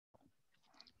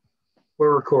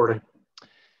We're recording.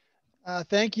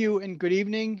 Thank you and good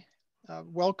evening.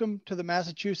 Welcome to the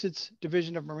Massachusetts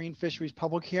Division of Marine Fisheries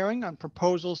public hearing on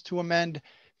proposals to amend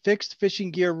fixed fishing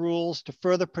gear rules to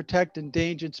further protect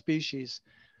endangered species.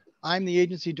 I'm the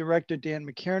agency director, Dan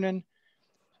McKiernan.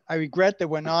 I regret that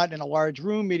we're not in a large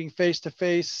room meeting face to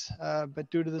face, but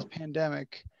due to this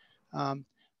pandemic,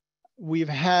 we've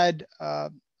had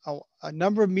a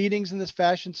number of meetings in this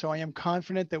fashion, so I am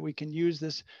confident that we can use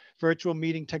this virtual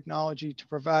meeting technology to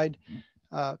provide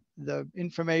the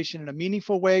information in a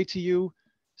meaningful way to you,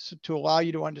 so to allow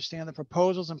you to understand the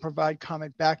proposals and provide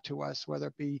comment back to us, whether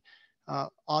it be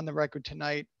on the record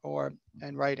tonight or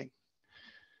in writing.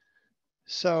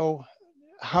 So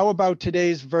how about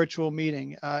today's virtual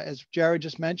meeting? As Jared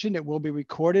just mentioned, it will be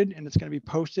recorded and it's going to be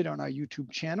posted on our YouTube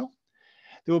channel.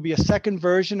 There will be a second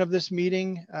version of this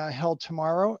meeting held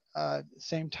tomorrow,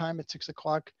 same time at 6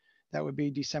 o'clock. That would be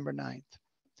December 9th.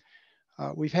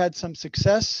 We've had some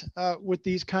success with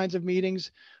these kinds of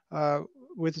meetings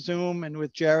with Zoom and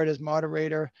with Jared as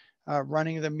moderator,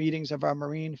 running the meetings of our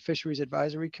Marine Fisheries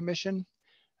Advisory Commission.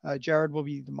 Jared will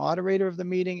be the moderator of the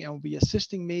meeting and will be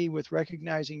assisting me with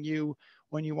recognizing you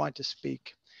when you want to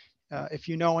speak. If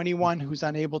you know anyone who's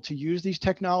unable to use these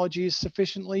technologies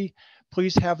sufficiently,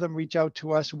 please have them reach out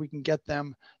to us so we can get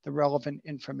them the relevant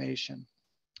information.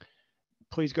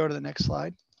 Please go to the next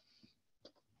slide.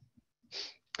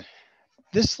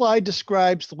 This slide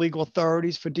describes the legal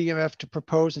authorities for DMF to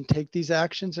propose and take these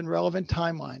actions and relevant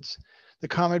timelines. The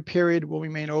comment period will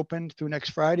remain open through next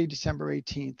Friday, December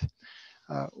 18th.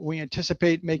 We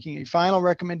anticipate making a final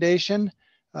recommendation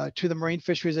to the Marine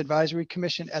Fisheries Advisory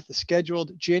Commission at the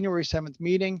scheduled January 7th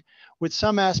meeting, with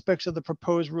some aspects of the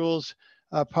proposed rules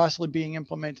possibly being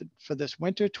implemented for this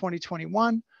winter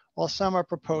 2021, while some are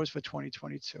proposed for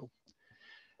 2022.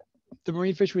 The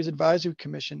Marine Fisheries Advisory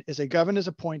Commission is a governor's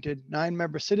appointed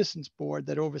 9-member citizens board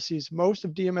that oversees most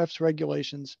of DMF's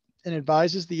regulations and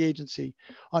advises the agency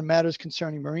on matters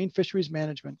concerning marine fisheries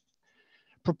management.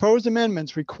 Proposed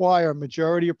amendments require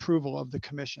majority approval of the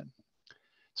commission.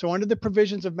 So under the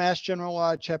provisions of Mass General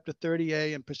Law, Chapter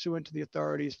 30A, and pursuant to the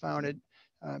authorities found at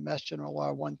Mass General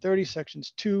Law 130,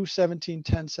 Sections 2, 17,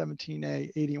 10,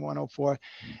 17A, 8104,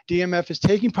 DMF is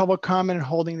taking public comment and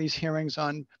holding these hearings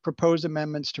on proposed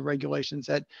amendments to regulations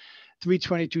at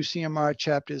 322 CMR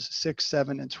Chapters 6,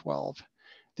 7, and 12.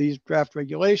 These draft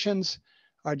regulations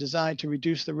are designed to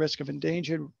reduce the risk of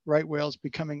endangered right whales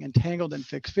becoming entangled in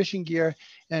fixed fishing gear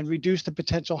and reduce the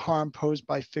potential harm posed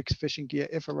by fixed fishing gear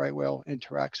if a right whale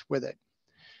interacts with it.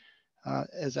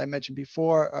 As I mentioned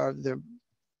before, the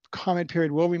comment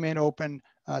period will remain open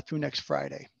through next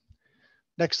Friday.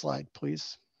 Next slide,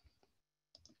 please.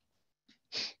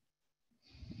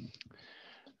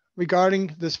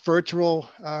 Regarding this virtual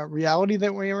reality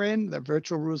that we are in, the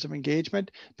virtual rules of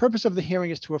engagement, the purpose of the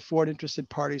hearing is to afford interested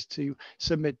parties to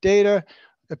submit data,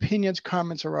 opinions,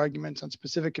 comments, or arguments on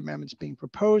specific amendments being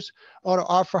proposed, or to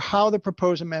offer how the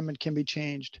proposed amendment can be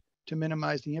changed to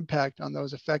minimize the impact on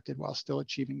those affected while still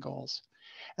achieving goals.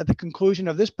 At the conclusion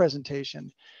of this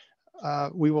presentation,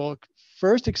 we will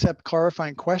first accept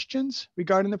clarifying questions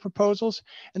regarding the proposals,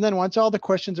 and then once all the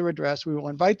questions are addressed, we will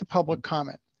invite the public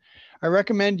comment. I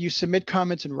recommend you submit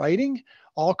comments in writing.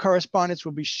 All correspondence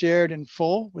will be shared in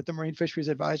full with the Marine Fisheries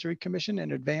Advisory Commission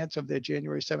in advance of their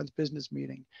January 7th business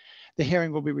meeting. The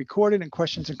hearing will be recorded and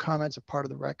questions and comments are part of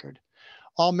the record.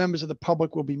 All members of the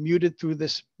public will be muted through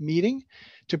this meeting.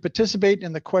 To participate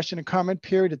in the question and comment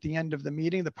period at the end of the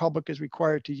meeting, the public is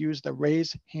required to use the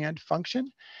raise hand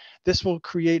function. This will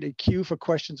create a queue for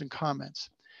questions and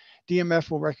comments. DMF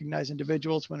will recognize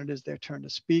individuals when it is their turn to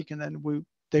speak, and then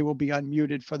they will be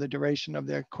unmuted for the duration of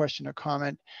their question or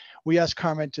comment. We ask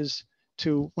commenters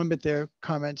to limit their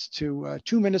comments to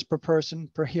 2 minutes per person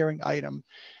per hearing item,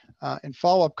 and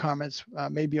follow-up comments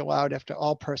may be allowed after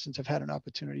all persons have had an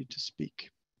opportunity to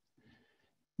speak.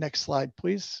 Next slide,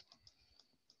 please.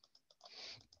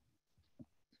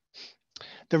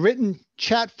 The written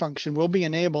chat function will be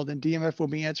enabled and DMF will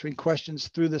be answering questions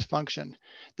through this function.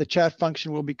 The chat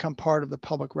function will become part of the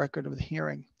public record of the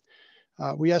hearing.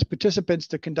 We ask participants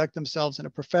to conduct themselves in a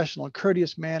professional and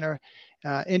courteous manner.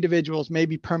 Individuals may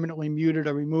be permanently muted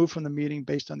or removed from the meeting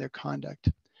based on their conduct.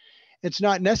 It's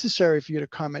not necessary for you to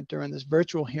comment during this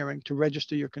virtual hearing to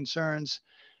register your concerns.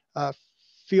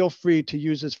 Feel free to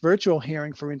use this virtual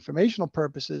hearing for informational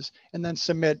purposes and then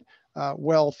submit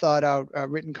well thought out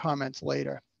written comments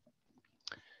later.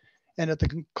 And at the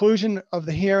conclusion of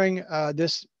the hearing,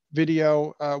 this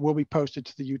video will be posted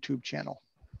to the YouTube channel.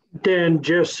 Dan,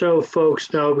 just so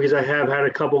folks know, because I have had a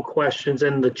couple questions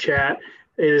in the chat,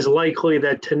 it is likely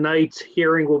that tonight's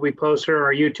hearing will be posted on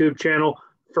our YouTube channel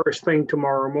first thing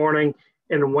tomorrow morning.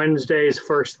 and Wednesdays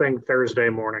first thing Thursday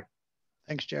morning.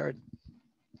 Thanks, Jared.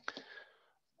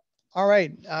 All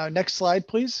right, next slide,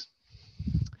 please.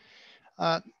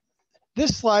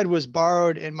 This slide was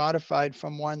borrowed and modified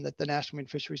from one that the National Marine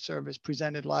Fisheries Service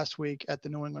presented last week at the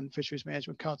New England Fisheries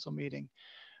Management Council meeting.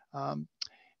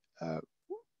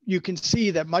 You can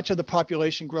see that much of the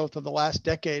population growth of the last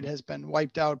decade has been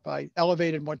wiped out by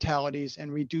elevated mortalities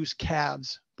and reduced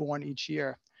calves born each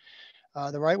year.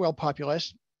 The right whale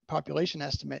population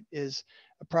estimate is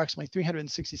approximately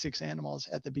 366 animals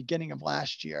at the beginning of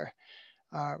last year.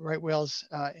 Right whales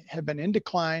have been in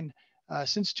decline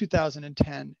since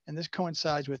 2010, and this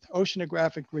coincides with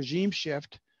oceanographic regime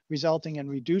shift resulting in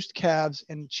reduced calves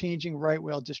and changing right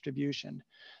whale distribution,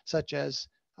 such as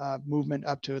movement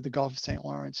up to the Gulf of St.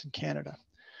 Lawrence in Canada.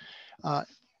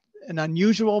 An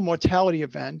unusual mortality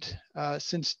event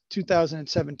since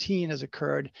 2017 has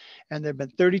occurred, and there have been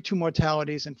 32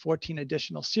 mortalities and 14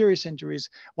 additional serious injuries,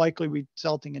 likely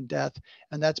resulting in death,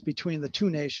 and that's between the two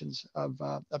nations of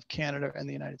Canada and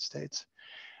the United States.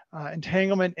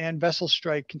 Entanglement and vessel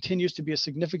strike continues to be a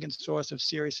significant source of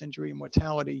serious injury and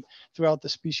mortality throughout the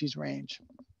species range.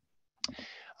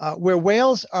 Where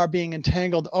whales are being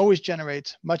entangled always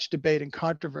generates much debate and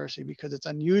controversy because it's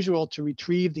unusual to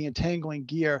retrieve the entangling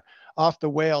gear off the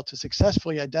whale to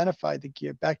successfully identify the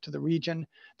gear back to the region,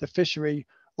 the fishery,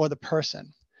 or the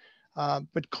person.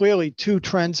 But clearly two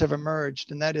trends have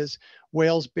emerged, and that is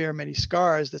whales bear many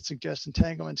scars that suggest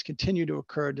entanglements continue to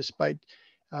occur despite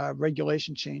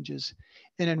regulation changes.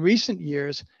 And in recent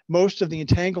years, most of the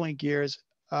entangling gears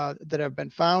that have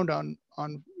been found on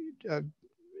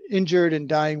injured and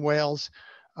dying whales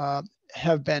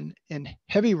have been in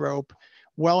heavy rope,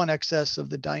 well in excess of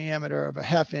the diameter of a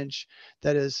 ½ inch.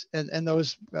 That is, and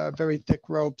those very thick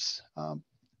ropes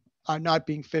are not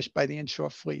being fished by the inshore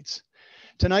fleets.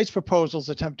 Tonight's proposals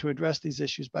attempt to address these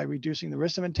issues by reducing the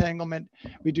risk of entanglement,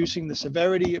 reducing the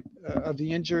severity of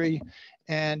the injury,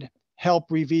 and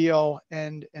help reveal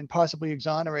and possibly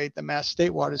exonerate the Mass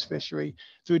State Waters fishery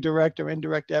through direct or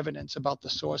indirect evidence about the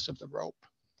source of the rope.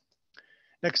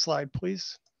 Next slide,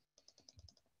 please.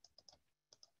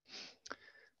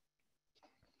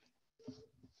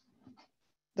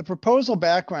 The proposal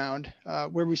background,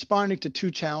 we're responding to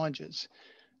two challenges.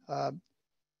 The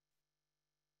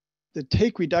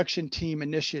Take Reduction Team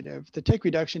initiative. The Take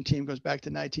Reduction Team goes back to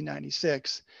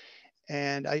 1996.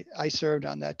 And I served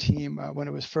on that team when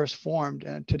it was first formed.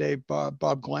 And today,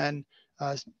 Bob Glenn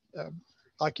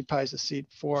occupies the seat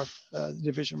for the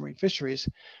Division of Marine Fisheries.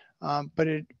 But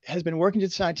it has been working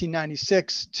since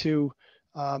 1996 to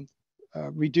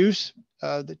reduce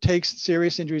the takes,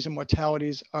 serious injuries and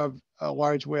mortalities of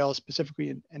large whales,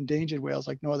 specifically endangered whales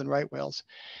like northern right whales.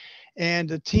 And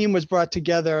the team was brought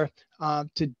together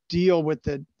to deal with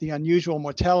the unusual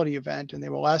mortality event, and they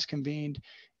were last convened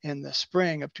in the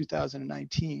spring of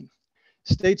 2019.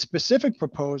 State-specific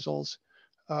proposals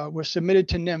were submitted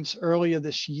to NMFS earlier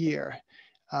this year,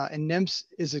 and NMFS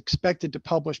is expected to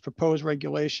publish proposed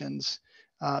regulations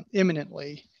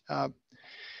imminently. At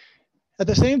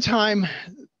the same time,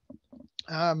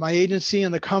 my agency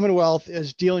in the Commonwealth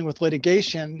is dealing with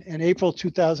litigation. In April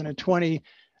 2020,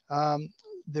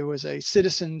 there was a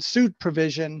citizen suit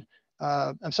provision,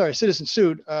 citizen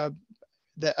suit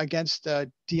against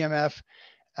DMF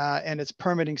and its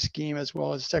permitting scheme, as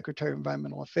well as Secretary of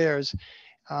Environmental Affairs,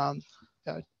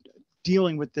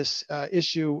 dealing with this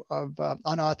issue of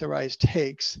unauthorized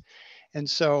takes. And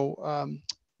so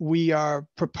we are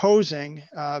proposing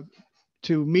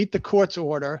to meet the court's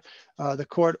order. The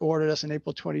court ordered us in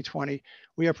April 2020.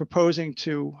 We are proposing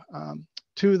to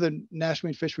the National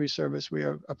Marine Fisheries Service, we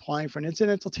are applying for an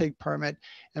incidental take permit,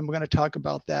 and we're going to talk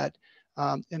about that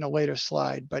in a later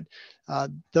slide. But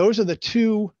those are the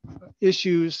two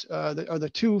issues, or the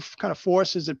two kind of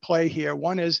forces at play here.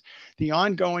 One is the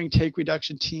ongoing Take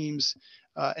Reduction Team's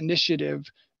initiative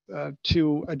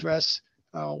to address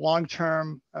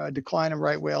long-term decline of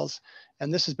right whales.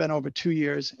 And this has been over 2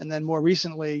 years. And then more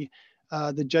recently,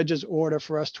 the judge's order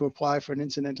for us to apply for an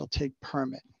incidental take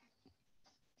permit.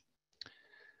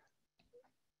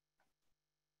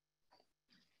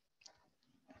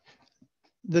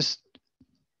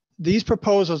 These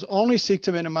proposals only seek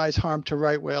to minimize harm to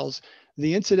right whales.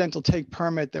 The incidental take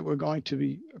permit that we're going to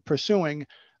be pursuing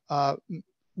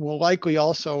will likely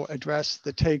also address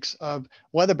the takes of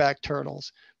leatherback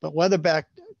turtles, but leatherback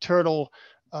turtle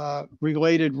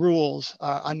related rules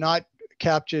are not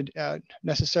captured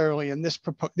necessarily in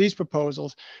these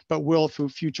proposals, but will through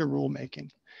future rulemaking.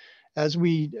 As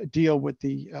we deal with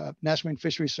the National Marine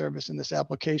Fisheries Service in this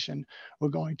application, we're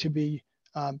going to be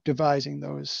devising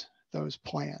those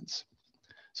plans.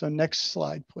 So next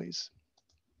slide, please.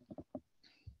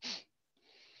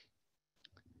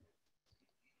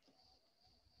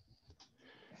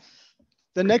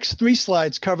 The next 3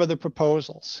 slides cover the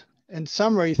proposals. In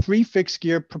summary, 3 fixed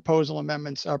gear proposal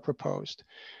amendments are proposed.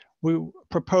 We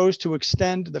propose to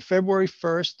extend the February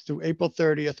 1st through April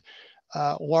 30th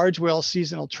large whale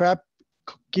seasonal trap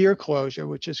gear closure,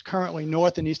 which is currently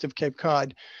north and east of Cape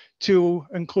Cod, to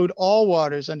include all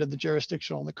waters under the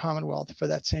jurisdiction of the Commonwealth for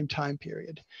that same time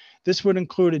period. This would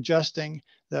include adjusting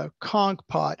the conch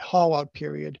pot haul out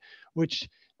period, which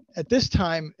at this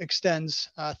time extends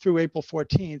through April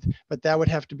 14th, but that would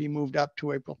have to be moved up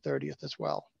to April 30th as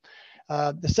well.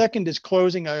 The second is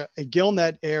closing a gill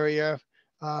net area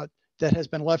that has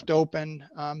been left open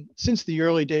since the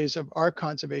early days of our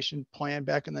conservation plan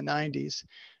back in the 90s.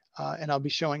 And I'll be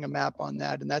showing a map on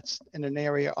that, and that's in an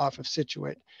area off of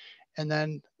Scituate. And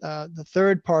then the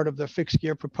third part of the fixed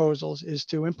gear proposals is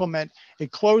to implement a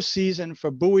closed season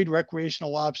for buoyed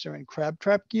recreational lobster and crab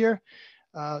trap gear.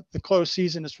 The closed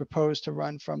season is proposed to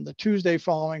run from the Tuesday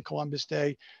following Columbus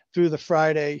Day through the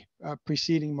Friday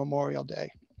preceding Memorial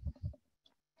Day.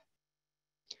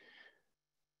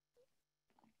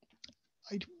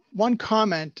 One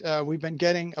comment we've been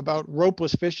getting about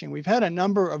ropeless fishing. We've had a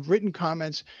number of written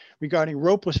comments regarding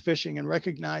ropeless fishing and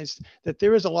recognized that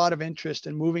there is a lot of interest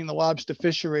in moving the lobster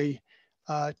fishery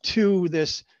to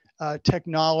this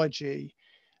technology.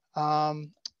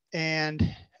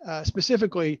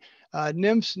 Specifically,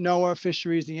 NIMS, NOAA,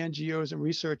 fisheries, the NGOs and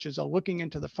researchers are looking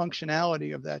into the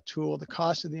functionality of that tool, the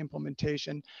cost of the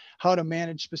implementation, how to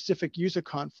manage specific user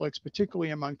conflicts,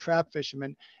 particularly among trap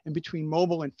fishermen and between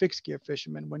mobile and fixed gear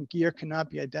fishermen when gear cannot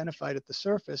be identified at the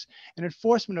surface, and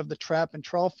enforcement of the trap and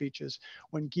trawl features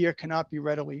when gear cannot be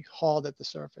readily hauled at the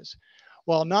surface.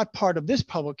 While not part of this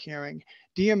public hearing,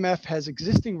 DMF has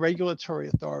existing regulatory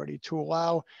authority to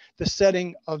allow the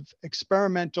setting of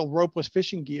experimental ropeless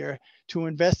fishing gear to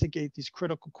investigate these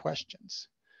critical questions.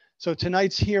 So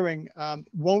tonight's hearing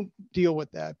won't deal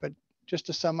with that, but just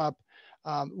to sum up,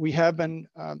 we have been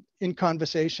in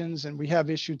conversations and we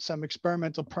have issued some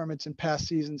experimental permits in past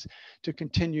seasons to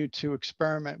continue to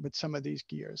experiment with some of these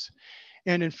gears.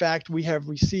 And in fact, we have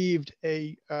received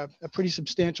a pretty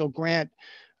substantial grant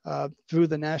through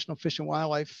the National Fish and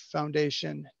Wildlife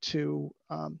Foundation to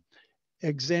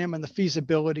examine the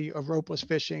feasibility of ropeless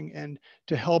fishing and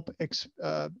to help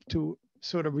to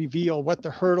sort of reveal what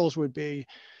the hurdles would be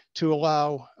to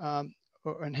allow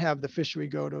and have the fishery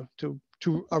go to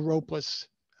a ropeless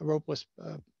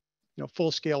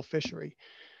full-scale fishery.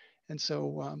 And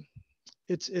so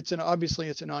obviously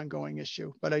it's an ongoing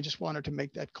issue, but I just wanted to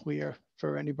make that clear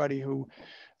for anybody who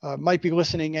might be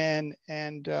listening in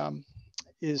and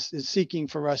is seeking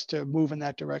for us to move in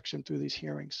that direction through these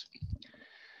hearings.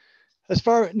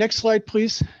 Next slide,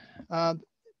 please.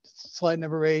 Slide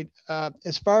number 8.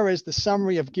 As far as the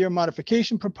summary of gear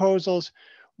modification proposals,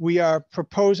 we are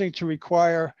proposing to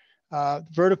require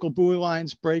vertical buoy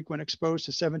lines break when exposed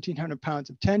to 1,700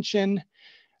 pounds of tension.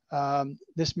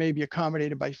 This may be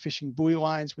accommodated by fishing buoy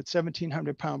lines with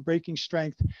 1,700 pound breaking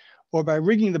strength or by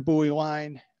rigging the buoy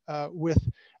line with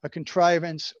a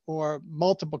contrivance or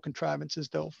multiple contrivances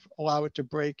that'll allow it to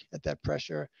break at that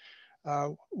pressure.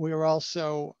 We are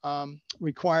also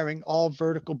requiring all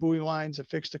vertical buoy lines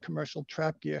affixed to commercial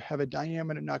trap gear have a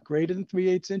diameter not greater than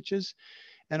 3/8 inches,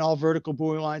 and all vertical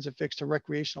buoy lines affixed to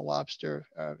recreational lobster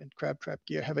and crab trap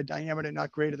gear have a diameter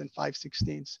not greater than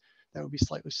 5/16. That would be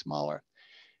slightly smaller.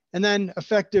 And then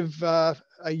effective a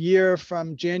year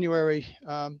from January,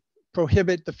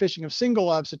 prohibit the fishing of single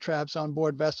lobster traps on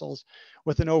board vessels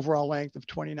with an overall length of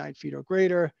 29 feet or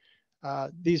greater.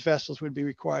 These vessels would be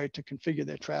required to configure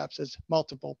their traps as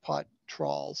multiple pot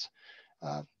trawls.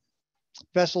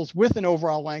 Vessels with an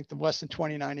overall length of less than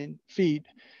 29 feet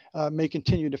may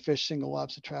continue to fish single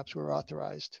lobster traps where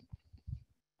authorized.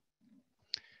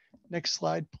 Next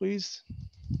slide, please.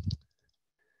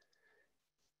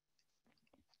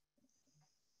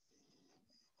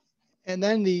 And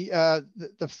then the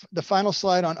final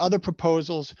slide on other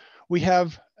proposals, we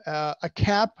have a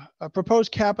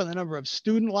proposed cap on the number of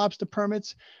student lobster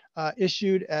permits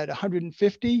issued at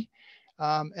 150.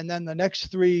 And then the next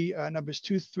 3, numbers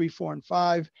 2, 3, 4, and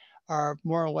 5 are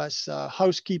more or less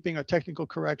housekeeping or technical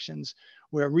corrections.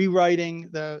 We're rewriting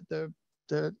the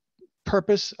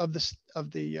purpose of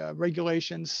the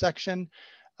regulations section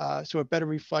so it better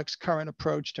reflects current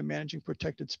approach to managing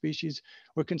protected species.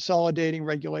 We're consolidating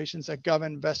regulations that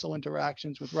govern vessel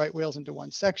interactions with right whales into one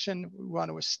section. We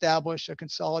want to establish a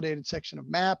consolidated section of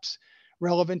maps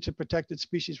relevant to protected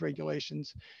species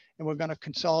regulations. And we're going to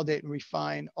consolidate and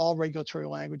refine all regulatory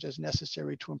language as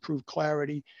necessary to improve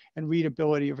clarity and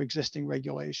readability of existing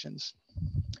regulations.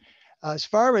 As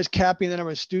far as capping the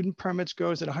number of student permits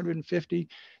goes at 150,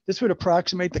 this would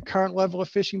approximate the current level of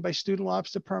fishing by student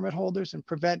lobster permit holders and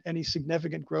prevent any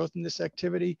significant growth in this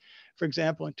activity. For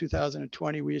example, in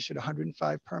 2020, we issued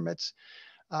 105 permits.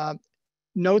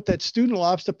 Note that student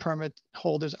lobster permit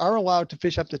holders are allowed to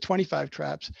fish up to 25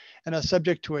 traps and are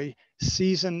subject to a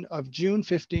season of June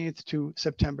 15th to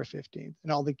September 15th.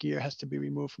 And all the gear has to be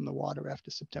removed from the water after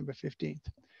September 15th.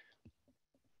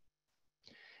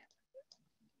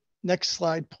 Next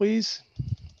slide, please.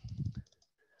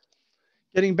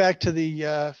 Getting back to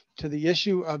the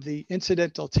issue of the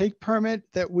incidental take permit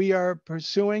that we are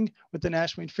pursuing with the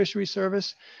National Marine Fisheries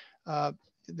Service.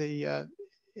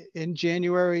 In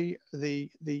January, the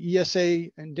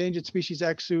ESA Endangered Species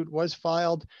Act suit was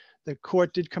filed. The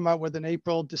court did come out with an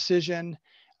April decision.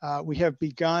 We have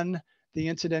begun the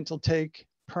incidental take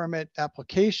permit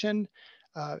application.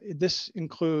 This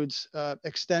includes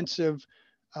extensive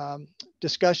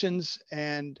discussions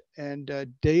and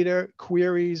data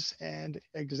queries and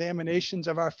examinations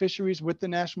of our fisheries with the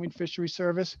National Marine Fisheries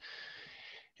Service.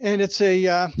 And it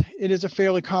is a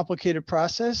fairly complicated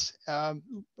process.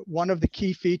 One of the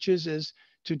key features is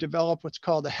to develop what's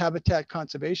called a habitat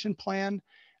conservation plan.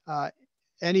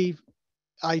 Any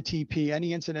ITP,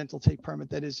 any incidental take permit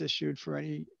that is issued for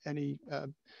any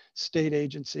state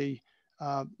agency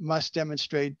must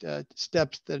demonstrate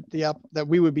steps that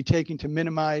we would be taking to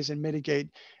minimize and mitigate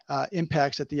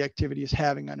impacts that the activity is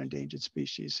having on endangered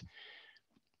species.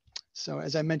 So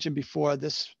as I mentioned before,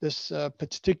 this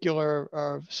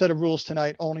particular set of rules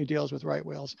tonight only deals with right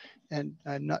whales, and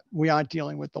we aren't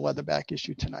dealing with the leatherback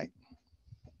issue tonight.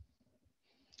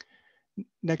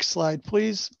 Next slide,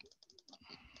 please.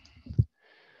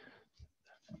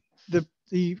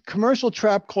 The commercial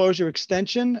trap closure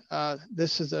extension,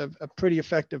 this is a pretty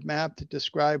effective map to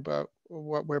describe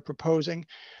what we're proposing.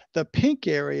 The pink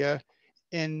area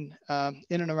in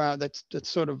and around that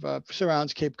sort of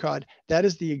surrounds Cape Cod, that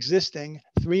is the existing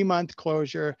 3-month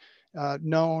closure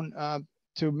known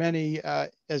to many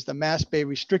as the Mass Bay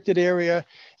restricted area.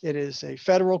 It is a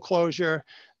federal closure.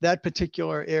 That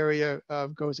particular area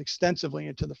goes extensively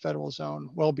into the federal zone,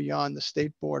 well beyond the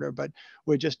state border, but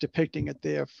we're just depicting it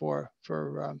there for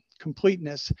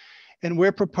completeness. And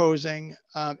we're proposing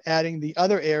adding the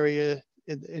other area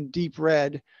in deep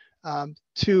red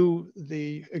to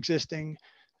the existing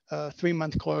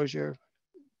 3-month closure,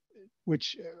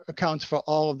 which accounts for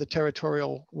all of the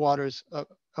territorial waters,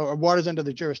 or waters under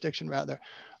the jurisdiction rather,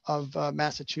 of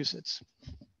Massachusetts.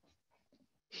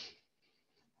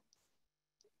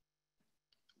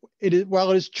 While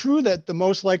it is true that the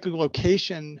most likely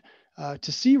location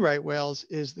to see right whales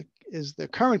is the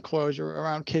current closure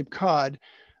around Cape Cod,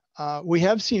 we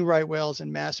have seen right whales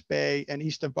in Mass Bay and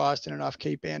east of Boston and off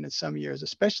Cape Ann in some years,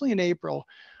 especially in April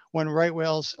when right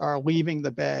whales are leaving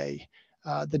the bay.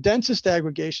 The densest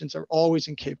aggregations are always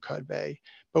in Cape Cod Bay,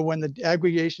 but when the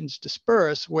aggregations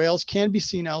disperse, whales can be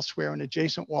seen elsewhere in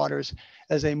adjacent waters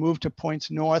as they move to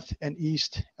points north and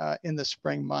east in the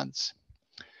spring months.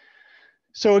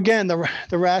 So again, the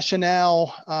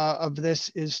rationale of this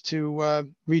is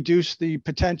to reduce the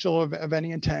potential of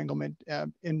any entanglement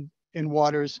in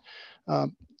waters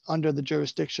under the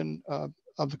jurisdiction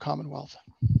of the Commonwealth.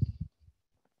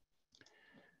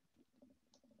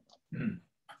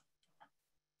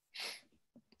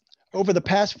 Over the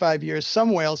past 5 years,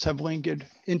 some whales have lingered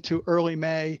into early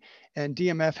May, and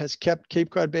DMF has kept Cape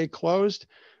Cod Bay closed.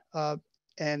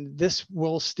 And this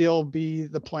will still be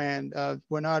the plan.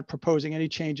 We're not proposing any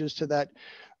changes to that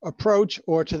approach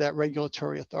or to that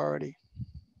regulatory authority.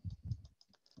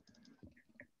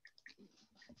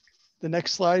 The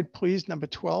next slide, please, number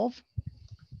 12.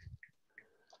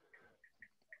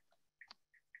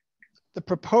 The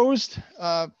proposed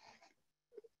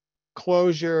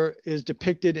closure is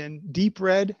depicted in deep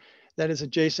red. That is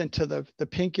adjacent to the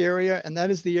pink area, and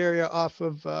that is the area off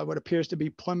of what appears to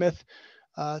be Plymouth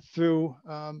through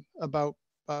about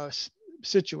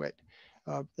Scituate,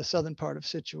 the southern part of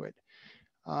Scituate.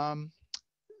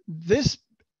 This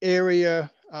area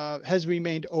has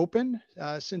remained open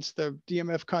since the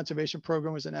DMF conservation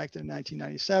program was enacted in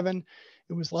 1997.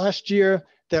 It was last year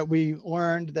that we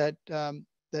learned that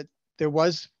that there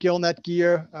was gillnet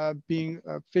gear being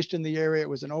fished in the area. It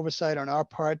was an oversight on our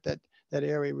part that that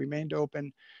area remained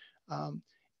open.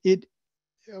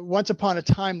 Once upon a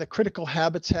time, the critical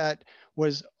habitat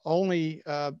was only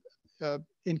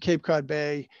in Cape Cod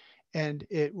Bay, and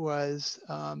it was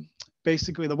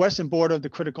basically the western border of the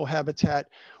critical habitat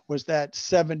was that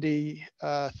 70-30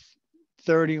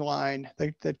 line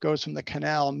that goes from the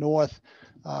canal north.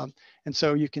 And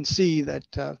so you can see that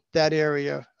that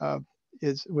area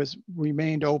was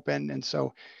remained open. And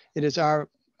so it is our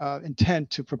intent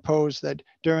to propose that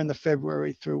during the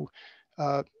February through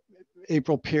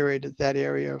April period, that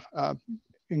area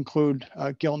include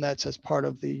gill nets as part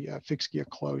of the fixed gear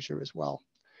closure as well.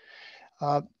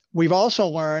 We've also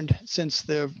learned since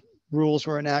the rules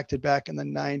were enacted back in the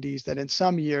 90s that in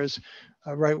some years,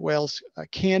 right whales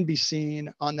can be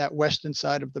seen on that western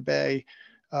side of the bay,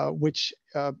 which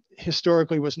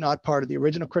historically was not part of the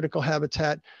original critical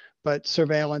habitat, but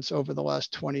surveillance over the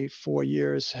last 24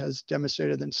 years has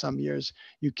demonstrated that in some years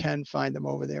you can find them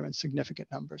over there in significant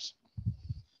numbers.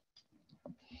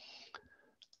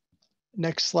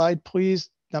 Next slide, please,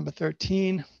 number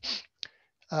 13.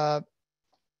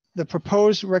 The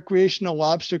proposed recreational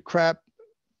lobster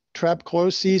trap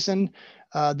close season,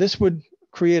 this would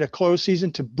create a closed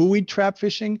season to buoyed trap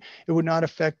fishing. It would not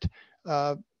affect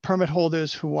permit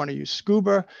holders who want to use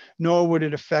scuba, nor would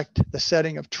it affect the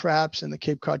setting of traps in the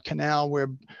Cape Cod Canal, where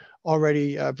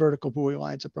already vertical buoy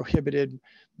lines are prohibited.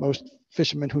 Most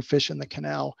fishermen who fish in the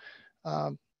canal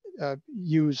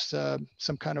use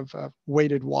some kind of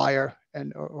weighted wire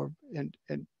and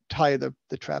tie the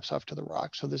traps off to the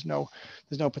rock. So there's no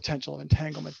potential of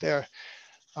entanglement there.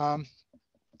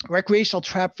 Recreational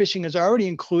trap fishing is already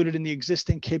included in the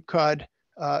existing Cape Cod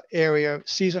area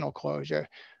seasonal closure.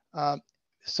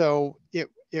 So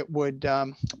it would,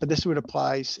 but this would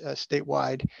apply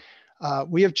statewide.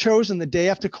 We have chosen the day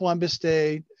after Columbus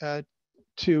Day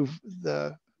to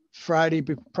the Friday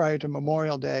prior to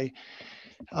Memorial Day.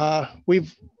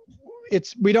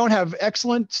 We don't have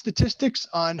excellent statistics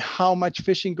on how much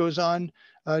fishing goes on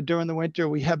during the winter.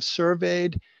 We have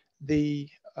surveyed the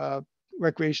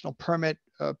recreational permit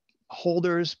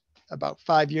holders about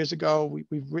 5 years ago.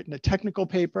 We've written a technical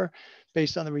paper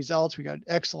based on the results. We got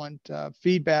excellent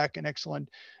feedback and excellent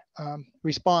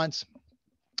response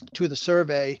to the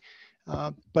survey.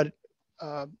 But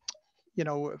you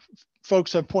know,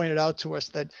 folks have pointed out to us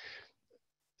that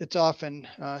it's often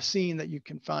seen that you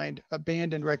can find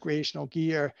abandoned recreational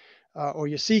gear or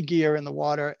you see gear in the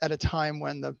water at a time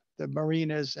when the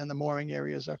marinas and the mooring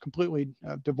areas are completely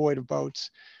devoid of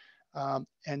boats.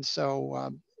 And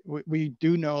so we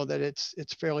do know that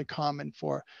it's fairly common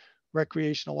for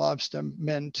recreational lobster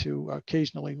men to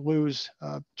occasionally lose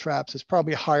traps. It's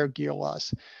probably a higher gear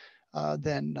loss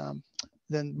than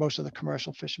most of the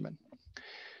commercial fishermen.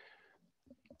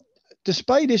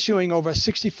 Despite issuing over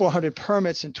 6,400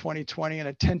 permits in 2020 and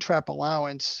a 10 trap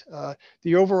allowance,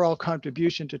 the overall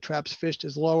contribution to traps fished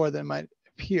is lower than might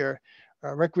appear.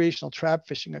 Recreational trap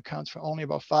fishing accounts for only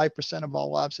about 5% of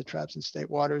all lobster traps in state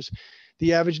waters.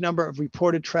 The average number of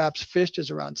reported traps fished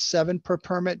is around 7 per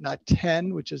permit, not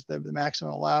 10, which is the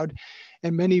maximum allowed.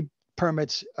 And many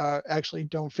permits actually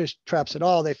don't fish traps at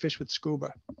all. They fish with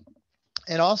scuba.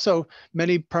 And also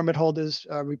many permit holders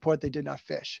report they did not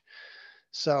fish.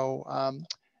 So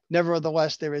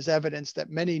nevertheless, there is evidence that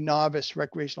many novice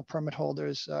recreational permit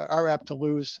holders are apt to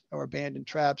lose or abandon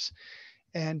traps.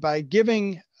 And by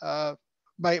giving,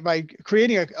 by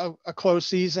creating a closed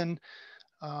season,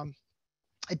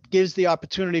 it gives the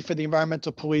opportunity for the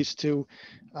environmental police to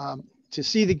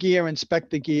see the gear,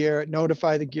 inspect the gear,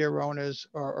 notify the gear owners,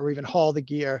 or even haul the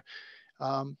gear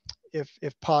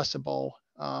if possible.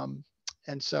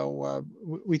 And so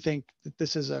we think that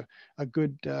this is a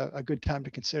good time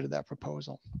to consider that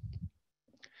proposal.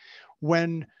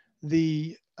 When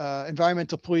the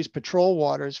environmental police patrol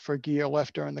waters for gear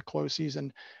left during the closed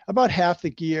season, about half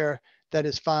the gear that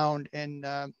is found and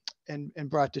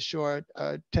brought to shore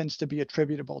tends to be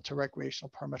attributable to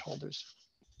recreational permit holders.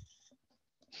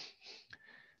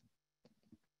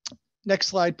 Next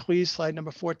slide, please, slide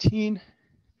number 14.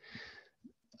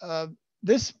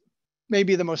 This may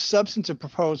be the most substantive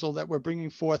proposal that we're bringing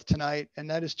forth tonight, and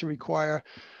that is to require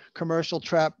commercial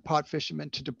trap pot fishermen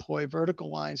to deploy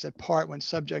vertical lines that part when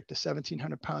subject to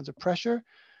 1,700 pounds of pressure.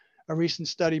 A recent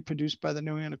study produced by the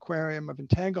New England Aquarium of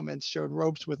Entanglements showed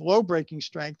ropes with low breaking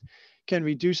strength can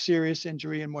reduce serious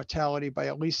injury and mortality by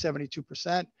at least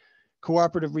 72%.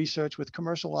 Cooperative research with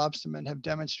commercial lobstermen have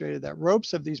demonstrated that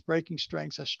ropes of these breaking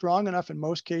strengths are strong enough in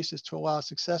most cases to allow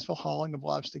successful hauling of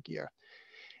lobster gear.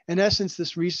 In essence,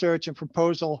 this research and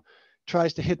proposal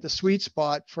tries to hit the sweet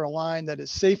spot for a line that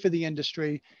is safe for the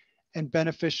industry and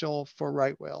beneficial for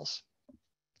right whales.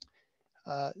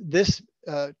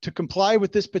 To comply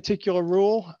with this particular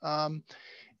rule,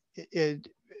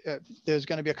 there's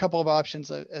going to be a couple of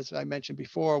options, as I mentioned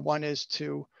before. One is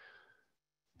to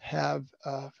have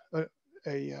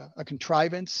a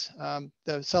contrivance.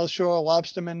 The South Shore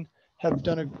lobstermen have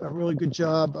done a really good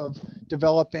job of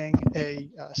developing a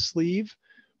sleeve,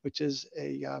 which is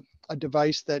a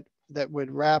device that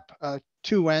would wrap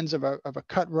two ends of a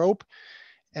cut rope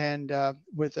And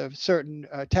with a certain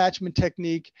attachment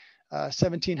technique,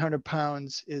 1,700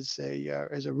 pounds is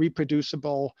a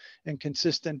reproducible and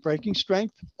consistent breaking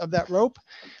strength of that rope.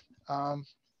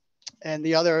 And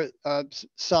the other,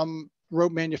 some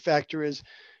rope manufacturers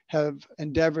have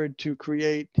endeavored to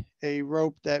create a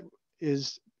rope that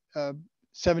is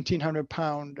 1,700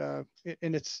 pound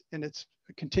in its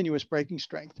continuous breaking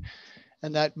strength.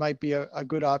 And that might be a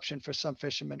good option for some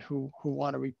fishermen who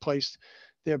want to replace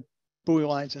their buoy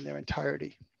lines in their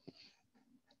entirety.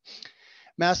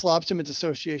 Mass Lobstermen's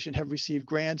Association have received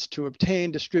grants to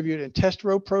obtain, distribute, and test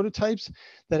rope prototypes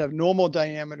that have normal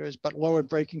diameters but lower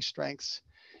breaking strengths.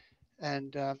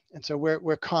 And so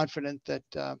we're confident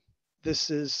that this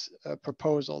is a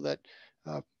proposal that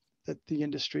the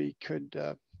industry could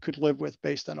live with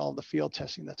based on all the field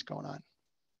testing that's going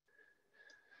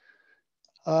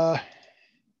on.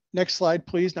 Next slide,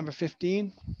 please, number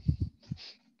 15.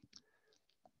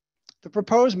 The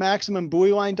proposed maximum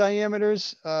buoy line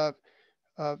diameters.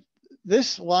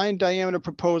 This line diameter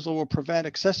proposal will prevent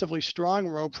excessively strong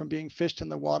rope from being fished in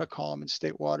the water column in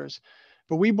state waters.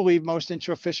 But we believe most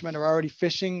inshore fishermen are already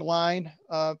fishing line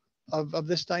of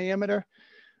this diameter.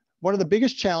 One of the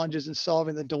biggest challenges in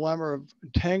solving the dilemma of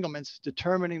entanglements is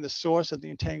determining the source of the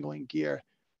entangling gear.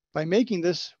 By making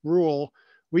this rule,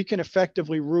 we can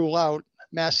effectively rule out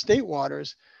Mass state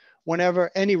waters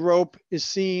whenever any rope is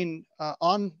seen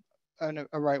on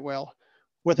a right whale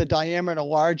with a diameter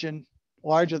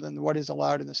larger than what is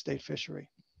allowed in the state fishery.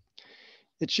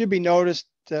 It should be noticed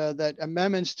that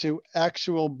amendments to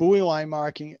actual buoy line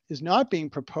marking is not being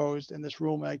proposed in this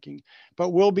rulemaking, but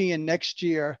will be in next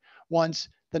year once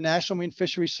the National Marine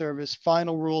Fisheries Service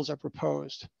final rules are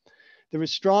proposed. There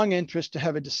is strong interest to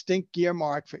have a distinct gear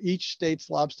mark for each state's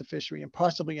lobster fishery and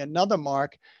possibly another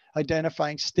mark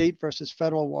identifying state versus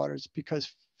federal waters, because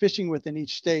fishing within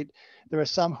each state, there are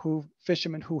some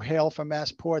fishermen who hail from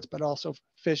Mass ports, but also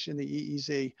fish in the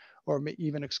EEZ or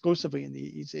even exclusively in the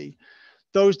EEZ.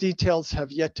 Those details have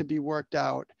yet to be worked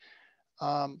out.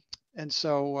 And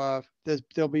so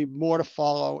there'll be more to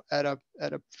follow at a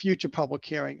future public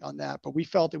hearing on that. But we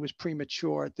felt it was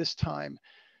premature at this time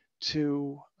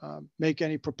to make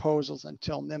any proposals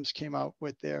until NIMS came out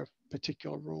with their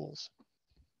particular rules.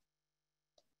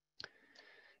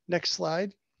 Next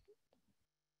slide.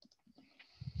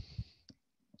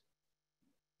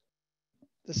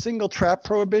 The single trap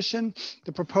prohibition.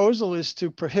 The proposal is to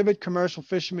prohibit commercial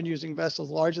fishermen using vessels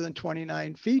larger than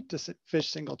 29 feet to fish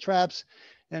single traps,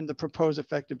 and the proposed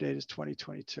effective date is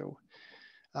 2022.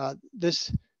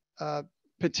 This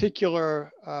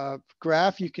particular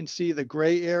graph, you can see the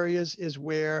gray areas is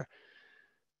where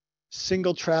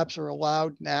single traps are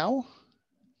allowed now.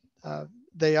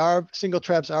 Single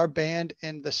traps are banned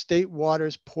in the state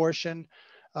waters portion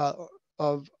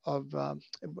of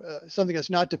something that's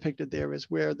not depicted there is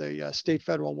where the state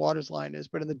federal waters line is.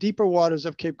 But in the deeper waters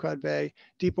of Cape Cod Bay,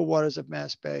 deeper waters of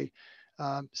Mass Bay,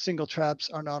 single traps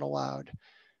are not allowed.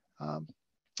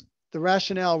 The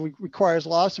rationale requires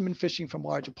lobstermen fishing from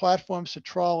larger platforms to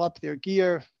trawl up their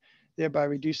gear, thereby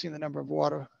reducing the number of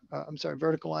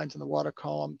vertical lines in the water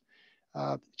column.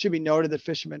 It should be noted that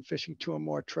fishermen fishing 2 or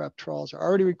more trap trawls are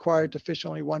already required to fish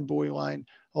only 1 buoy line,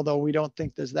 although we don't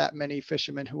think there's that many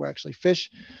fishermen who actually fish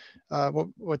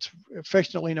what's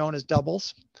affectionately known as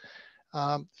doubles.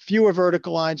 Fewer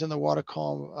vertical lines in the water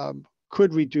column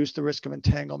could reduce the risk of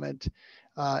entanglement.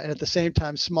 And at the same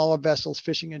time, smaller vessels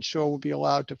fishing inshore will be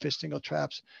allowed to fish single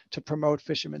traps to promote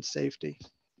fishermen's safety.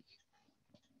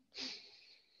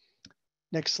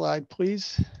 Next slide,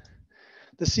 please.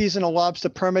 The seasonal lobster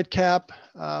permit cap.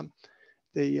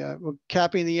 We're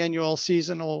capping the annual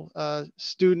seasonal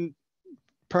student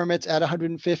permits at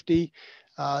 150.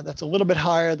 That's a little bit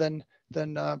higher than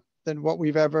what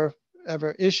we've ever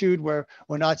issued. We're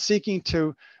not seeking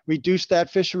to reduce that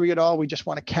fishery at all. We just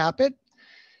want to cap it.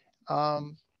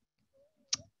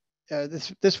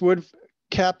 This would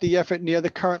cap the effort near the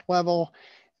current level,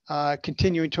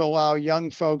 continuing to allow young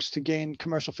folks to gain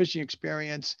commercial fishing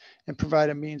experience and provide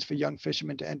a means for young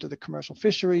fishermen to enter the commercial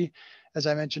fishery. As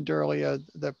I mentioned earlier,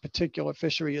 the particular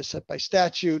fishery is set by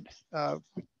statute,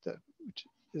 which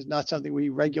is not something we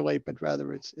regulate, but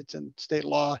rather it's in state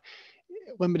law,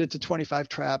 limited to 25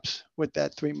 traps with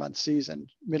that 3-month season,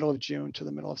 middle of June to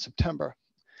the middle of September.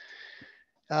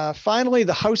 Finally,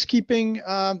 the housekeeping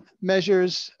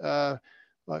measures.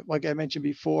 Like I mentioned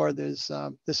before, there's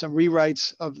some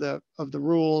rewrites of the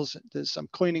rules. There's some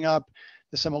cleaning up.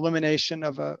 There's some elimination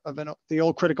of the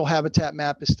old critical habitat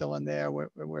map is still in there.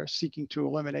 We're seeking to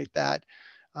eliminate that.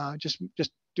 Just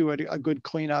do a good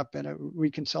cleanup and a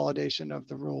reconsolidation of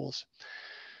the rules.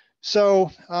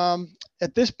 So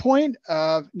at this point,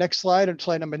 next slide, on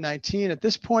slide number 19, at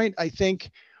this point, I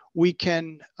think we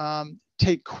can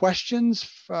take questions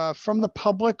from the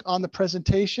public on the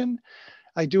presentation.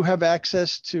 I do have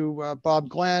access to Bob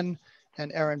Glenn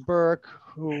and Aaron Burke,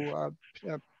 who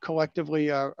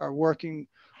collectively are working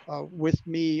with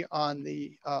me on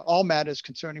the all matters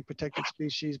concerning protected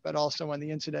species, but also on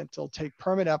the incidental take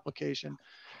permit application.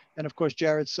 And of course,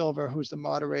 Jared Silver, who's the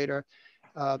moderator,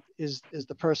 is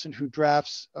the person who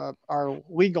drafts our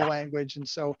legal language. And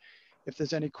so if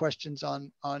there's any questions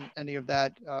on any of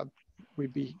that,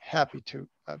 we'd be happy to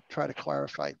try to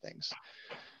clarify things.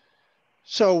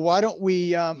 So why don't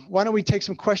we take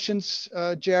some questions,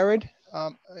 Jared?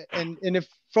 And if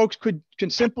folks can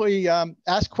simply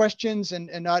ask questions and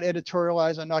not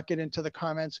editorialize or not get into the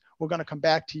comments, we're going to come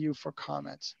back to you for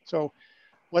comments. So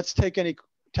let's take any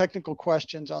technical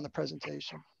questions on the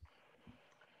presentation.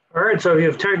 All right, so if you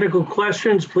have technical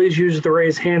questions, please use the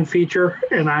raise hand feature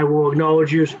and I will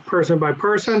acknowledge you person by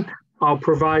person. I'll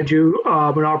provide you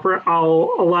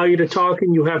I'll allow you to talk,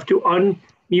 and you have to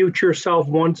unmute yourself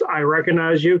once I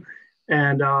recognize you.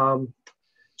 And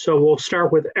so we'll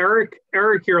start with Eric.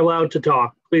 Eric, you're allowed to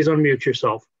talk. Please unmute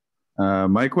yourself.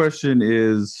 My question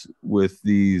is, with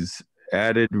these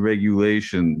added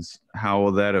regulations, how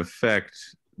will that affect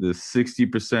the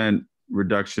 60%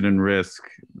 reduction in risk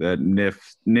that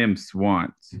NIMS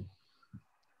wants?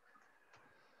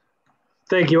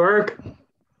 Thank you, Eric.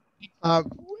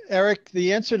 Eric,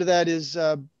 the answer to that is,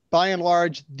 by and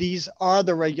large, these are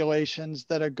the regulations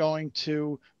that are going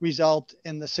to result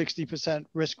in the 60%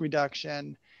 risk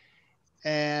reduction.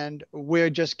 And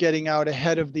we're just getting out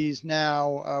ahead of these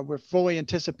now. We're fully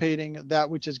anticipating that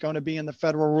which is going to be in the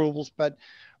federal rules, but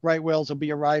right whales will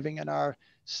be arriving in our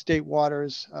state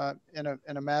waters in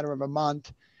a matter of a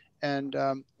month. And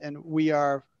we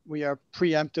are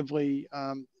preemptively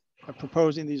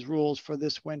proposing these rules for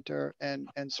this winter and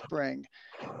spring.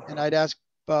 And I'd ask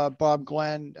Bob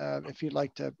Glenn if he'd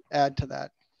like to add to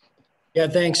that. Yeah,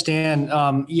 thanks,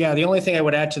 Dan. Yeah, the only thing I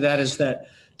would add to that is that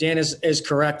Dan is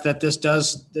correct that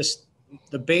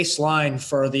the baseline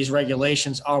for these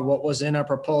regulations are what was in our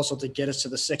proposal to get us to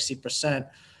the 60%.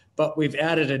 But we've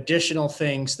added additional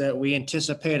things that we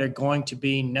anticipate are going to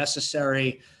be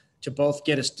necessary to both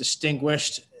get us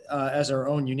distinguished as our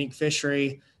own unique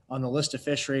fishery on the list of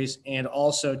fisheries, and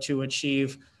also to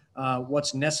achieve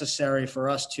what's necessary for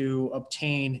us to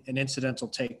obtain an incidental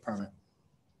take permit.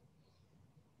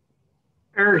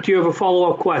 Eric, do you have a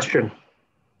follow-up question,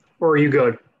 or are you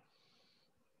good?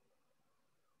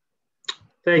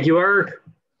 Thank you, Eric.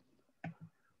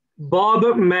 Bob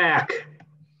Mack,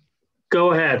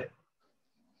 go ahead.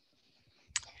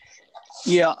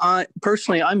 Yeah,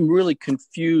 personally, I'm really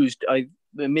confused.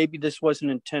 Maybe this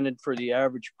wasn't intended for the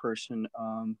average person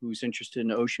who's interested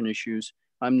in ocean issues.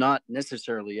 I'm not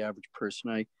necessarily the average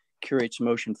person. I curate some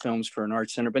ocean films for an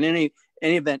art center. But in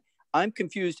any event, I'm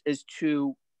confused as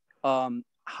to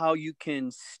how you can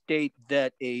state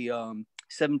that a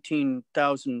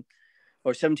 17,000 or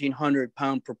 1,700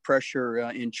 pound per pressure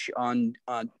inch on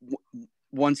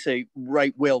once a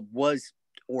right whale was,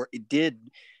 or it did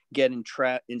get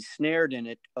ensnared in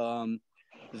it,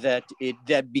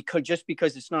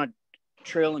 because it's not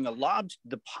trailing a lobster,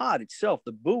 the pod itself,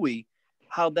 the buoy,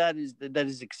 how that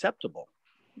is acceptable.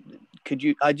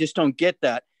 I just don't get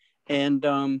that. And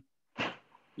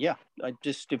yeah,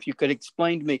 if you could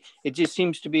explain to me, it just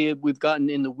seems to be we've gotten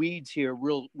in the weeds here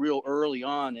real early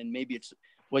on, and maybe it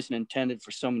wasn't intended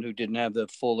for someone who didn't have the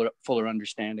fuller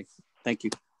understanding. Thank you.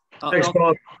 Thanks,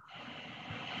 Bob.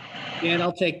 Dan,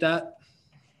 I'll take that.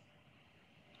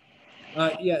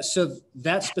 Yeah, so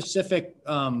that specific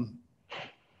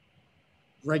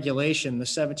regulation, the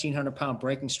 1,700 pound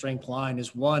breaking strength line,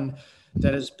 is one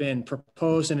that has been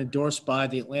proposed and endorsed by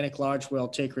the Atlantic Large Whale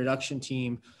Take Reduction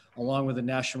Team, along with the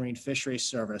National Marine Fisheries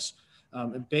Service.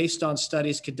 Based on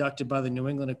studies conducted by the New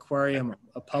England Aquarium,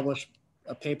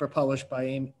 a paper published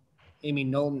by Amy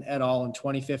Knowlton et al. In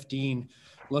 2015,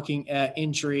 looking at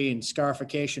injury and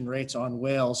scarification rates on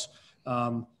whales,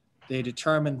 they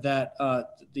determined that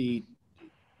the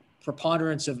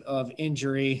preponderance of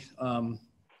injury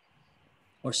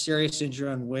or serious injury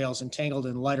on whales entangled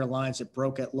in lighter lines that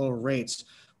broke at lower rates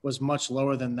was much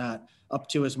lower than that, up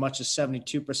to as much as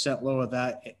 72% lower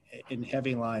that in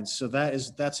heavy lines. So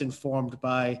that's informed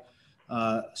by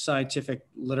scientific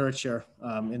literature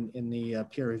in the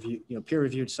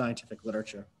peer-reviewed scientific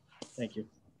literature. Thank you.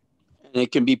 And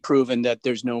it can be proven that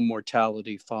there's no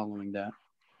mortality following that.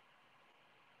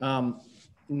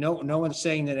 no one's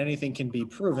saying that anything can be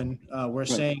proven. We're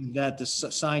saying that the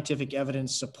scientific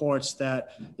evidence supports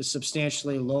that the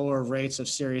substantially lower rates of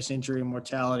serious injury and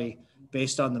mortality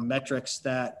based on the metrics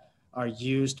that are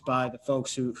used by the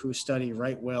folks who study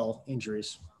right whale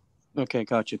injuries. Okay,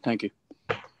 gotcha. Thank you.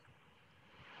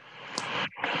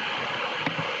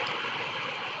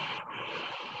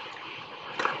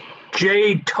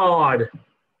 J. Todd.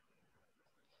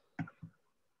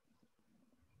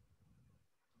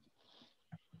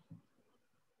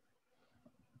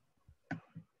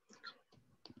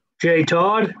 J.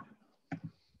 Todd.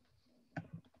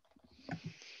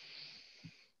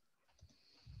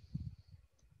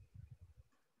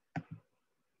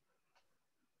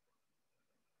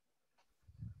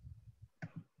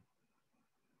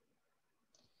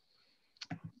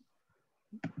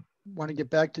 Want to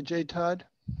get back to J. Todd?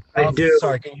 I do.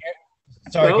 Sorry, can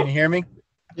you hear me?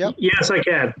 Yep. Yes, I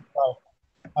can.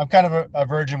 I'm kind of a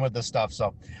virgin with this stuff.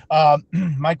 So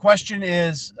my question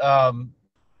is,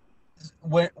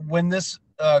 when this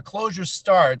closure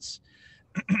starts,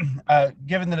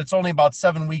 given that it's only about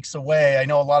 7 weeks away, I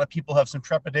know a lot of people have some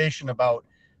trepidation about,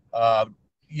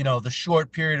 the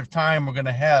short period of time we're going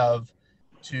to have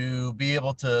to be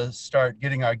able to start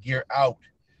getting our gear out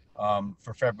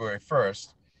for February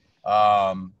 1st.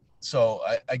 So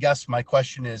I guess my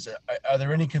question is, are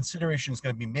there any considerations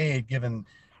going to be made given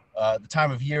the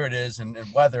time of year it is and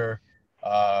weather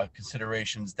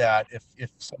considerations that if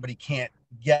somebody can't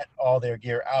get all their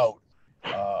gear out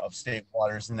of state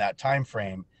waters in that time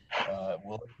frame,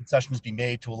 will concessions be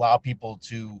made to allow people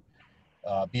to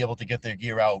be able to get their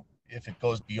gear out if it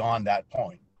goes beyond that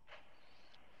point?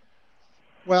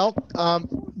 Well,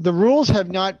 the rules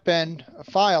have not been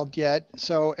filed yet.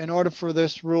 So in order for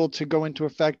this rule to go into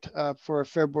effect for a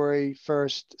February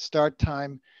 1st start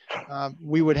time,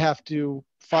 we would have to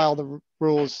file the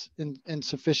rules in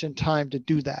sufficient time to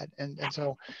do that. And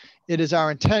so it is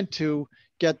our intent to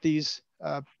get these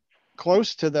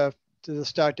close to the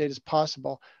start date as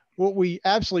possible. What we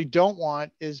absolutely don't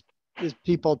want is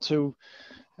people to,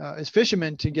 as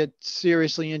fishermen, to get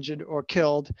seriously injured or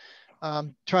killed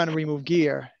trying to remove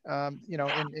gear,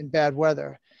 in bad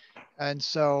weather. And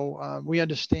so we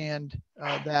understand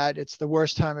that it's the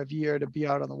worst time of year to be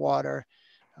out on the water.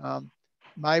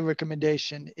 My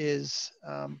recommendation is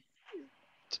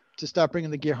to start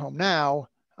bringing the gear home now.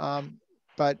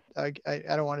 But I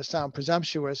don't want to sound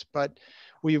presumptuous, but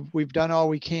we've done all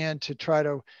we can to try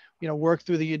to, work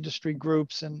through the industry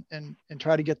groups and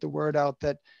try to get the word out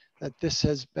that this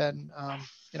has been,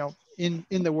 in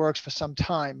the works for some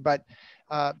time. But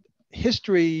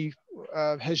history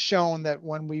has shown that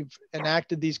when we've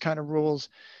enacted these kind of rules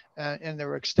and there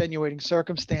were extenuating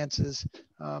circumstances,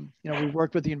 we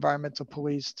worked with the environmental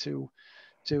police to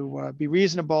be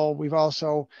reasonable. We've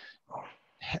also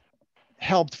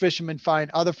helped fishermen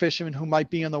find other fishermen who might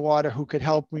be in the water who could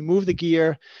help remove the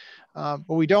gear. What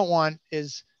we don't want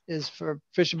is for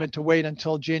fishermen to wait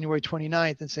until January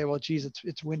 29th and say, well, geez,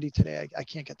 it's windy today. I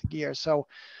can't get the gear. So,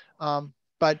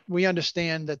 but we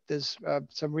understand that there's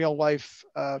some real life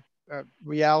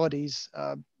realities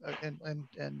and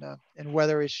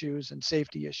weather issues and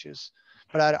safety issues.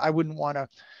 But I wouldn't want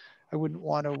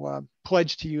to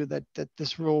pledge to you that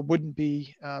this rule wouldn't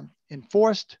be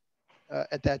enforced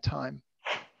at that time.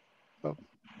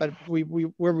 But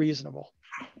we're reasonable.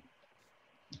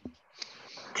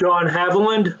 John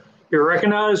Haviland, you're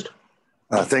recognized.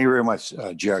 Thank you very much,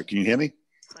 Jared. Can you hear me?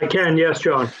 I can, yes,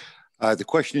 John. The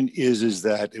question is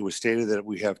that it was stated that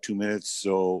we have 2 minutes.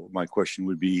 So my question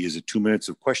would be, is it 2 minutes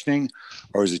of questioning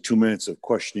or is it 2 minutes of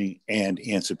questioning and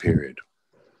answer period?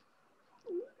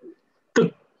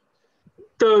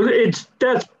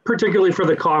 That's particularly for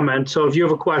the comment. So if you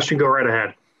have a question, go right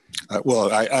ahead.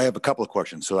 Well, I have a couple of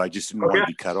questions, so I just didn't want to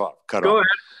be cut off. Go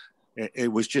ahead.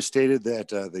 It was just stated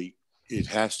that it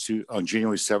has to, on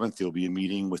January 7th, there'll be a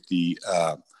meeting with the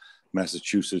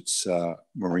Massachusetts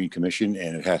Marine Commission,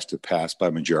 and it has to pass by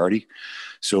majority.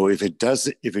 So if it does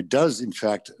in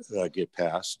fact get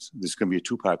passed, there's going to be a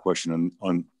two-part question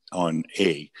on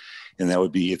A, and that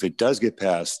would be, if it does get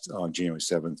passed on January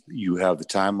 7th, you have the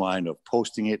timeline of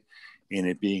posting it and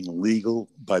it being legal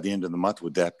by the end of the month.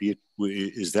 Would that be it?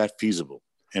 Is that feasible?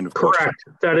 And of course, correct.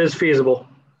 That is feasible.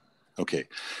 Okay.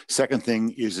 Second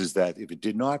thing is that if it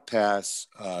did not pass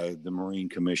the Marine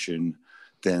Commission,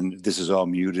 then this is all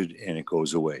muted and it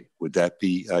goes away. Would that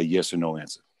be a yes or no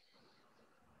answer?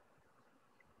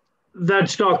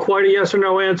 That's not quite a yes or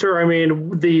no answer. I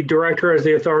mean, the director has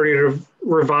the authority to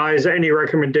revise any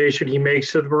recommendation he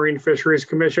makes to the Marine Fisheries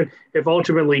Commission. If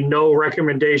ultimately no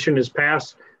recommendation is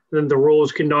passed, then the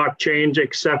rules cannot change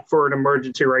except for an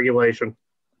emergency regulation.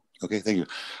 Okay, thank you.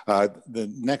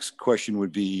 The next question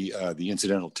would be the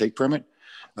incidental take permit.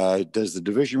 Does the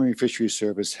Division of Marine Fisheries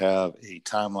Service have a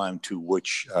timeline to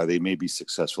which they may be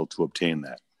successful to obtain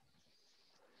that?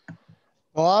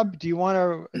 Bob, do you want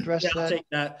to address Yeah, I'll that? take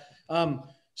that.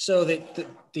 So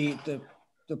the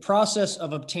process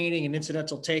of obtaining an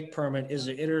incidental take permit is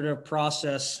an iterative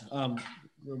process.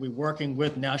 We'll be working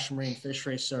with National Marine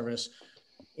Fisheries Service.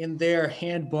 In their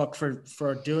handbook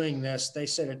for doing this, they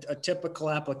said a typical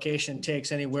application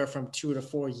takes anywhere from 2 to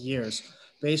 4 years.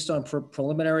 Based on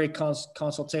preliminary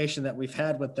consultation that we've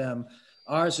had with them,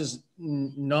 ours is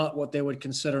not what they would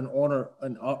consider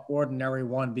an ordinary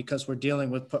one, because we're dealing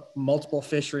with multiple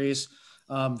fisheries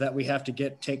that we have to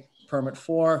take permit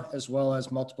for, as well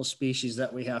as multiple species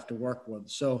that we have to work with.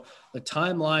 So the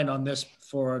timeline on this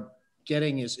for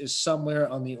getting is somewhere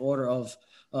on the order of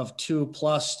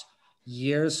 2+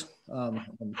 years.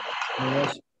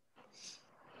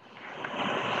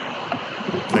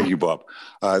 Thank you, Bob.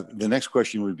 The next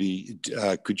question would be,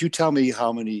 could you tell me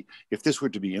how many, if this were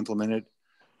to be implemented,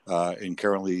 and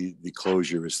currently the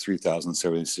closure is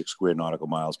 3,076 square nautical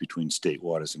miles between state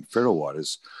waters and federal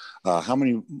waters, how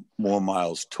many more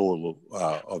miles total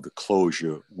of the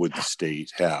closure would the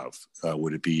state have?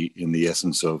 Would it be in the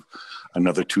essence of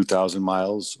another 2,000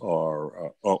 miles,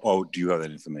 or do you have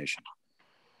that information?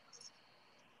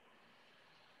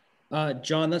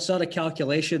 John, that's not a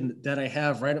calculation that I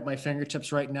have right at my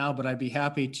fingertips right now, but I'd be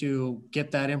happy to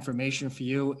get that information for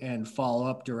you and follow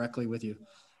up directly with you.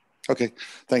 Okay,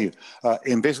 thank you.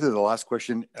 And basically the last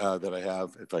question that I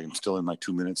have, if I'm still in my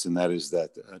 2 minutes, and that is that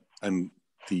in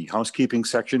the housekeeping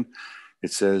section,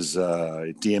 it says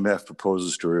DMF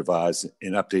proposes to revise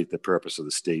and update the purpose of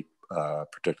the state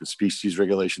protected species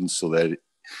regulations so that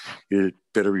it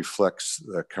better reflects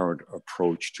the current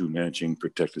approach to managing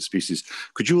protected species.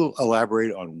 Could you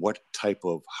elaborate on what type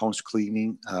of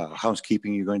housekeeping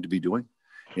you're going to be doing,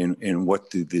 and what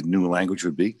the new language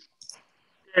would be?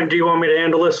 And do you want me to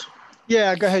handle this?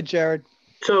 Yeah, go ahead, Jared.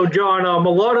 So, John, a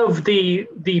lot of the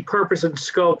purpose and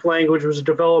scope language was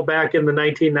developed back in the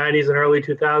 1990s and early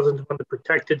 2000s when the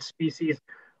protected species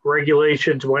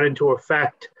regulations went into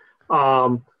effect.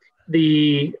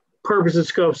 The purpose and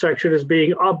scope section is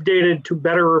being updated to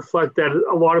better reflect that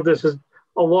a lot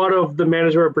of the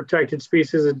management of protected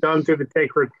species is done through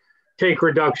the take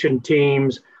reduction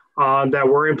teams that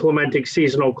were implementing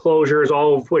seasonal closures,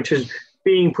 all of which is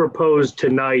being proposed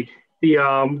tonight.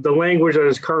 The language that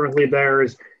is currently there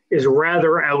is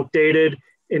rather outdated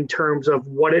in terms of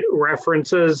what it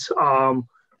references.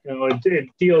 It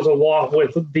deals a lot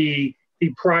with the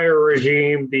prior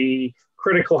regime, the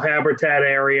critical habitat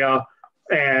area,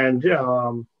 and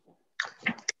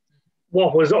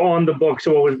what was on the books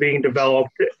and what was being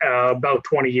developed about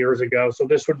 20 years ago. So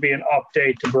this would be an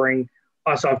update to bring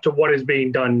us up to what is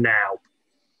being done now.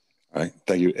 All right,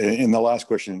 thank you. And the last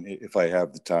question, if I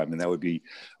have the time, and that would be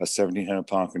a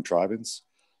 1,700-pound contrivance.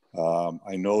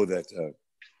 I know that the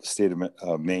state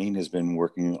of Maine has been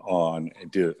working on,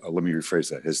 let me rephrase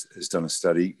that, has done a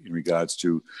study in regards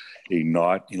to a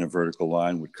knot in a vertical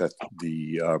line would cut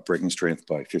the breaking strength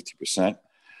by 50%.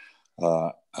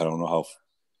 I don't know how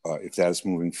if that is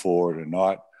moving forward or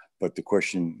not, but the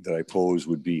question that I pose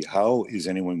would be, how is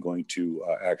anyone going to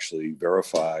actually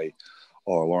verify,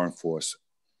 or law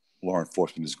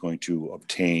enforcement is going to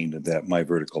obtain that my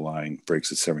vertical line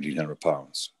breaks at 1,700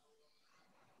 pounds?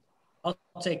 I'll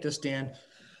take this, Dan.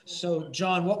 So,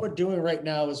 John, what we're doing right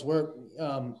now is we're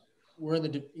in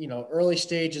the early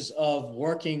stages of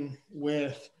working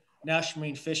with National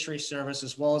Marine Fisheries Service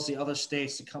as well as the other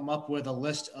states to come up with a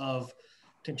list of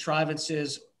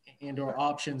contrivances and/or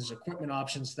equipment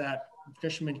options that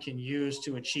fishermen can use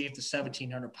to achieve the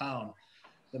 1,700 pound.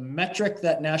 The metric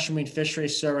that National Marine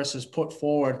Fisheries Service has put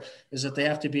forward is that they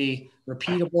have to be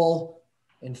repeatable,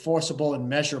 enforceable, and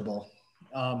measurable.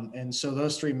 And so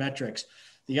those three metrics.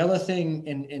 The other thing,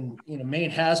 in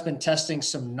Maine has been testing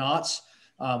some knots,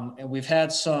 and we've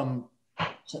had some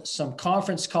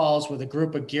conference calls with a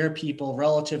group of gear people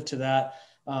relative to that.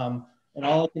 And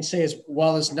all I can say is,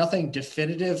 while there's nothing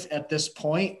definitive at this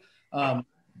point,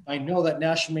 I know that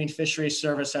National Marine Fisheries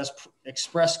Service has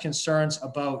expressed concerns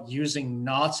about using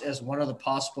knots as one of the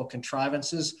possible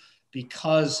contrivances,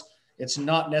 because it's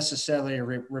not necessarily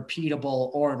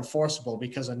repeatable or enforceable,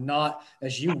 because a knot,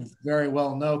 as you very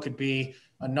well know, could be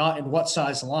a knot in what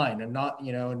size line, a knot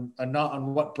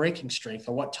on what breaking strength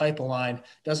or what type of line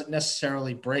doesn't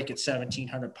necessarily break at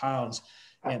 1,700 pounds.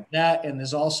 And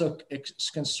there's also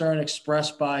concern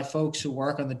expressed by folks who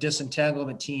work on the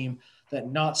disentanglement team that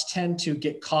knots tend to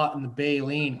get caught in the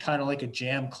baleen, kind of like a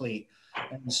jam cleat.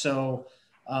 And so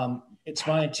it's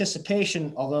my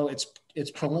anticipation, although it's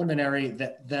it's preliminary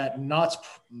that knots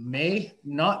may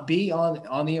not be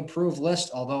on the approved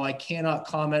list, although I cannot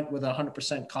comment with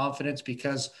 100% confidence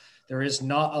because there is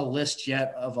not a list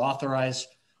yet of authorized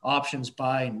options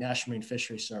by National Marine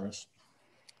Fisheries Service.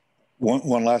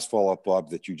 One last follow-up, Bob,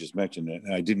 that you just mentioned,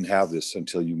 and I didn't have this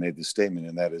until you made the statement,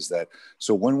 and that is that,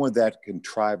 so when would that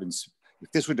contrivance,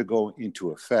 if this were to go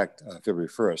into effect February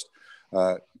 1st,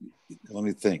 let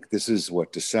me think, this is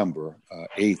what, December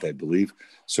 8th, I believe.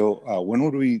 So when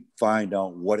would we find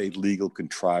out what a legal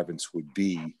contrivance would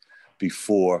be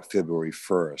before February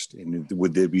 1st? And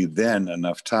would there be then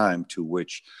enough time to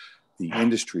which the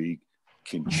industry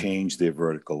can change their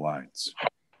vertical lines?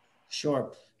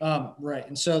 Sure. Right.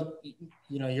 And so,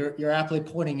 you know, you're aptly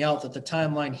pointing out that the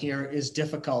timeline here is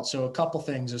difficult. So a couple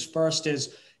things is first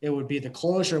is it would be the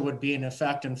closure would be in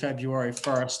effect on February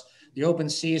 1st. The open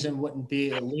season wouldn't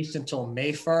be at least until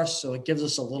May 1st. So it gives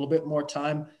us a little bit more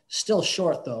time, still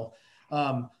short though.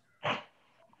 Out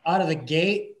of the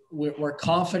gate, we're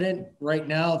confident right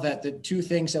now that the two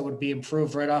things that would be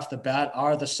improved right off the bat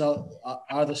are the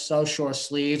South Shore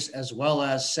sleeves, as well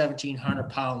as 1,700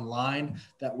 pound line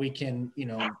that we can, you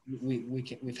know,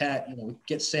 we've had, you know, we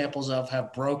get samples of,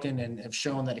 have broken and have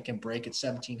shown that it can break at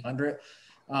 1,700.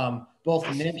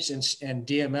 Both NIPS and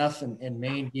DMF and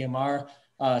Maine DMR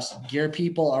gear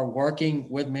people are working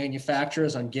with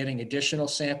manufacturers on getting additional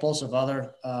samples of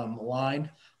other line,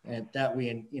 and that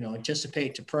we, you know,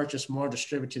 anticipate to purchase more,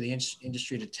 distribute to the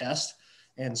industry to test.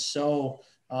 And so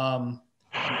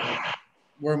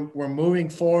we're moving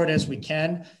forward as we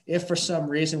can. If for some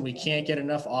reason we can't get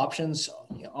enough options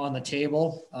on the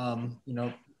table, you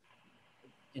know,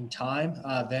 in time,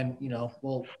 then, you know,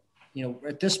 we'll, you know,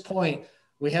 at this point,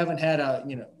 we haven't had a,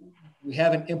 you know, we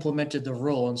haven't implemented the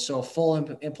rule. And so full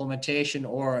implementation,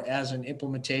 or as an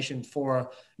implementation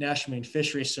for National Marine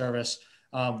Fisheries Service,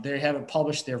 they haven't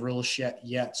published their rules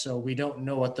yet. So we don't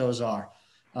know what those are.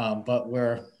 But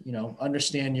we're, you know,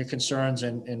 understand your concerns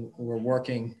and we're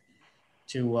working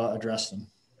to address them.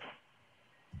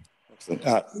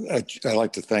 I'd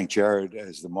like to thank Jared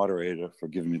as the moderator for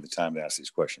giving me the time to ask these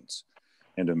questions.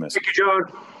 End of message. Thank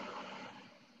you, John.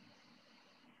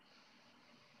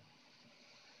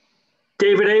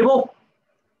 David Abel?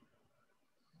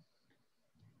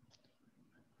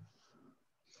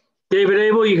 David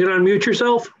Abel, you can unmute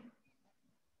yourself.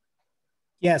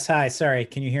 Yes, hi, sorry,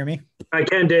 can you hear me? I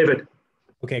can, David.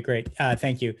 Okay, great,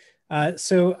 thank you.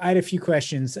 So I had a few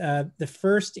questions. The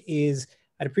first is,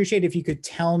 I'd appreciate if you could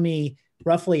tell me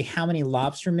roughly how many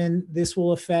lobstermen this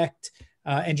will affect.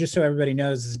 And just so everybody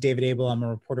knows, this is David Abel, I'm a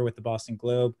reporter with the Boston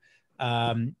Globe.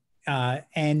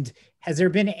 And has there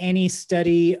been any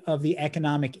study of the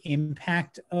economic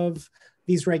impact of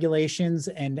these regulations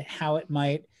and how it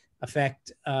might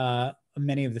affect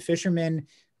many of the fishermen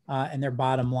and their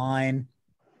bottom line?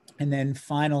 And then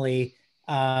finally,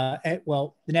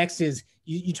 well, the next is,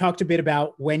 you talked a bit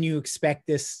about when you expect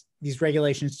these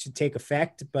regulations to take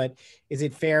effect, but is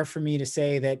it fair for me to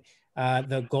say that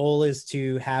the goal is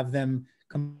to have them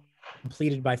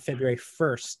completed by February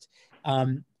 1st?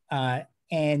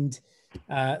 And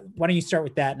why don't you start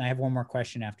with that? And I have one more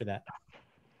question after that.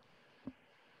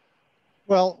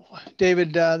 Well,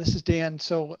 David, this is Dan.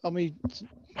 So let me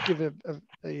give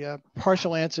a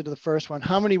partial answer to the first one.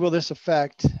 How many will this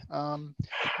affect?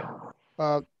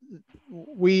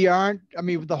 We aren't, I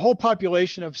mean, the whole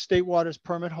population of state waters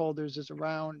permit holders is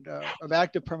around, of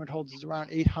active permit holders is around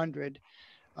 800.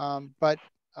 But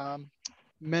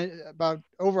about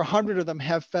over 100 of them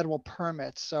have federal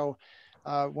permits. So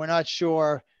we're not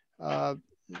sure that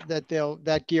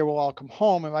that gear will all come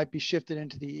home. It might be shifted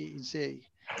into the EEZ.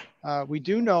 We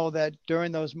do know that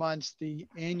during those months, the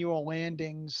annual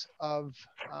landings of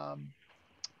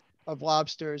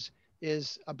lobsters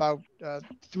is about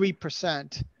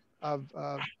 3% of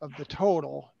the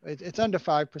total. It's under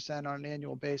 5% on an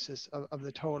annual basis of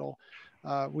the total.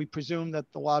 We presume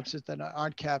that the lobsters that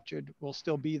aren't captured will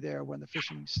still be there when the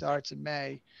fishing starts in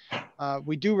May.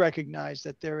 We do recognize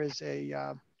that there is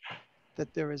a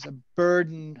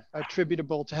burden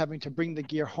attributable to having to bring the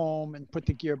gear home and put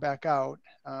the gear back out.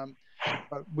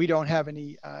 But we don't have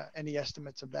any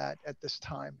estimates of that at this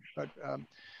time. But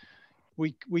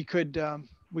we could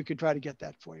try to get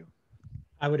that for you.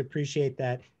 I would appreciate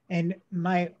that. And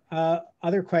my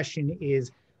other question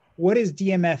is, what is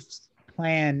DMF's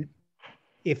plan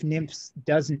if NIMS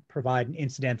doesn't provide an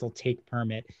incidental take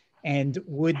permit? And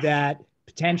would that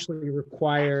potentially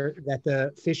require that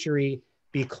the fishery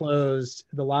be closed,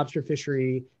 the lobster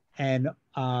fishery and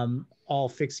all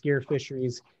fixed gear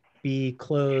fisheries be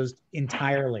closed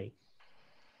entirely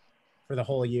for the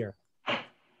whole year?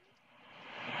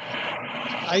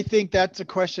 I think that's a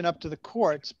question up to the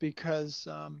courts because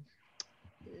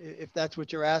if that's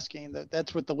what you're asking,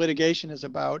 that's what the litigation is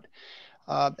about.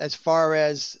 As far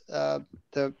as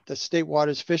the state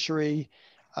waters fishery,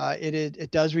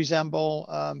 it does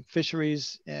resemble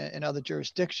fisheries in other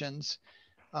jurisdictions.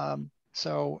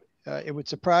 So it would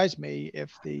surprise me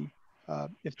if the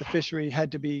fishery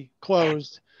had to be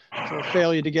closed for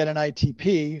failure to get an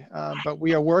ITP, but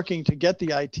we are working to get the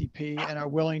ITP and are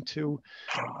willing to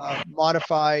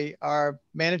modify our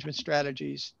management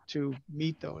strategies to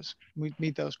meet those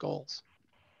goals.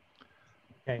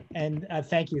 Okay, and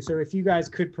thank you. So if you guys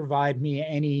could provide me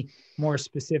any more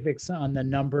specifics on the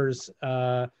numbers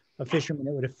of fishermen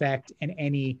that would affect and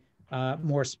any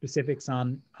more specifics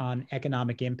on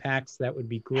economic impacts, that would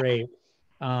be great.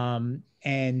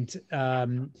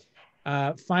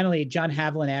 Finally, John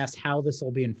Haviland asked how this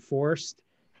will be enforced.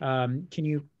 Can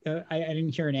you, I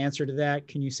didn't hear an answer to that.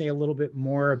 Can you say a little bit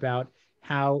more about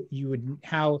how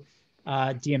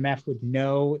DMF would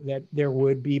know that there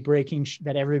would be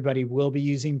that everybody will be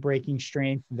using breaking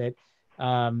strength, that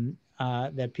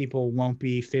that people won't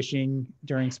be fishing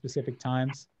during specific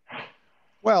times?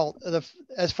 Well,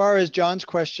 as far as John's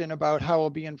question about how it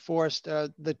will be enforced,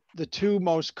 the two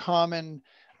most common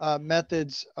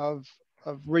methods of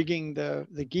rigging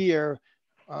the gear,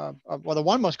 well, the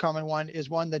one most common one is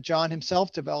one that John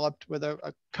himself developed with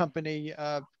a company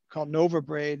called Nova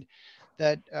Braid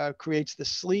that creates the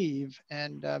sleeve.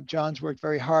 And John's worked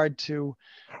very hard to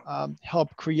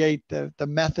help create the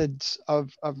methods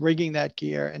of rigging that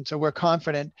gear. And so we're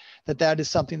confident that that is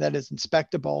something that is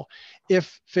inspectable.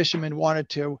 If fishermen wanted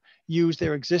to use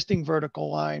their existing vertical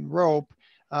line rope,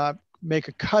 make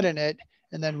a cut in it,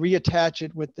 and then reattach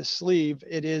it with the sleeve,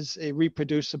 it is a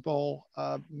reproducible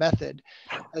method.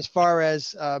 As far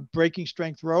as breaking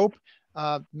strength rope,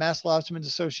 Mass Lobstermen's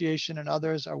Association and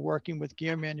others are working with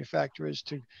gear manufacturers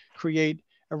to create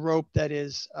a rope that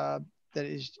is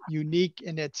unique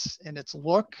in its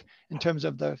look, in terms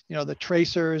of the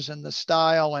tracers and the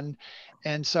style,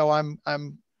 and so I'm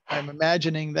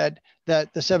imagining that the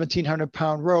 1,700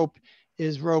 pound rope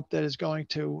is rope that is going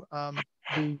to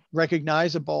be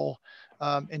recognizable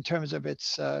in terms of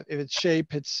its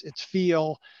shape, its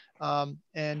feel,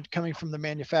 and coming from the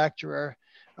manufacturer.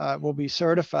 Will be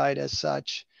certified as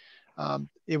such.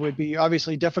 It would be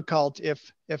obviously difficult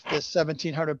if this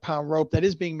 1,700 pound rope that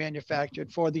is being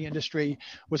manufactured for the industry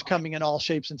was coming in all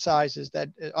shapes and sizes. That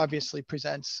obviously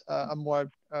presents a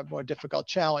more difficult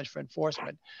challenge for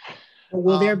enforcement.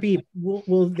 Will there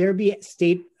be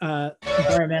state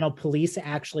environmental police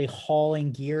actually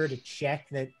hauling gear to check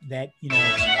that you know?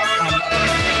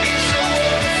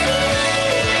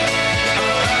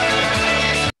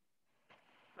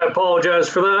 I apologize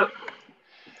for that.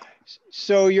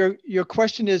 So your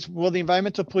question is, will the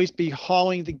environmental police be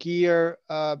hauling the gear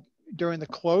during the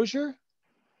closure?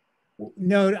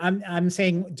 No, I'm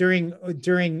saying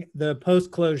during the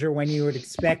post closure, when you would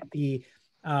expect the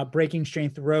breaking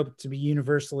strength rope to be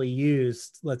universally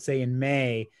used, let's say in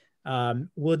May, how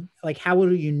would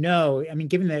you know? I mean,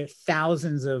 given the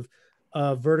thousands of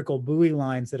vertical buoy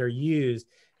lines that are used,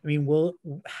 I mean,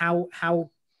 how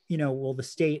will the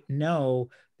state know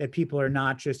that people are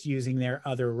not just using their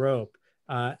other rope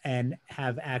and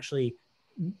have actually,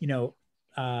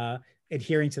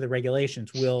 adhering to the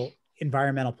regulations? Will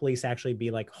environmental police actually be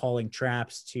like hauling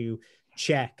traps to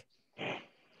check?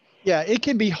 Yeah, it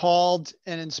can be hauled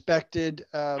and inspected.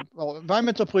 Well,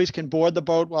 environmental police can board the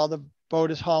boat while the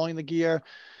boat is hauling the gear.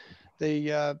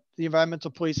 The environmental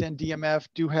police and DMF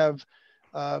do have,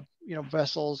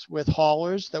 vessels with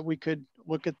haulers that we could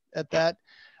look at that.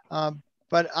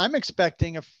 But I'm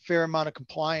expecting a fair amount of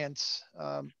compliance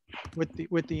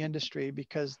with the industry,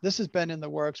 because this has been in the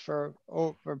works for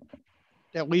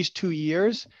at least 2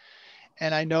 years,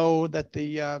 and I know that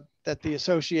the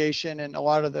association and a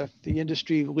lot of the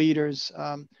industry leaders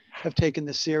have taken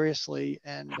this seriously,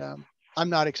 and I'm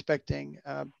not expecting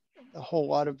a whole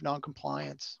lot of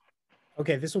non-compliance.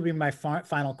 Okay, this will be my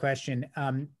final question.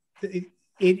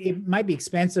 It might be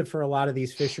expensive for a lot of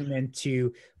these fishermen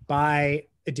to buy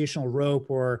additional rope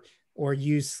or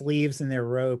use sleeves in their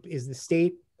rope. Is the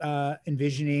state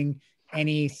envisioning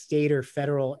any state or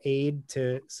federal aid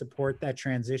to support that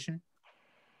transition?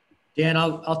 Dan,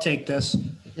 I'll take this.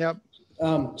 Yep.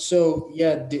 So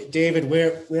yeah, David, we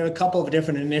have a couple of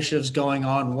different initiatives going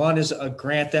on. One is a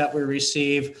grant that we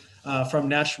receive from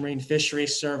National Marine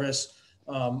Fisheries Service,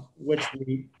 which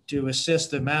we do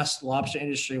assist the mass lobster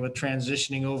industry with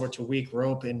transitioning over to weak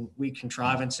rope and weak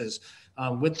contrivances.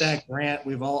 With that grant,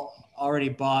 we've already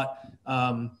bought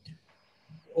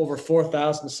over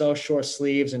 4,000 South Shore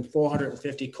sleeves and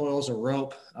 450 coils of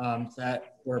rope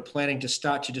that we're planning to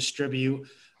start to distribute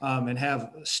and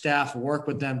have staff work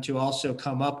with them to also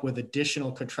come up with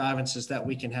additional contrivances that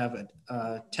we can have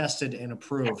tested and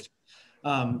approved.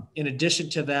 In addition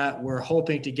to that, we're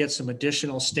hoping to get some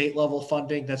additional state level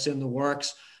funding that's in the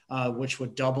works, which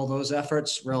would double those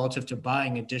efforts relative to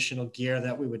buying additional gear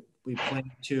that we plan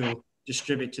to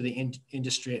distribute to the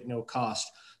industry at no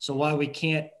cost. So while we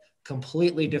can't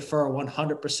completely defer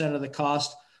 100% of the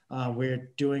cost,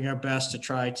 we're doing our best to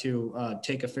try to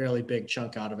take a fairly big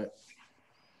chunk out of it.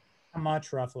 How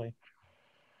much roughly?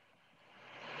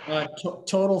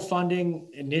 Total funding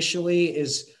initially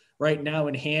is right now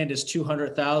in hand is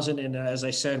 200,000. And as I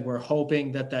said, we're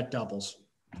hoping that that doubles.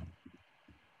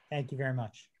 Thank you very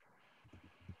much.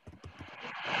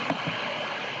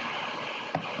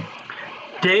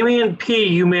 Damian P.,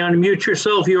 you may unmute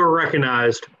yourself. You are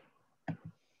recognized.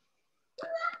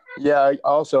 Yeah, I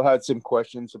also had some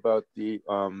questions about the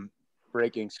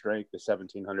breaking strength, the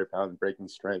 1,700 pound breaking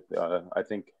strength. I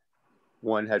think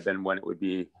one had been when it would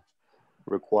be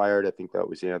required. I think that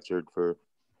was answered for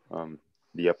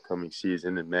the upcoming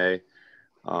season in May.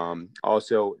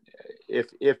 Also,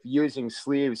 if using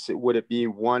sleeves, would it be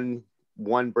one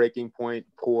breaking point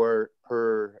per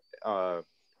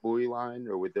buoy line,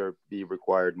 or would there be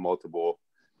required multiple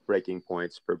breaking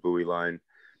points per buoy line?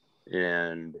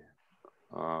 And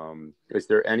is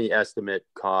there any estimate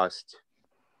cost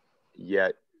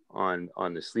yet on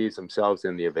the sleeves themselves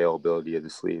and the availability of the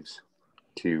sleeves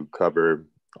to cover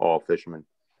all fishermen?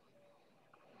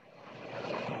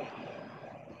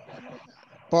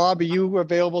 Bob, are you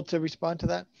available to respond to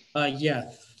that? Yeah.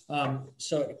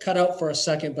 So it cut out for a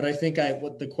second, but I think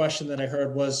what the question that I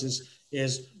heard was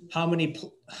is how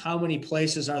many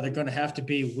places are there going to have to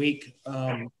be weak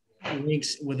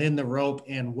links within the rope,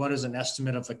 and what is an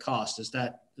estimate of the cost? Is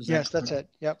that Yes, that's it.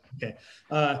 Yep. Okay.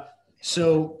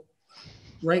 So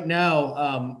right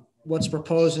now, what's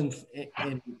proposed in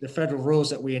the federal rules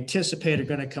that we anticipate are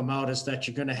going to come out is that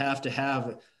you're going to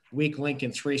have weak link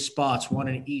in 3 spots, one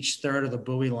in each third of the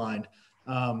buoy line.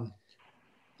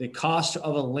 The cost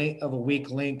of a weak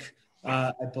link,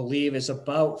 I believe, is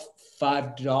about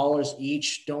 $5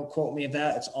 each. Don't quote me on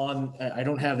that. It's on. I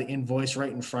don't have the invoice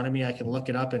right in front of me. I can look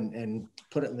it up and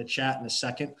put it in the chat in a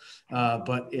second.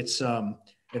 But it's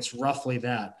roughly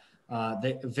that.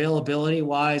 The availability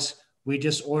wise, we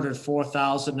just ordered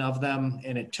 4,000 of them,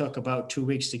 and it took about 2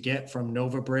 weeks to get from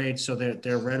Nova Braid. So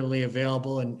they're readily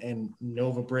available, and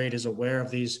Nova Braid is aware of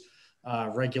these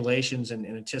regulations and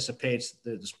anticipates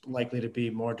there's likely to be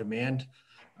more demand.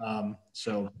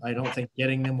 So I don't think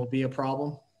getting them will be a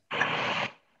problem.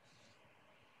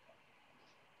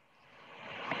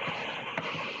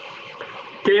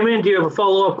 Damian, do you have a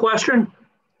follow-up question?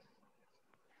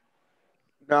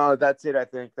 No, that's it, I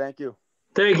think. Thank you.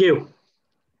 Thank you.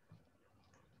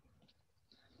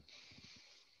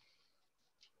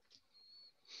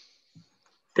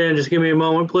 Dan, just give me a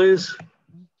moment, please.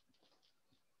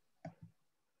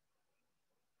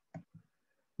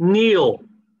 Neil,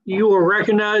 you are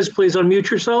recognized. Please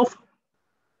unmute yourself.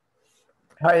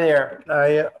 Hi there.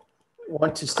 I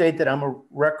want to state that I'm a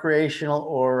recreational,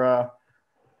 or I'm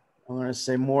going to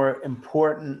say more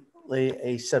importantly,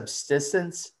 a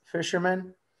subsistence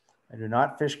fisherman. I do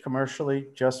not fish commercially,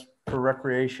 just for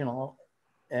recreational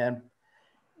and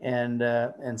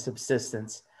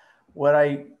subsistence. What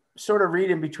I sort of read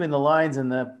in between the lines in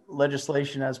the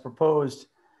legislation as proposed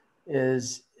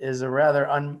is a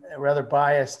rather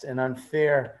biased and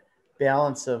unfair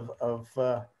balance of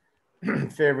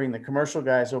favoring the commercial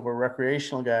guys over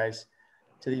recreational guys,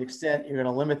 to the extent you're going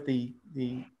to limit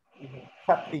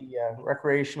cut the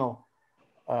recreational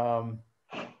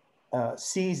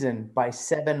season by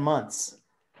 7 months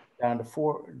down to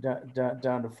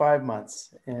 5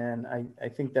 months, and I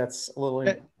think that's a little.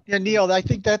 Yeah, Neil, I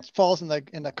think that falls in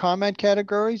the comment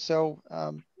category. So,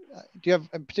 do you have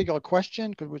a particular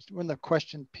question? Because we're in the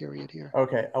question period here.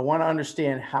 Okay, I want to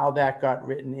understand how that got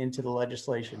written into the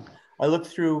legislation. I looked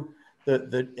through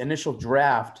the initial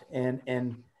draft,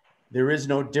 and there is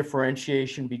no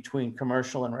differentiation between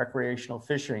commercial and recreational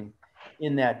fishing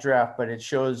in that draft, but it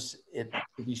shows it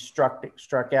to be struck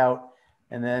out,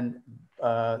 and then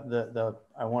I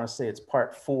want to say it's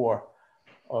part 4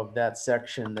 of that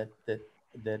section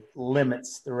that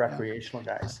limits the recreational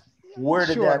guys. Where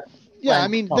did that? Yeah, I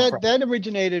mean, that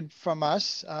originated from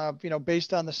us,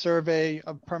 based on the survey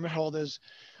of permit holders.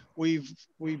 We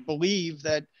believe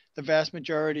that the vast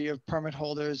majority of permit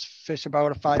holders fish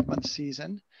about a 5-month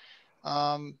season.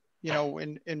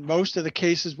 In most of the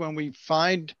cases when we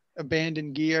find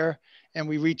abandoned gear and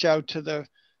we reach out to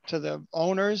the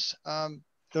owners,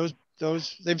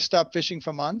 they've stopped fishing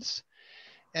for months.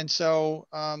 And so,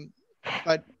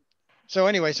 so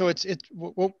anyway, so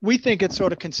we think it's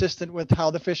sort of consistent with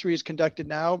how the fishery is conducted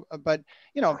now, but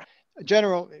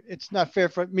it's not fair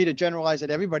for me to generalize that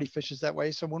everybody fishes that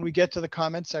way. So when we get to the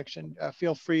comment section,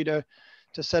 feel free to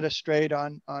set us straight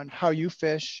on how you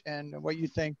fish and what you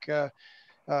think,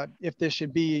 if there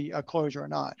should be a closure or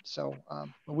not. So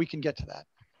we can get to that.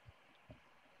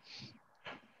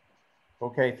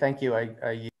 Okay, thank you.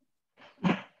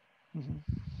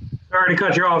 Sorry to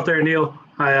cut you off there, Neil.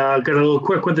 I got a little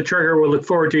quick with the trigger. We'll look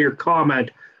forward to your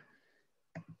comment.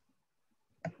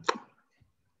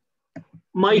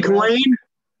 Mike Lane.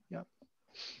 Yep.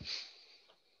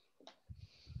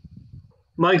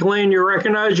 Mike Lane, you're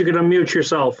recognized. You can unmute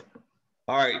yourself.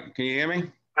 All right, can you hear me?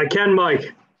 I can,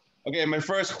 Mike. Okay, my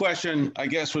first question, I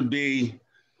guess, would be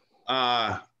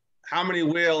how many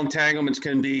whale entanglements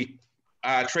can be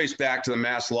traced back to the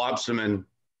mass lobstermen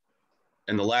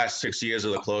in the last 6 years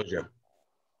of the closure?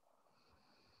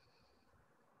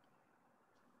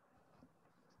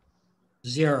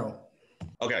 Zero.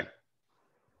 Okay.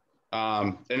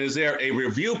 And is there a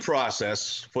review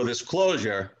process for this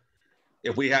closure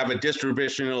if we have a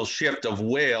distributional shift of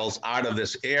whales out of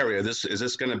this area? Is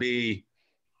this going to be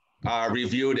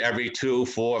reviewed every 2,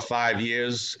 4, 5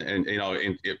 years? And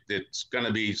it's going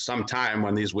to be some time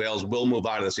when these whales will move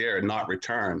out of this area and not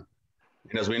return.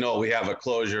 And as we know, we have a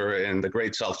closure in the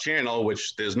Great South Channel,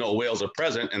 which there's no whales are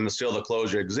present, and still the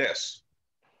closure exists.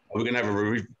 Are we going to have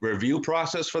a review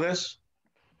process for this?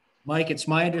 Mike, it's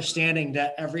my understanding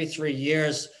that every 3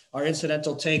 years, our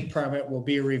incidental take permit will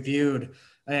be reviewed,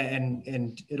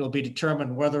 and it'll be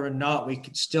determined whether or not we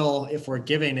could still, if we're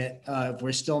giving it, if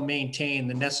we're still maintain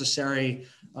the necessary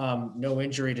no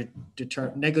injury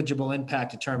to negligible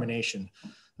impact determination.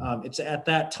 It's at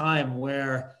that time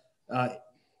where,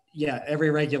 every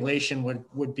regulation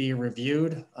would be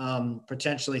reviewed.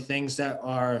 Potentially things that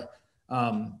are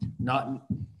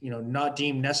not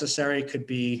deemed necessary could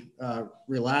be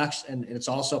relaxed, and it's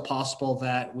also possible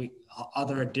that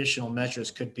other additional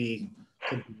measures could be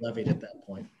levied at that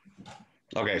point.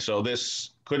 Okay, so this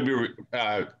could be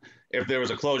if there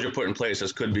was a closure put in place,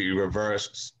 this could be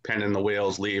reversed pending the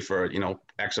whales leave for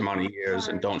X amount of years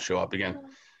and don't show up again.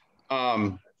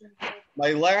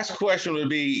 My last question would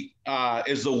be: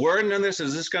 is the wording on this?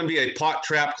 Is this going to be a pot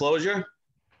trap closure?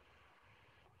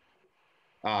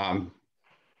 You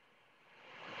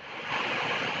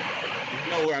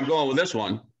know where I'm going with this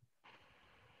one.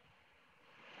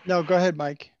 No, go ahead,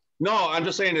 Mike. No, I'm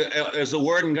just saying, is the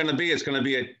wording going to be, it's going to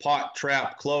be a pot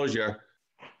trap closure,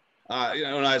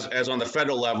 as on the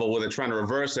federal level, where they're trying to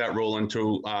reverse that rule and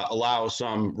to allow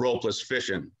some ropeless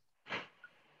fishing.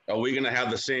 Are we going to have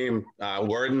the same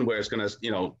wording where it's going to,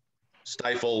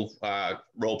 stifle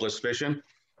ropeless fishing?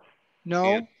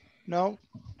 No, no.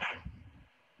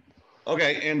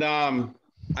 Okay, and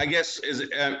I guess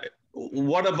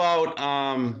what about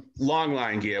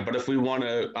longline gear? But if we want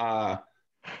to,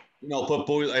 put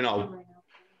buoy,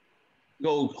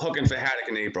 go hooking for haddock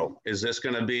in April, is this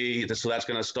going to be so that's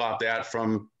going to stop that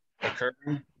from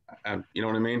occurring? You know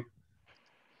what I mean?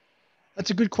 That's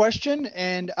a good question,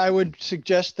 and I would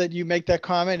suggest that you make that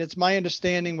comment. It's my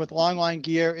understanding with longline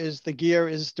gear is the gear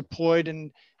is deployed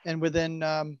and within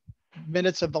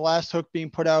minutes of the last hook being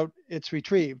put out, it's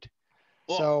retrieved.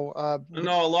 Well, so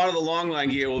no, a lot of the longline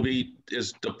gear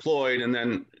is deployed and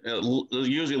then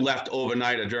usually left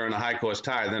overnight or during a high course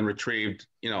tide, then retrieved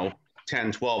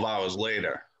 10, 12 hours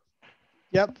later.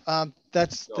 Yep,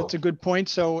 that's a good point.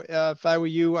 So if I were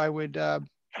you, I would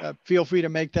feel free to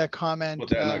make that comment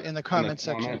in the comment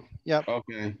section. Yep.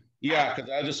 Okay. Yeah,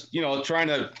 because I just trying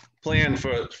to plan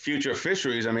for future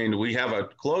fisheries. I mean, we have a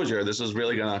closure. This is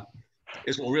really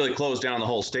this will really close down the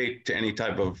whole state to any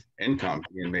type of income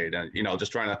being made. And,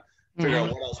 just trying to figure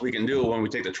out what else we can do when we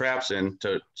take the traps in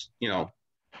to,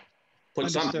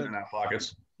 put something in our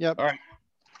pockets. Yep. All right.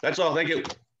 That's all. Thank you.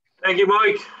 Thank you,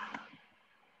 Mike.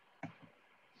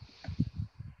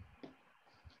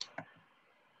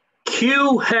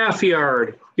 Q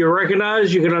Halfyard, you're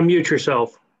recognized. You can unmute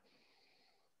yourself.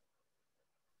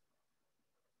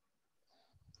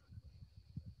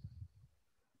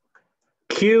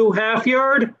 Q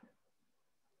Halfyard.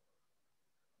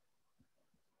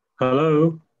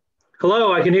 Hello.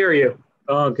 Hello, I can hear you.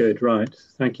 Oh, good. Right.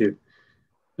 Thank you.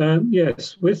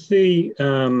 Yes, with the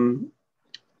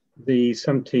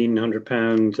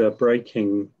 1,700-pound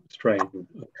breaking strain of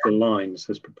the lines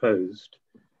as proposed,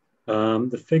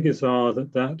 the figures are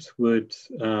that would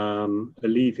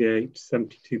alleviate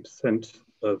 72%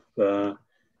 of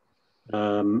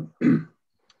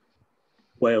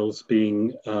whales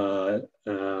being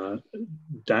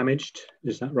damaged.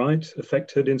 Is that right?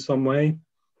 Affected in some way?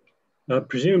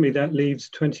 Presumably that leaves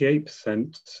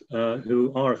 28%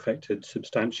 who are affected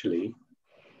substantially.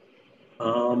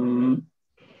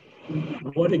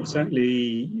 What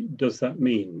exactly does that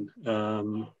mean?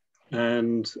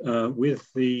 And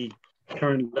with the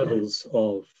current levels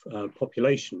of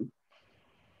population,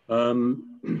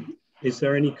 is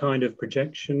there any kind of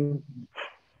projection,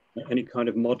 any kind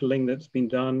of modeling that's been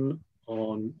done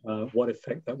on what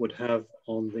effect that would have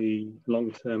on the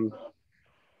long-term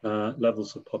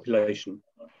levels of population?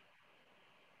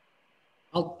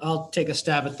 I'll take a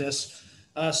stab at this.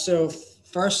 So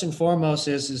first and foremost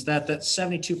is that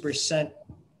 72%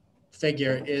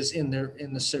 figure is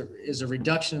is a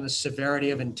reduction in the severity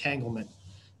of entanglement,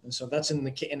 and so that's in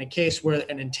a case where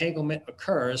an entanglement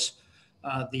occurs,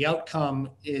 the outcome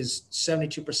is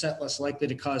 72% less likely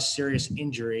to cause serious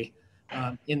injury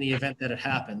in the event that it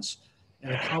happens. In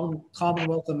the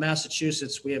Commonwealth of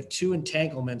Massachusetts, we have 2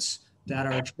 entanglements that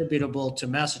are attributable to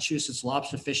Massachusetts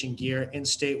lobster fishing gear in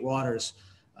state waters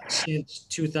since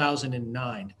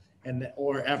 2009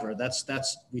 or ever.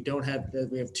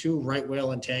 We have 2 right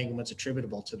whale entanglements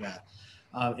attributable to that.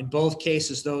 In both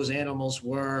cases, those animals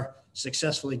were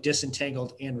successfully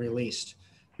disentangled and released.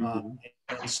 And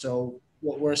so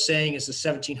what we're saying is the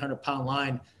 1,700 pound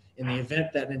line, in the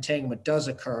event that an entanglement does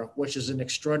occur, which is an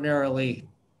extraordinarily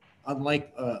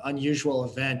unusual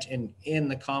event in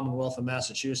the Commonwealth of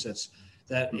Massachusetts,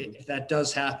 that if that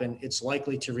does happen, it's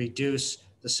likely to reduce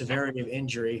the severity of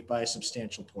injury by a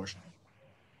substantial portion.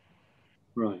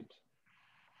 Right.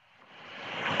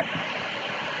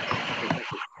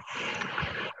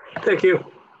 Thank you.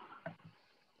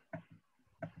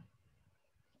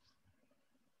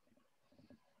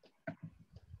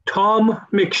 Tom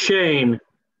McShane.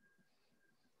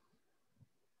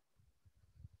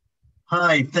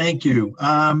 Hi, thank you.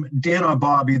 Dan or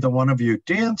Bob, either one of you.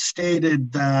 Dan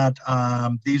stated that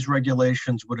these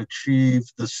regulations would achieve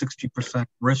the 60%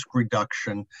 risk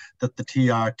reduction that the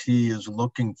TRT is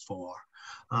looking for.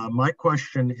 My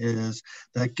question is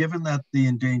that given that the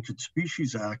Endangered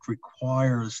Species Act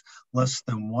requires less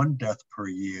than 1 death per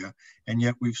year, and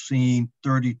yet we've seen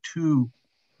 32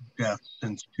 deaths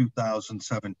since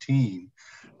 2017,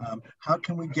 how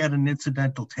can we get an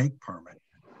incidental take permit?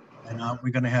 And aren't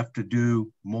we going to have to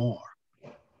do more?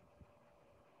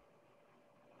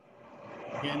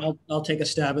 And I'll take a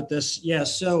stab at this. Yeah,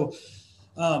 so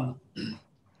to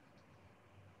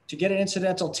get an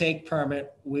incidental take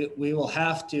permit, we will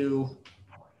have to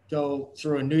go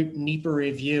through a new NEPA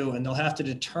review, and they'll have to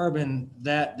determine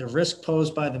that the risk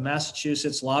posed by the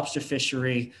Massachusetts lobster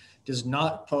fishery does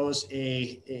not pose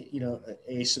a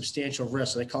substantial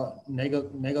risk. They call it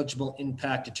negligible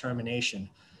impact determination.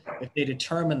 If they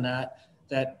determine that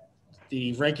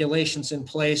the regulations in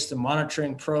place, the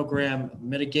monitoring program,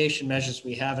 mitigation measures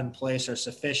we have in place are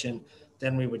sufficient,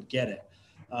 then we would get it.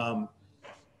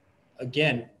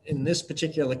 Again, in this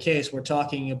particular case, we're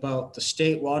talking about the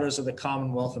state waters of the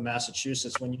Commonwealth of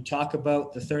Massachusetts. When you talk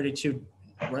about the 32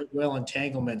 right whale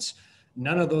entanglements,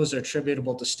 none of those are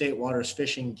attributable to state waters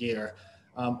fishing gear.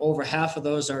 Over half of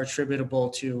those are attributable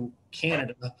to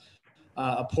Canada.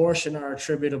 A portion are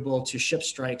attributable to ship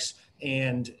strikes,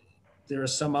 and there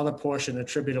is some other portion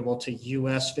attributable to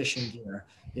U.S. fishing gear.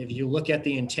 If you look at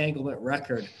the entanglement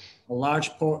record,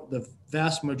 the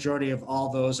vast majority of all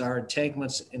those are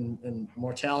entanglements and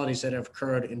mortalities that have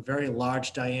occurred in very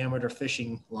large diameter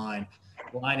fishing line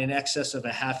in excess of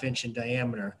a ½ inch in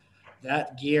diameter.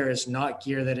 That gear is not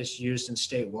gear that is used in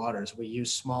state waters. We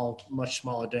use much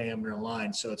smaller diameter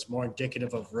line. So it's more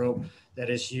indicative of rope that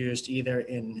is used either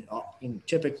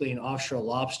typically in offshore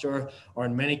lobster, or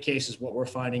in many cases, what we're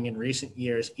finding in recent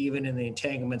years, even in the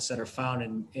entanglements that are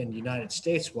found in United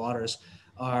States waters,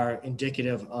 are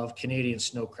indicative of Canadian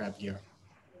snow crab gear.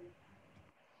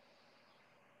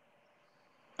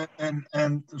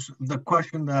 And the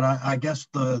question that I guess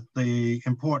the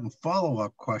important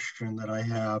follow-up question that I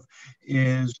have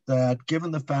is that given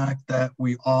the fact that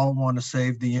we all want to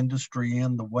save the industry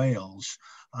and the whales,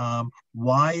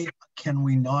 why can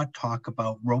we not talk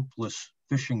about ropeless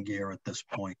fishing gear at this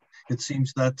point? It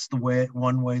seems that's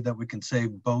one way that we can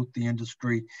save both the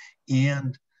industry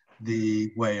and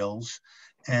the whales,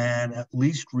 and at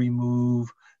least remove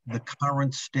the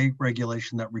current state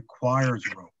regulation that requires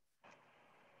rope.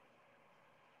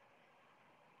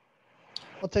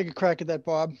 I'll take a crack at that,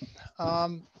 Bob.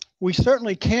 We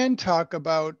certainly can talk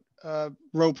about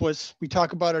ropeless. We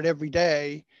talk about it every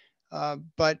day,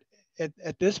 but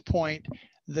at this point,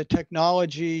 the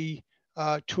technology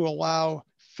to allow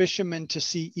fishermen to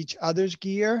see each other's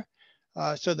gear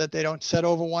so that they don't set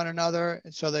over one another,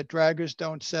 and so that draggers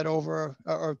don't set over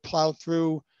or plow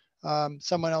through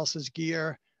someone else's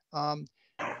gear.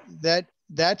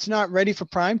 That's not ready for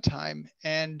prime time.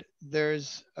 And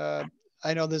there's,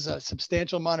 I know there's a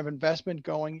substantial amount of investment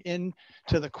going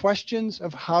into the questions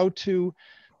of how to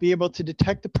be able to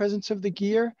detect the presence of the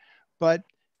gear, but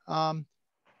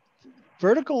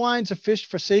vertical lines are fished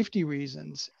for safety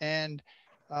reasons. And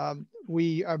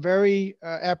we are very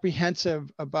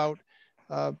apprehensive about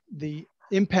the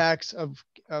impacts of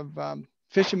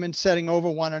fishermen setting over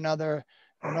one another,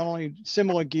 not only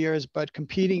similar gears, but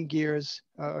competing gears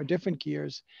or different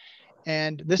gears.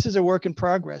 And this is a work in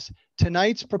progress.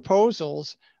 Tonight's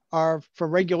proposals are for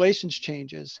regulations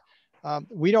changes.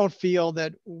 We don't feel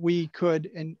that we could,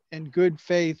 in good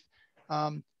faith,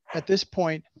 at this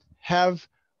point, have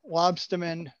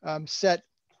lobstermen set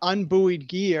unbuoyed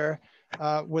gear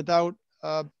without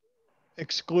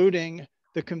excluding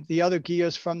the other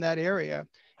gears from that area.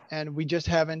 And we just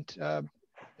haven't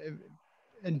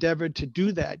endeavored to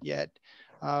do that yet,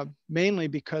 mainly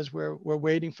because we're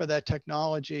waiting for that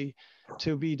technology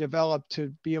to be developed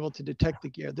to be able to detect the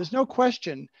gear. There's no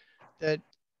question that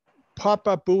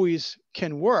pop-up buoys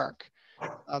can work.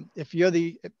 If you're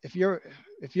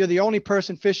the only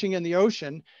person fishing in the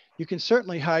ocean, you can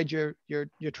certainly hide your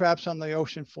traps on the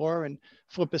ocean floor and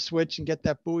flip a switch and get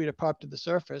that buoy to pop to the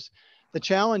surface. The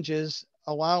challenge is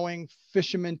allowing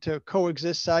fishermen to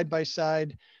coexist side by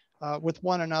side with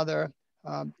one another.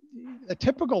 A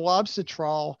typical lobster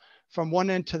trawl from one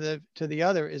end to the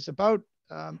other is about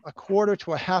a quarter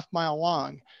to a half mile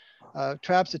long.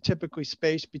 Traps are typically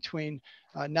spaced between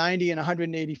 90 and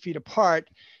 180 feet apart,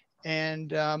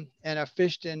 and are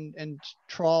fished in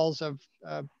trawls of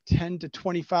 10 to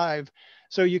 25.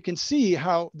 So you can see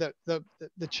how the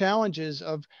challenges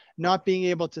of not being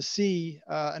able to see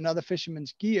another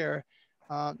fisherman's gear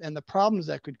and the problems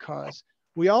that could cause.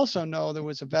 We also know there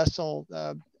was a vessel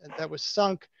that was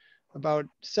sunk about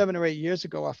 7 or 8 years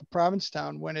ago off of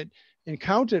Provincetown when it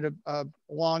encountered a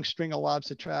long string of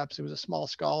lobster traps. It was a small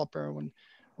scalloper. When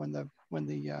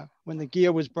the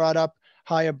gear was brought up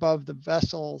high above the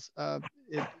vessels,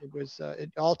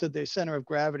 it altered the center of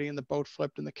gravity, and the boat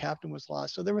flipped, and the captain was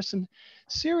lost. So there were some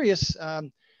serious,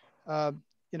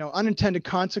 unintended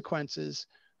consequences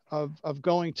of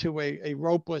going to a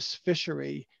ropeless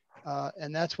fishery.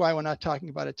 And that's why we're not talking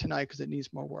about it tonight, because it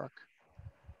needs more work.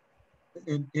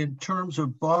 In terms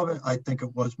of Bob, I think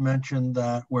it was mentioned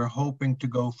that we're hoping to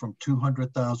go from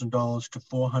 $200,000 to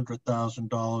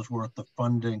 $400,000 worth of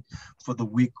funding for the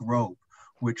weak rope,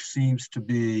 which seems to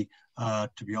be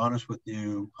honest with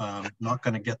you, not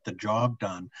going to get the job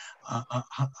done.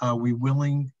 Are we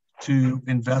willing to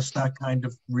invest that kind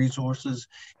of resources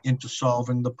into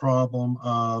solving the problem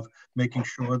of making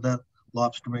sure that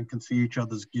lobstermen can see each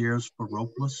other's gears for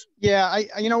ropeless? Yeah,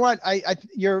 you know what?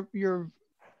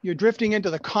 You're drifting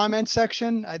into the comment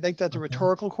section. I think that's a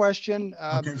rhetorical question.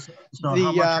 Okay, so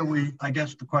how much are we, I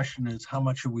guess the question is, how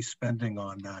much are we spending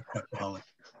on that technology?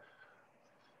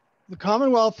 The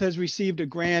Commonwealth has received a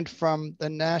grant from the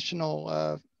national,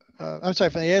 from the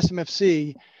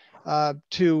ASMFC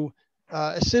to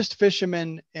assist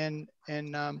fishermen in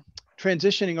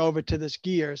transitioning over to this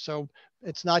gear. So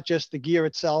it's not just the gear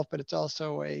itself, but it's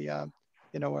also an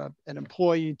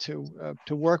employee to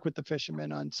work with the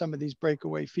fishermen on some of these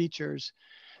breakaway features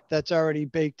that's already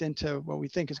baked into what we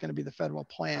think is going to be the federal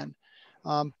plan,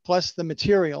 plus the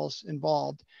materials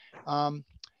involved.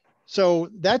 So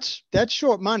that's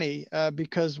short money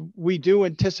because we do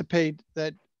anticipate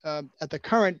that at the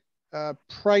current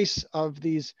price of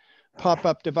these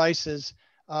pop-up devices,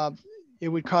 it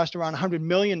would cost around $100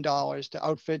 million to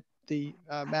outfit the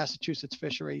Massachusetts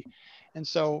fishery. And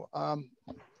so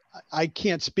I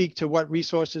can't speak to what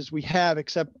resources we have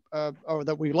except, or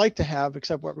that we like to have,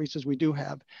 except what resources we do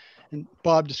have. And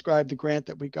Bob described the grant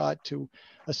that we got to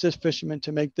assist fishermen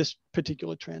to make this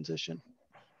particular transition.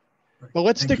 But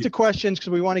let's stick to questions because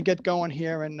we want to get going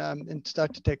here and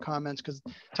start to take comments because,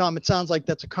 Tom, it sounds like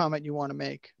that's a comment you want to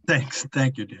make. Thanks.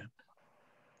 Thank you, Dan.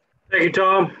 Thank you,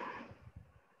 Tom.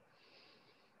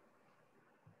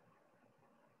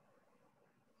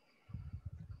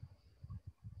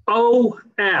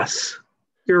 OS,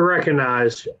 you're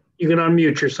recognized. You can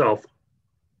unmute yourself.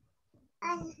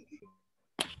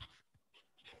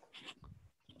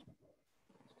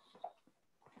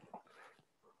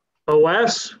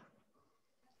 OS?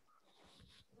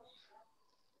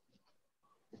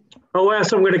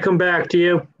 OS, I'm going to come back to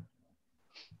you.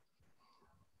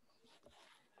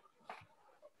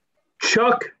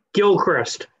 Chuck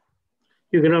Gilchrist.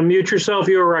 You can unmute yourself.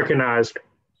 You are recognized.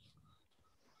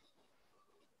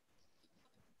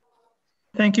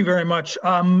 Thank you very much.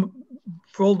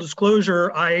 Full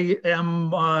disclosure, I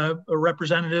am a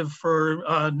representative for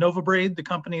NovaBraid, the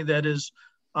company that is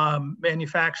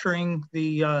manufacturing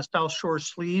the South Shore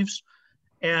sleeves.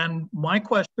 And my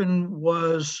question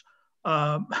was,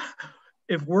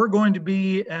 if we're going to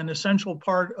be an essential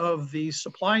part of the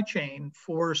supply chain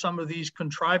for some of these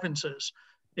contrivances,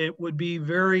 it would be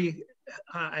very,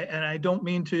 and I don't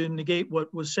mean to negate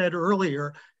what was said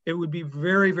earlier, it would be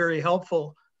very, very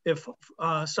helpful if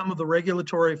some of the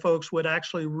regulatory folks would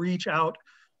actually reach out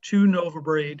to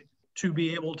NovaBraid to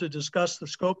be able to discuss the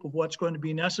scope of what's going to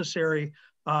be necessary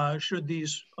should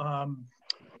these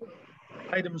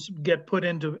items get put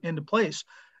into place.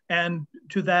 And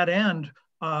to that end,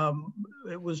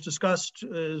 it was discussed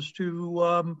as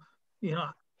to, you know,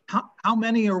 how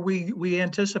many are we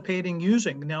anticipating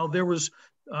using? Now, there was,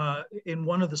 in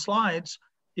one of the slides,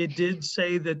 it did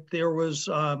say that there was,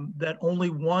 that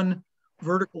only one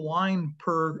vertical line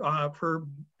per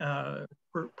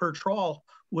trawl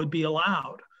would be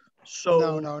allowed.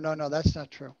 So no, that's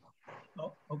not true.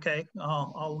 Oh, okay,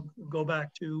 I'll go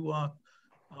back to,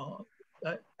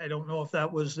 I don't know if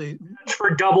that was the... It's for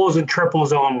doubles and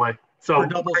triples only. So for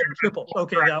doubles and triples,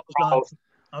 okay, that was not,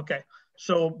 okay.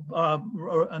 So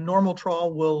a normal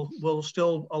trawl will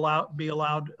still be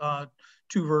allowed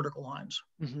 2 vertical lines.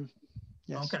 Mm-hmm.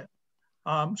 Yes. Okay.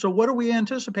 So what are we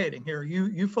anticipating here?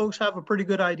 You folks have a pretty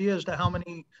good idea as to how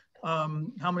many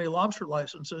lobster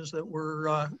licenses that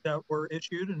were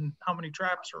issued and how many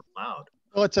traps are allowed.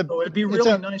 Well, so it'd be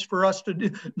really nice for us to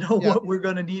know what we're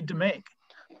going to need to make.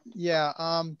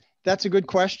 Yeah, that's a good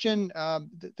question.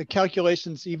 The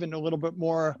calculation's even a little bit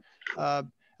more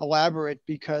elaborate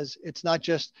because it's not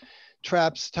just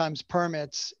traps times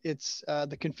permits, it's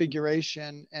the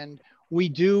configuration. And we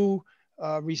do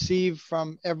receive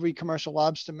from every commercial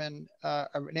lobsterman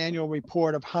an annual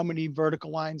report of how many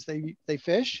vertical lines they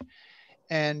fish.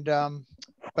 And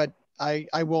but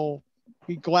I will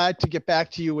be glad to get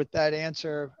back to you with that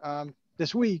answer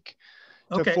this week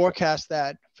to forecast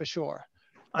that for sure.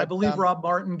 I believe Rob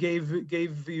Martin gave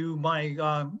you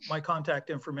my my contact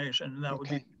information, and that would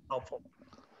be helpful.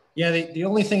 Yeah, the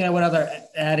only thing I would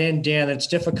add in, Dan, that's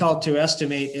difficult to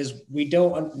estimate is we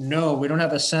don't know. We don't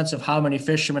have a sense of how many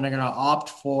fishermen are going to opt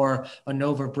for a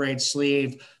NovaBraid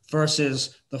sleeve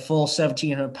versus the full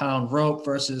 1,700-pound rope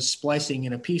versus splicing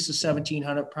in a piece of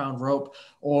 1,700-pound rope,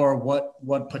 or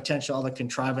what potential other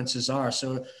contrivances are.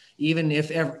 So even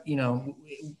if ever, you know,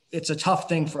 it's a tough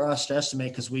thing for us to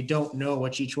estimate because we don't know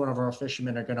what each one of our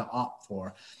fishermen are going to opt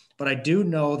for. But I do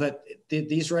know that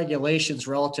these regulations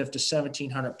relative to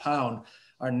 1,700 pound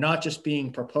are not just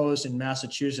being proposed in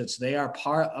Massachusetts. They are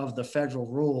part of the federal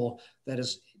rule that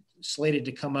is slated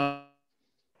to come out.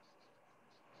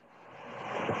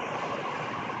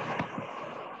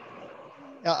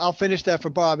 I'll finish that for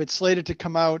Bob. It's slated to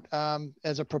come out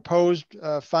as a proposed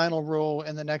final rule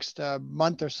in the next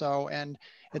month or so, and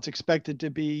it's expected to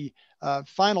be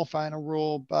final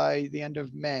rule by the end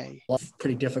of May.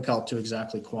 Pretty difficult to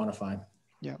exactly quantify.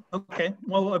 Yeah. Okay.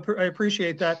 Well, I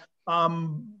appreciate that. I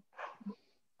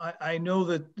know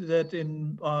that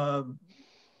in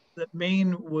that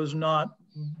Maine was not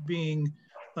being.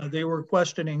 They were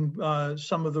questioning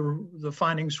some of the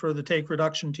findings for the take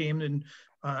reduction team, and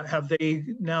have they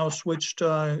now switched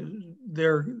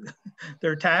their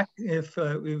tack? If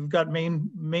we've got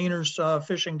Mainers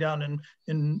fishing down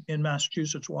in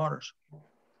Massachusetts waters.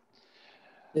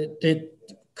 It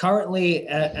currently,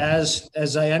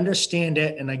 as I understand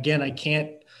it, and again, I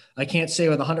can't say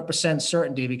with 100%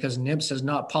 certainty because NMFS has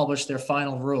not published their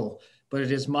final rule, but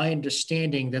it is my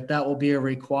understanding that will be a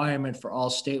requirement for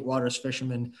all state waters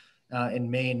fishermen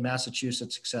in Maine,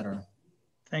 Massachusetts, et cetera.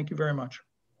 Thank you very much.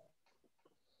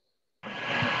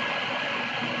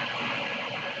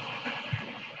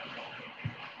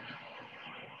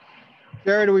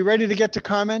 Jared, are we ready to get to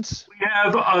comments? We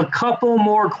have a couple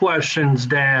more questions,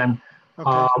 Dan.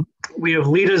 Okay. We have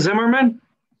Lita Zimmerman.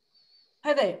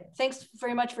 Hi there. Thanks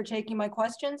very much for taking my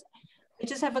questions. I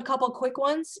just have a couple quick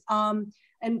ones.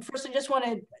 And first, I just want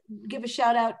to give a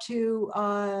shout out to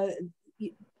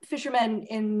fishermen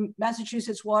in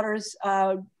Massachusetts waters.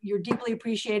 You're deeply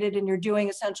appreciated and you're doing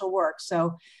essential work.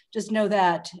 So just know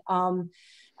that.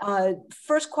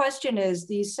 First question is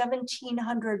the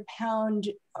 1,700 pound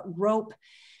rope.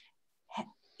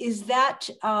 Is that,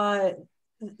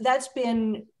 that's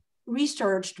been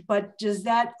researched, but does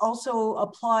that also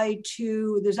apply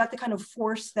to, is that the kind of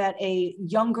force that a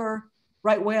younger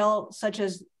right whale, such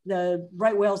as the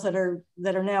right whales that are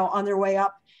now on their way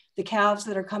up, the calves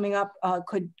that are coming up,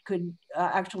 could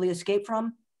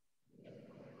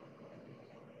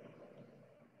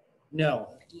No.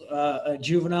 a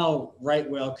juvenile right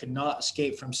whale could not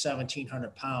escape from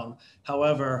 1,700 pound.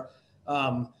 However,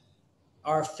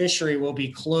 our fishery will be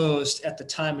closed at the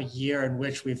time of year in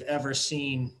which we've ever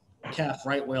seen calf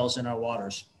right whales in our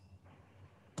waters.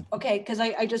 Okay, because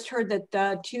I just heard that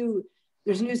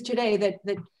there's news today that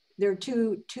there are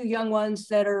two young ones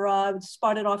that are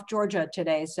spotted off Georgia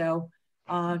today. So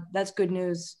that's good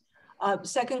news.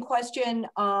 Second question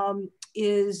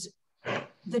is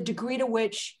the degree to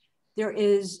which there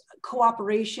is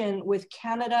cooperation with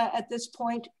Canada at this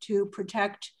point to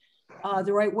protect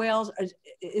the right whales.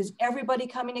 Is everybody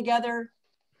coming together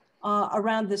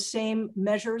around the same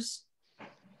measures?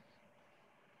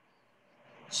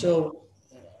 So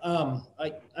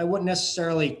I wouldn't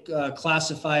necessarily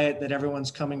classify it that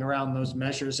everyone's coming around those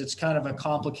measures. It's kind of a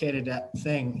complicated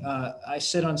thing. I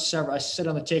sit on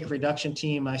the take reduction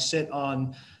team. I sit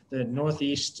on the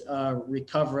Northeast right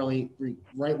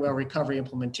whale recovery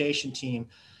implementation team.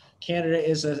 Canada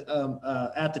is at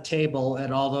the table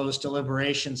at all those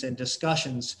deliberations and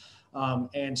discussions.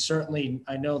 And certainly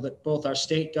I know that both our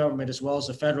state government as well as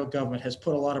the federal government has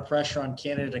put a lot of pressure on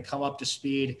Canada to come up to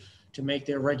speed to make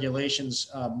their regulations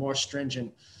more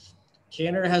stringent.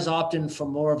 Canada has opted for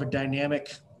more of a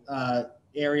dynamic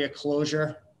area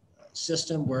closure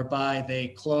system whereby they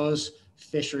close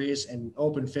fisheries and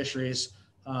open fisheries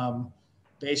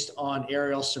based on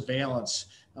aerial surveillance.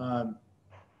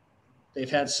 They've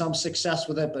had some success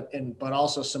with it, but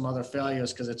also some other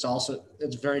failures because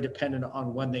it's very dependent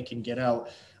on when they can get out.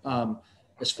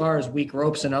 As far as weak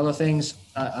ropes and other things,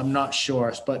 I'm not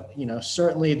sure, but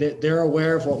certainly they're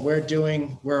aware of what we're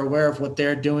doing. We're aware of what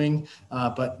they're doing,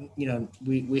 but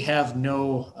we have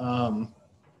no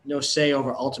say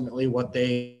over ultimately what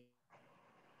they.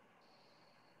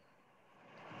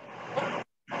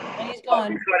 And he's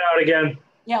gone. Cut out again.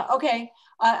 Yeah. Okay.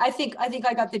 I think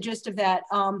I got the gist of that.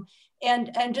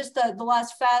 And just the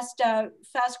last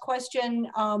fast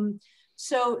question.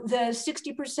 So the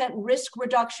 60% risk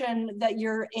reduction that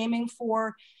you're aiming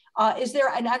for, is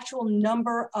there an actual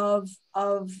number of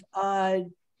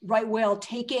right whale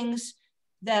takings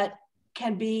that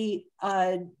can be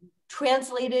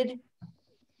translated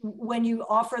when you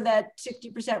offer that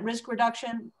 60% risk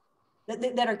reduction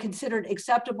that are considered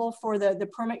acceptable for the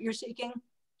permit you're seeking?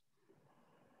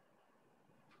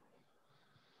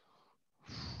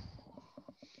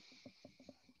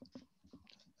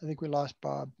 I think we lost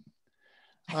Bob.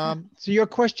 So your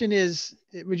question is,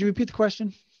 would you repeat the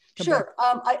question? Sure.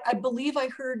 I believe I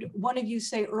heard one of you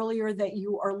say earlier that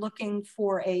you are looking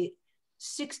for a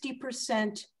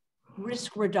 60%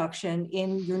 risk reduction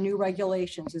in your new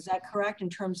regulations. Is that correct in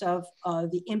terms of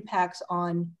the impacts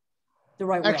on the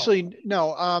right whale? Actually,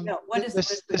 no. No. What is the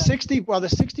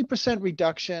 60%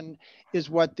 reduction is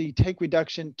what the take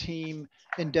reduction team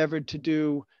endeavored to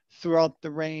do throughout the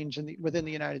range and within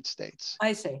the United States.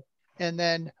 I see. And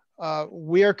then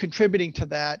we are contributing to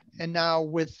that. And now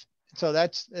so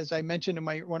that's, as I mentioned in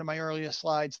one of my earlier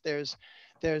slides, there's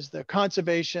the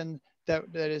conservation that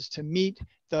is to meet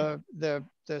the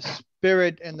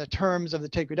spirit and the terms of the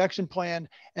take reduction plan.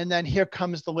 And then here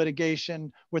comes the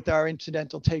litigation with our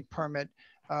incidental take permit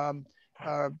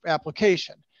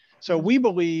application. So we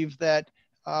believe that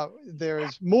there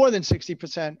is more than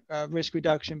 60% risk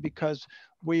reduction because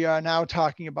we are now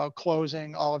talking about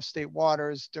closing all of state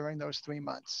waters during those 3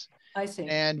 months. I see.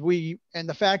 And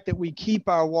the fact that we keep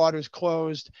our waters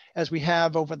closed as we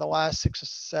have over the last 6 or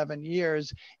 7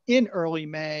 years in early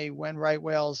May when right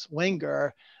whales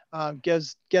linger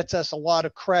gets us a lot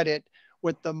of credit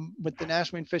with the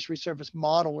National Marine Fisheries Service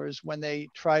modelers when they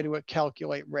try to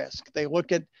calculate risk. They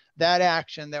look at that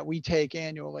action that we take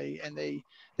annually and they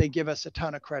give us a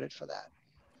ton of credit for that.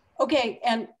 Okay,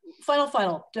 and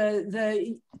final.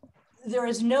 There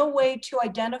is no way to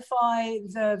identify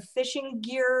the fishing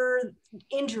gear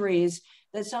injuries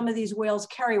that some of these whales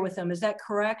carry with them. Is that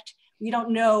correct? We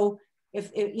don't know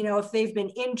if they've been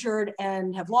injured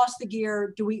and have lost the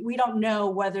gear. We don't know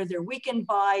whether they're weakened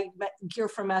by gear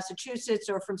from Massachusetts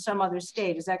or from some other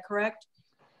state. Is that correct?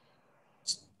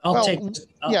 I'll take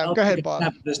go ahead,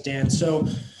 Bob. This, Dan.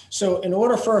 So in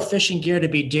order for a fishing gear to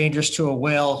be dangerous to a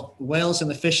whale, whales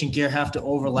and the fishing gear have to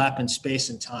overlap in space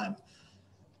and time.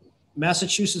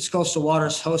 Massachusetts coastal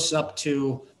waters hosts up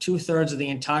to 2/3 of the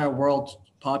entire world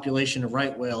population of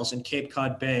right whales in Cape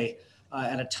Cod Bay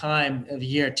at a time of the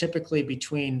year, typically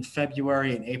between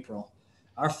February and April.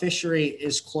 Our fishery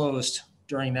is closed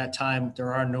during that time.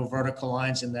 There are no vertical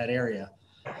lines in that area.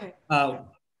 Okay.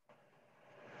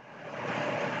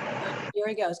 Here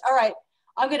he goes. All right.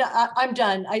 I'm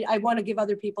done. I want to give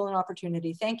other people an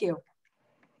opportunity. Thank you.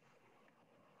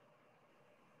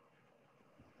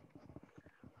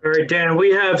 All right, Dan,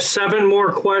 we have 7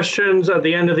 more questions. At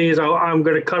the end of these, I'm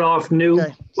going to cut off new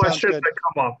questions that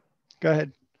come up. Go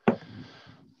ahead.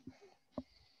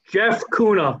 Jeff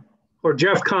Kuna or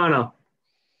Jeff Kana.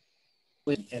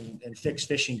 And fixed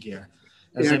fishing gear.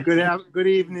 Yeah, good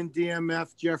evening,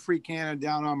 DMF. Jeffrey Cannon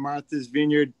down on Martha's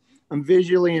Vineyard. I'm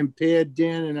visually impaired,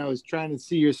 Dan, and I was trying to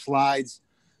see your slides.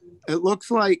 It looks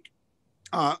like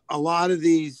a lot of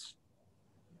these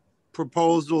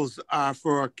proposals are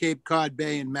for Cape Cod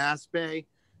Bay and Mass Bay,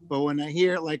 but when I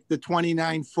hear like the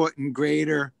 29-foot and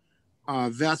greater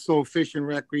vessel fishing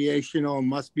recreational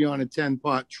must be on a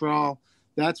 10-pot trawl,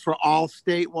 that's for all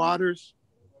state waters?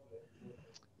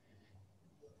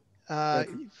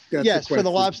 Yes, for for the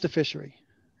lobster fishery.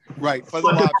 Right. For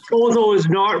But the proposal is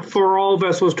not for all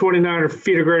vessels 29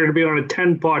 feet or greater to be on a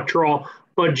 10-pot trawl,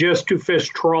 but just to fish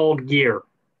trawled gear.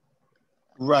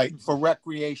 Right. For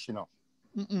recreational.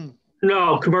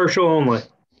 No, commercial only.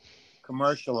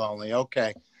 Commercial only.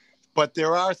 Okay. But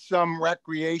there are some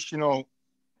recreational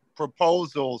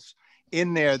proposals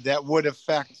in there that would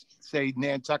affect, say,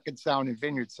 Nantucket Sound and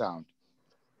Vineyard Sound.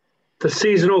 The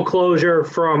seasonal closure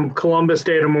from Columbus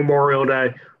Day to Memorial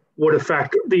Day would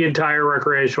affect the entire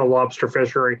recreational lobster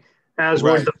fishery, as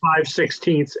would the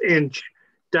 5/16 inch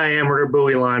diameter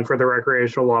buoy line for the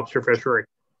recreational lobster fishery.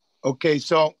 Okay,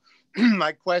 so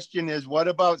my question is, what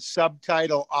about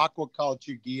subtitle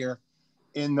aquaculture gear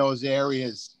in those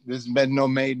areas? There's been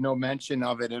made no mention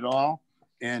of it at all,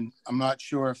 and I'm not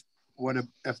sure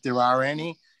if there are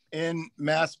any in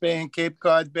Mass Bay and Cape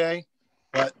Cod Bay,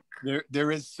 but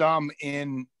there is some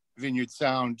in Vineyard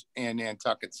Sound and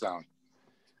Nantucket Sound.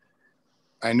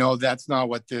 I know that's not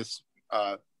what this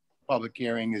public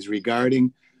hearing is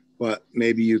regarding, but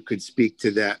maybe you could speak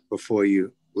to that before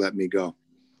you let me go.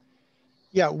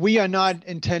 Yeah, we are not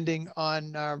intending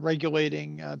on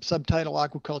regulating subtitle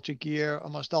aquaculture gear.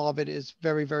 Almost all of it is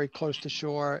very, very close to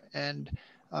shore, and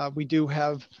we do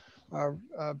have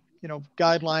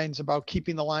guidelines about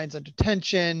keeping the lines under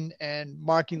tension and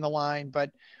marking the line,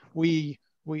 but we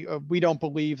don't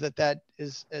believe that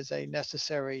is a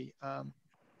necessary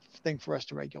thing for us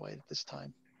to regulate at this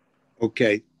time.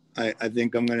 Okay, I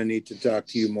think I'm going to need to talk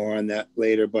to you more on that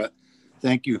later, but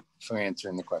thank you for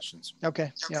answering the questions.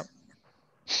 Okay, yeah.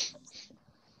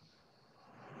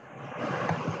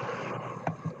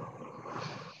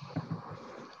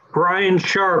 Brian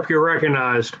Sharp, you're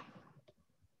recognized.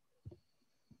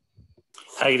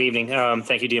 Hi, good evening.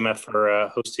 Thank you, DMF,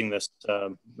 for hosting this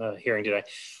hearing today.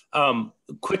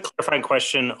 Quick clarifying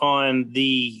question on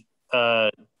the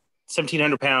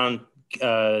 1,700-pound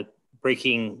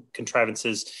braking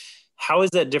contrivances. How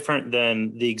is that different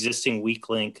than the existing weak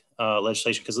link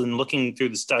legislation? Because in looking through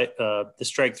the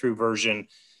strike-through version,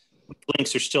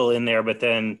 links are still in there, but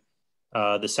then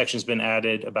the section's been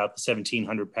added about the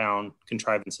 1,700-pound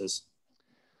contrivances.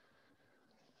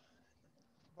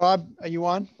 Bob, are you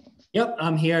on? Yep,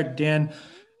 I'm here, Dan.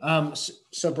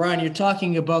 So Brian, you're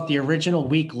talking about the original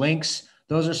weak links.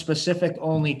 Those are specific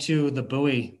only to the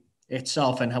buoy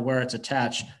itself and where it's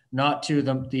attached, not to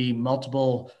the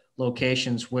multiple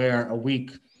locations where a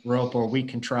weak rope or weak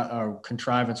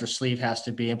contrivance or sleeve has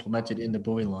to be implemented in the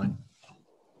buoy line.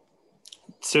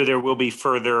 So there will be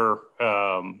further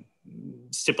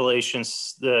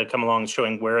stipulations that come along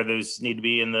showing where those need to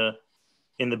be in the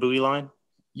buoy line?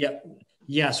 Yep.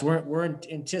 Yes, we're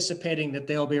anticipating that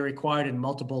they'll be required in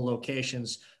multiple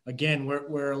locations. Again,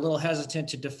 we're a little hesitant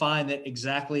to define that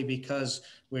exactly because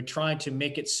we're trying to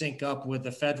make it sync up with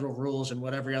the federal rules and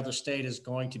what every other state is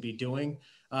going to be doing.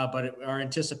 But our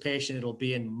anticipation, it'll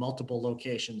be in multiple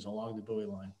locations along the buoy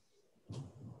line.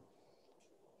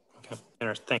 Okay,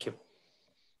 interesting. Thank you.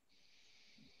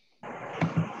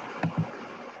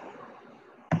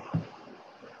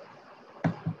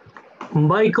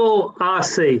 Michael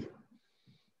Ossie.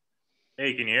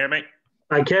 Hey, can you hear me?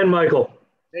 I can, Michael.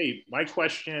 Hey, my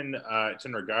question, it's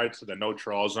in regards to the no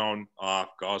trawl zone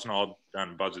off Gosnold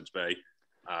down Buzzards Bay,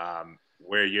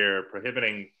 where you're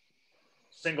prohibiting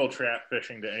single trap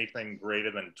fishing to anything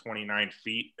greater than 29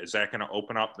 feet. Is that going to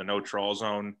open up the no trawl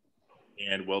zone?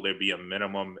 And will there be a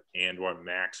minimum and or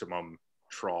maximum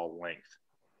trawl length?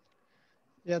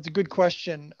 Yeah, it's a good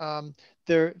question.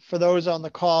 For those on the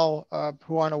call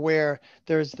who aren't aware,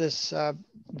 there's this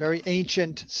very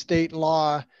ancient state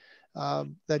law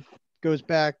that goes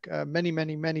back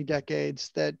many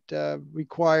decades that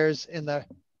requires in the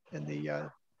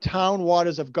town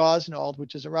waters of Gosnold,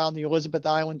 which is around the Elizabeth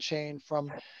Island chain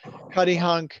from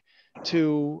Cuttyhunk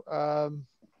to I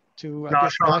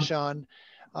guess Nashon.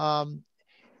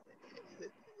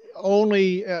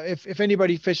 only if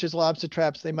anybody fishes lobster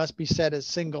traps, they must be set as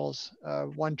singles,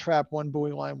 one trap, one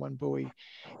buoy line, one buoy.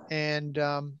 And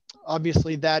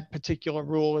obviously that particular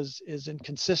rule is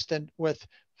inconsistent with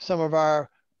some of our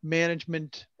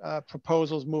management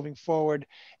proposals moving forward.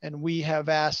 And we have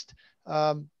asked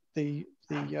the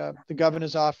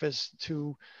governor's office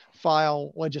to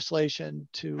file legislation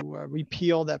to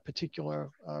repeal that particular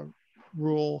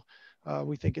rule.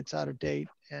 We think it's out of date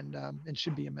and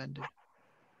should be amended.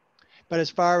 But as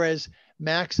far as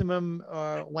maximum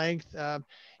length,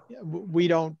 we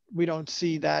don't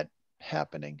see that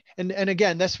happening. And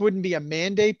again, this wouldn't be a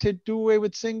mandate to do away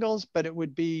with singles, but it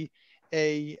would be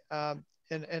a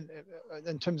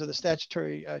in terms of the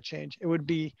statutory change, it would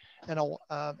be an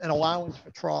allowance for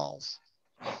trawls.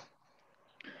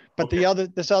 But okay.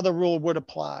 This other rule would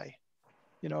apply.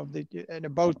 You know, and a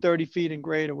boat 30 feet and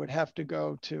greater would have to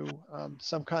go to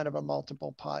some kind of a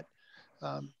multiple pot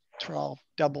trawl,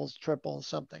 doubles, triples,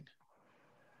 something.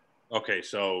 Okay,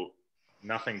 so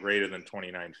nothing greater than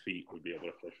 29 feet would be able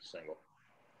to fish a single.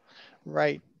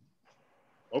 Right.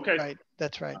 Okay. Right.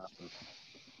 That's right.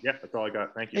 Yeah, that's all I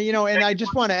got. Thank you. And, you know, and I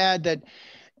just want to add that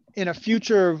in a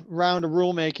future round of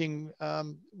rulemaking,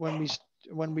 when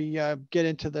we get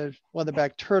into the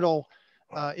leatherback turtle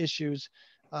issues,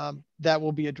 that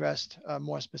will be addressed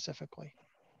more specifically.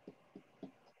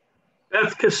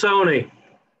 Beth Cassoni.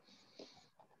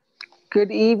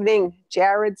 Good evening,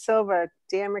 Jared Silva,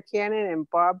 Dan McCannon, and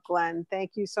Bob Glenn.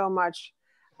 Thank you so much.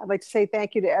 I'd like to say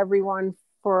thank you to everyone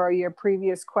for your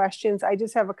previous questions. I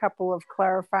just have a couple of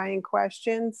clarifying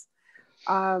questions.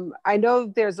 I know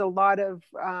there's a lot of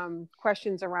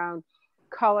questions around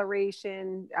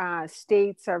coloration.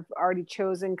 States have already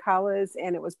chosen colors,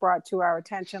 and it was brought to our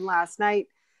attention last night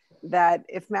that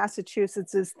if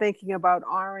Massachusetts is thinking about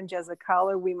orange as a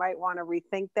color, we might want to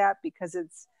rethink that because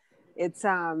it's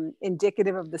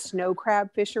indicative of the snow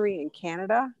crab fishery in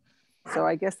Canada. So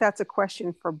I guess that's a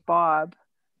question for Bob.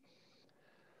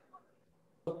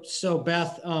 So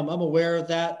Beth, I'm aware of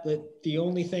that, but the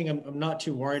only thing I'm not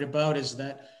too worried about is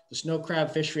that the snow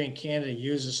crab fishery in Canada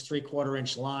uses 3/4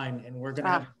 inch line, and we're going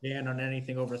to have a ban on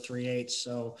anything over 3/8.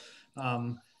 So,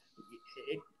 I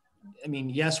mean,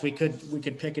 yes, we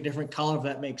could pick a different color if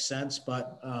that makes sense,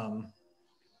 but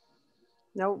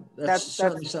no, that's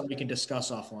certainly something we can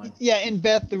discuss offline. Yeah, and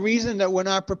Beth, the reason that we're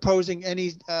not proposing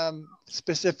any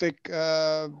specific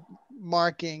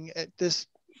marking at this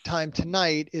time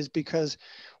tonight is because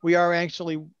we are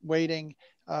actually waiting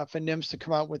for NIMS to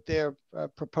come out with their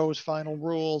proposed final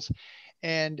rules,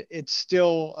 and it's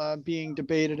still being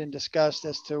debated and discussed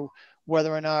as to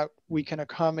whether or not we can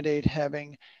accommodate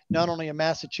having not only a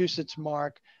Massachusetts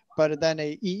mark, but then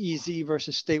a EEZ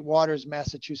versus State Waters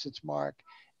Massachusetts mark,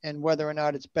 and whether or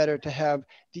not it's better to have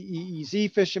the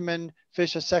EEZ fishermen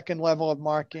fish a second level of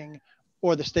marking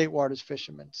or the State Waters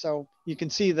fishermen. So you can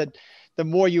see that the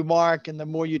more you mark and the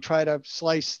more you try to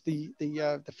slice the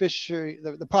fishery,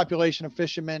 the population of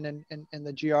fishermen and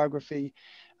the geography,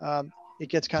 it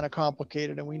gets kind of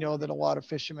complicated. And we know that a lot of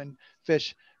fishermen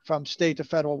fish from state to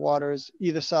federal waters,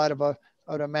 either side of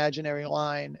an imaginary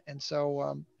line. And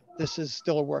so this is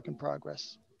still a work in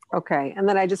progress. Okay, and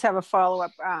then I just have a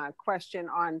follow-up question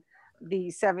on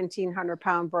the 1,700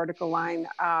 pound vertical line.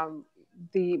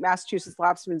 The Massachusetts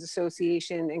Lobstermen's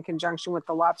Association, in conjunction with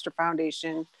the Lobster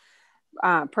Foundation,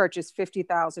 purchased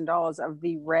 $50,000 of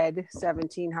the red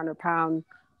 1,700 pound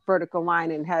vertical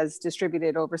line and has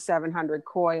distributed over 700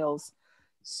 coils.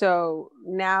 So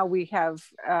now we have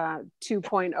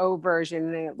 2.0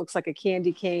 version, and it looks like a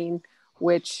candy cane,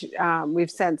 which we've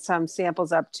sent some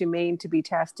samples up to Maine to be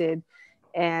tested.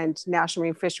 And National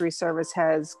Marine Fisheries Service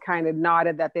has kind of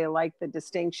nodded that they like the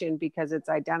distinction because it's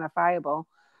identifiable.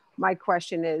 My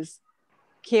question is,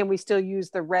 can we still use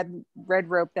the red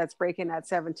rope that's breaking at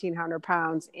 1,700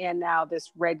 pounds and now this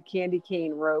red candy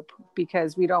cane rope,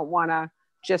 because we don't want to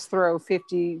just throw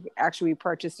 50, actually we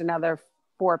purchased another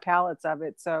 4 pallets of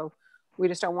it. So we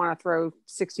just don't want to throw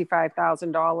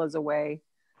 $65,000 away.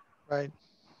 Right.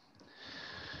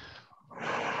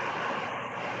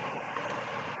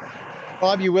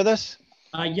 Bob, you with us?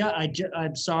 Yeah,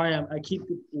 I'm sorry. I keep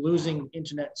losing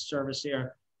internet service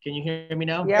here. Can you hear me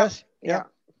now? Yes. Yeah.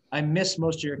 I missed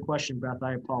most of your question, Beth.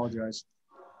 I apologize.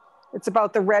 It's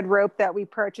about the red rope that we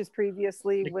purchased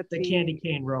previously with the candy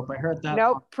cane rope. I heard that.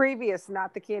 Nope, previous,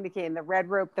 not the candy cane. The red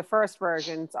rope, the first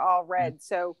version, it's all red.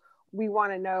 So we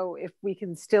want to know if we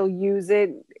can still use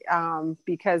it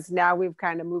because now we've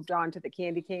kind of moved on to the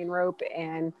candy cane rope,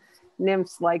 and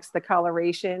NIMS likes the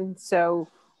coloration. So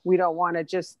we don't want to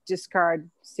just discard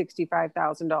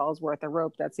 $65,000 worth of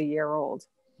rope that's a year old.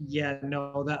 Yeah,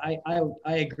 no, that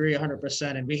I agree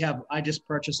 100%. And I just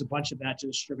purchased a bunch of that to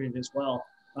distribute as well.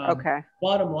 Okay.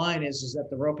 Bottom line is that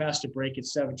the rope has to break at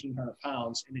 1,700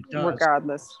 pounds, and it does.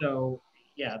 Regardless. So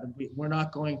yeah, we're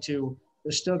not going to,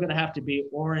 there's still going to have to be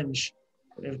orange.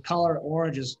 If color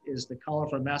orange is the color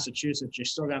from Massachusetts, you're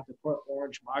still going to have to put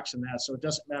orange marks in that. So it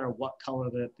doesn't matter what color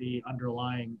the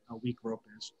underlying weak rope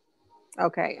is.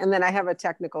 Okay, and then I have a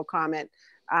technical comment.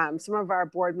 Some of our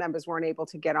board members weren't able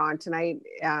to get on tonight.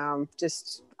 I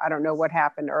don't know what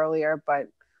happened earlier, but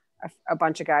a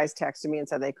bunch of guys texted me and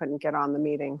said they couldn't get on the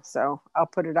meeting. So I'll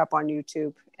put it up on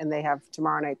YouTube, and they have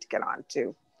tomorrow night to get on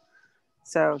too.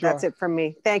 So that's it from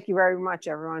me. Thank you very much,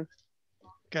 everyone.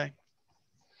 Okay.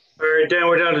 All right, Dan,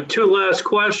 we're down to two last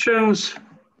questions.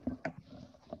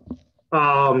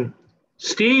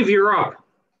 Steve, you're up.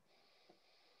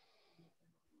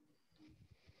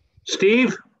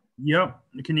 Steve? Yep.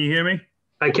 Can you hear me?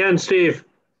 I can, Steve.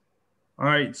 All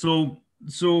right. So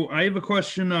I have a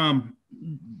question.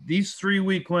 These 3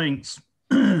 weak links,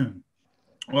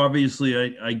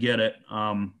 obviously I get it.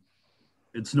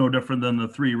 It's no different than the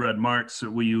 3 red marks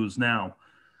that we use now.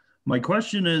 My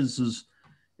question is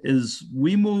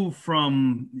we move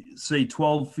from, say,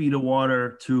 12 feet of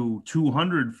water to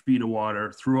 200 feet of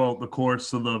water throughout the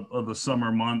course of the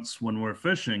summer months when we're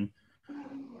fishing.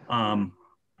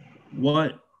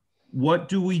 What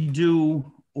do we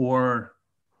do, or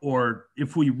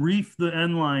if we reef the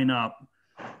end line up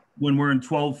when we're in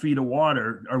 12 feet of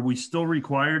water, are we still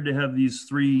required to have these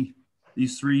three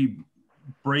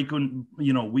break,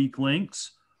 weak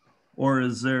links, or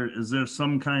is there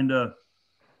some kind of,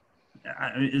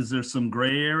 is there some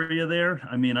gray area there?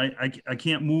 I mean, I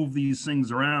can't move these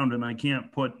things around, and I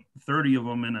can't put 30 of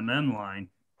them in an end line.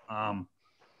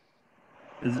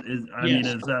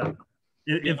 Is that,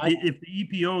 if the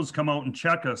EPOs come out and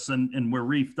check us and we're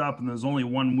reefed up and there's only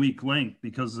 1 weak link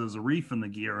because there's a reef in the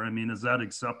gear, I mean, is that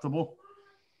acceptable?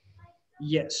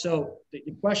 Yes. So the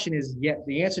question is, yeah,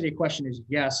 the answer to your question is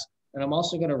yes. And I'm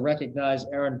also going to recognize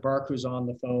Erin Burke, who's on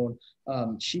the phone.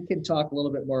 She can talk a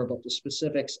little bit more about the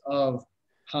specifics of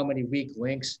how many weak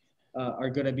links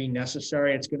are going to be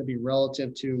necessary. It's going to be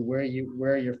relative to where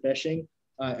you're fishing.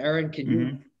 Erin, can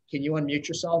you unmute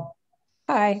yourself?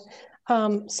 Hi.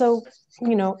 So,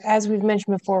 as we've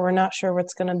mentioned before, we're not sure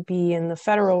what's going to be in the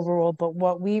federal rule, but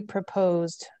what we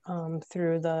proposed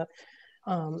through the,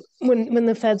 when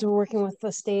the feds were working with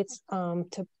the states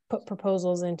to put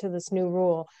proposals into this new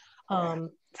rule,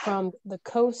 from the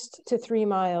coast to 3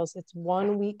 miles, it's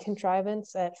 1 week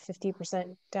contrivance at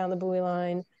 50% down the buoy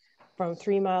line. From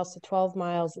 3 miles to 12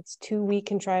 miles, it's 2 week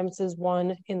contrivances,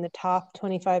 1 in the top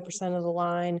 25% of the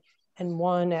line and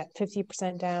 1 at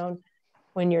 50% down.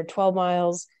 When you're 12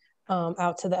 miles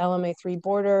out to the LMA3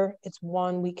 border, it's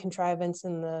 1 week contrivance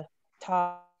in the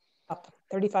top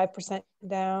 35%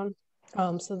 down.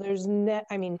 So there's never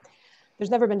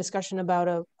been discussion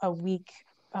about a weak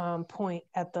point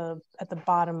at the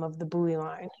bottom of the buoy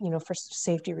line, for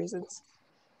safety reasons.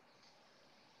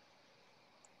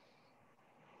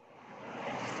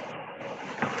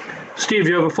 Steve,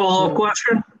 you have a follow-up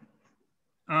question?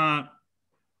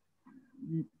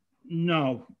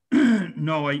 No.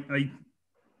 No, I'm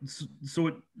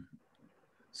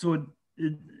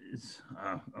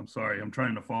sorry, I'm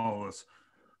trying to follow this.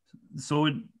 So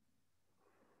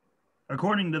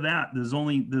according to that, there's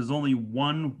only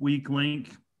 1 weak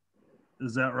link.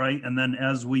 Is that right? And then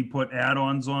as we put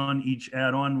add-ons on, each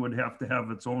add-on would have to have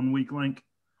its own weak link,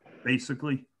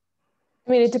 basically.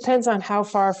 I mean, it depends on how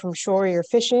far from shore you're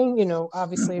fishing,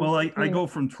 obviously. Well, I go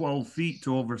from 12 feet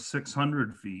to over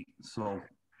 600 feet. So,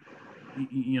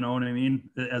 you know what I mean?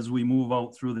 As we move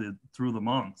out through the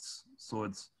months. So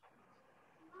it's.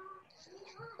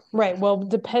 Right. Well,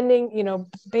 depending,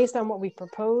 based on what we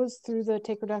propose through the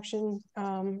take reduction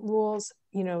rules,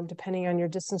 depending on your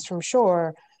distance from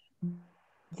shore,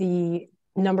 the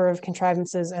number of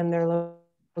contrivances and their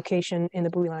location in the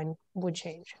buoy line would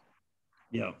change.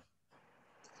 Yeah.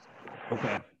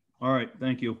 Okay. All right.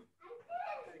 Thank you.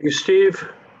 Thank you, Steve.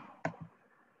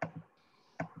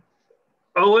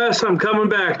 OS, I'm coming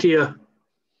back to you.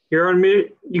 You're on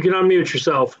mute. You can unmute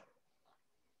yourself.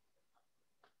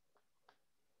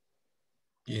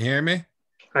 You hear me?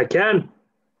 I can.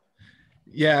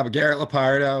 Yeah, but Garrett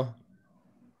Lepardo.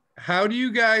 How do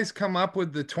you guys come up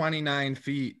with the 29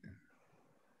 feet?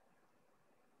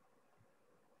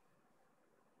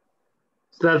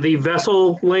 Is that the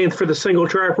vessel length for the single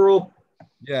track rule?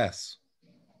 Yes.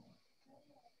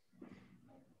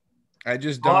 I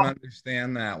just don't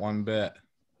understand that one bit.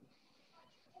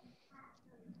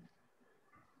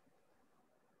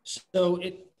 So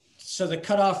So the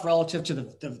cutoff relative to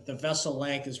the vessel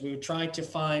length is we were trying to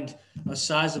find a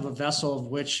size of a vessel of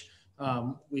which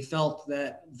we felt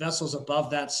that vessels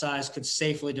above that size could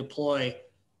safely deploy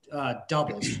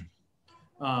doubles.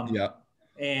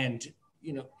 And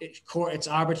you know, it's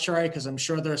arbitrary because I'm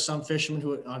sure there are some fishermen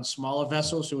who on smaller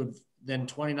vessels who would than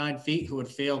 29 feet who would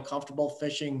feel comfortable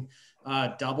fishing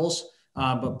doubles.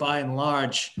 But by and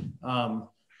large,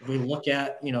 if we look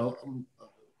at, you know,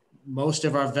 most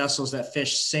of our vessels that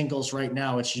fish singles right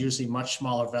now, it's usually much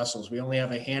smaller vessels. We only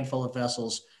have a handful of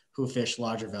vessels who fish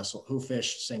who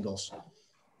fish singles.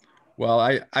 Well,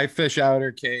 I fish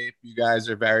Outer Cape. You guys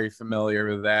are very familiar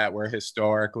with that. We're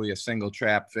historically a single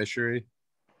trap fishery,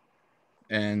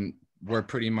 and we're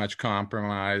pretty much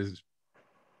compromised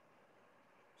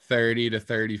 30 to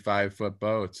 35 foot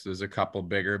boats. There's a couple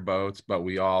bigger boats, but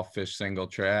we all fish single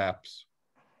traps.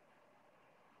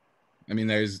 I mean,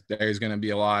 there's going to be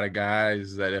a lot of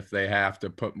guys that if they have to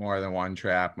put more than one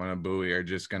trap on a buoy are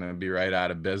just going to be right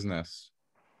out of business.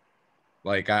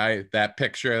 Like that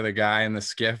picture of the guy in the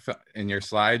skiff in your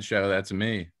slideshow, that's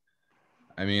me.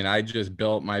 I mean, I just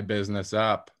built my business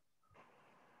up.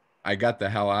 I got the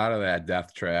hell out of that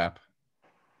death trap.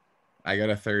 I got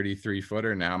a 33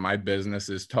 footer now. My business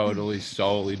is totally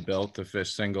solely built to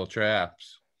fish single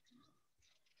traps.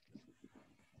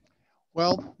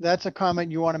 Well, that's a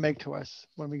comment you want to make to us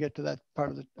when we get to that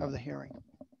part of the hearing.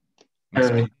 I'm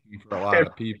speaking for a lot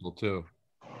of people too.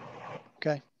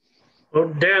 Okay. Well,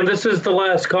 Dan, this is the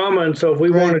last comment. So if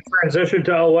we want to transition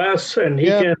to OS and he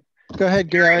can go ahead,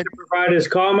 Garrett, provide his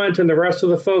comment, and the rest of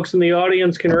the folks in the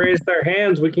audience can raise their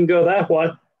hands, we can go that way.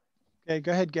 Okay,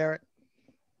 go ahead, Garrett.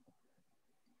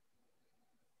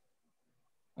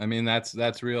 I mean, that's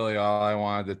really all I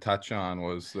wanted to touch on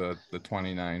was the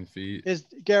 29 feet.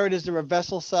 Garrett, is there a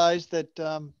vessel size that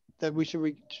that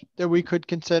we could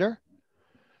consider?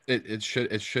 It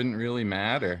shouldn't really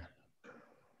matter.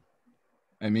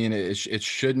 I mean, it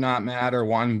should not matter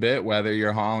one bit whether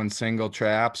you're hauling single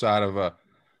traps out of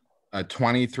a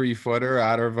 23 footer,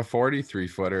 out of a 43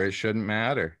 footer. It shouldn't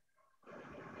matter.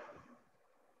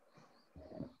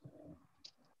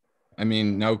 I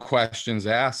mean, no questions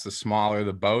asked. The smaller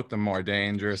the boat, the more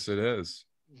dangerous it is.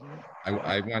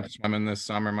 I went swimming this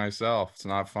summer myself. It's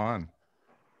not fun.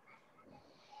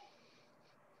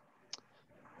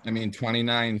 I mean,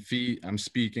 29 feet, I'm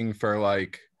speaking for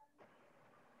like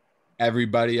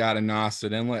everybody out of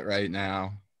Nauset Inlet right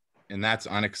now, and that's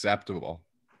unacceptable.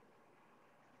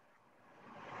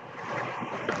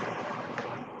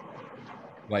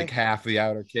 Like half the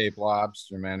Outer Cape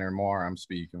lobstermen or more I'm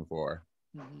speaking for.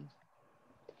 Mm-hmm.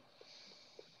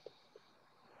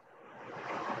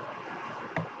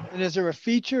 And is there a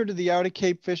feature to the Outer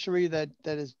Cape fishery that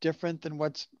is different than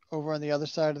what's over on the other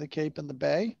side of the Cape and the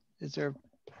Bay? Is there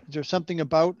something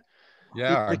about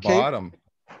our bottom?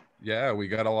 Yeah, we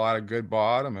got a lot of good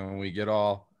bottom, and we get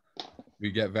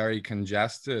very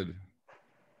congested,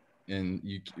 and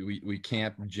we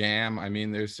can't jam. I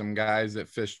mean, there's some guys that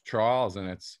fish trawls, and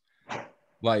it's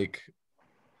like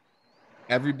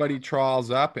everybody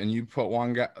trawls up, and you put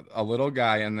a little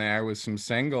guy in there with some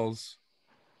singles.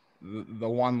 The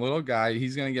one little guy,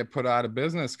 he's going to get put out of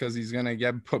business because he's going to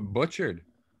get butchered.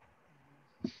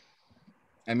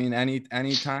 I mean, any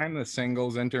time the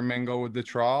singles intermingle with the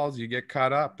trawls, you get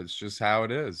cut up. It's just how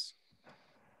it is.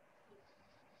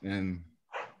 And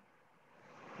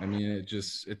I mean,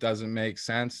 it doesn't make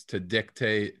sense to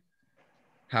dictate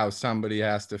how somebody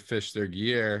has to fish their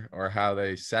gear or how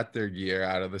they set their gear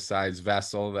out of the size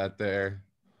vessel that they're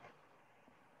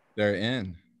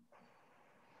in.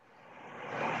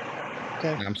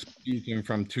 Okay. And I'm speaking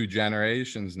from 2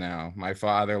 generations now. My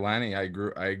father, Lenny, I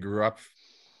grew up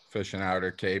fishing Outer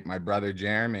Cape. My brother,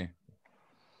 Jeremy.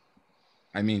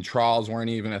 I mean, trawls weren't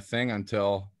even a thing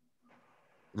until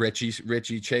Richie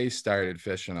Chase started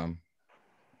fishing them.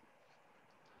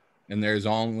 And there's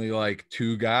only like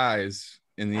 2 guys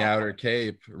in the Outer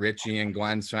Cape, Richie and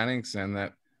Glenn Svenningson,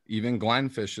 that even Glenn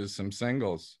fishes some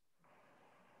singles.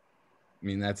 I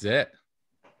mean, that's it.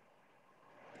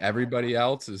 Everybody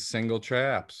else is single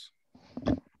traps.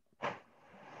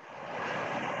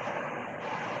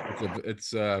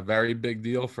 It's a very big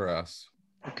deal for us.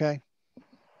 Okay.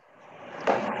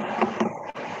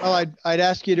 Well, I'd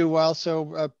ask you to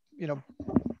also,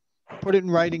 put it in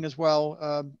writing as well.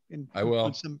 I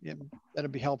will.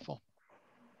 That'd be helpful.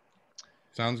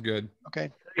 Sounds good. Okay.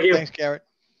 Thank you. Thanks, Garrett.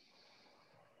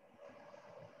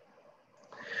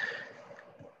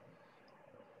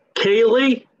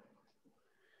 Kaylee?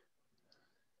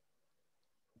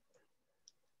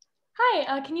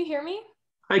 Hi, can you hear me?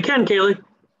 I can, Kaylee.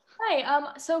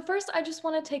 Hi, so first I just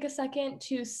want to take a second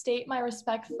to state my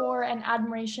respect for and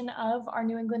admiration of our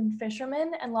New England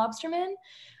fishermen and lobstermen,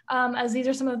 as these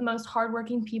are some of the most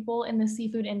hardworking people in the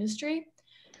seafood industry.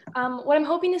 What I'm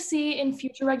hoping to see in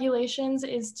future regulations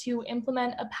is to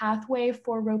implement a pathway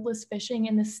for ropeless fishing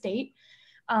in the state.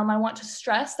 I want to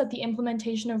stress that the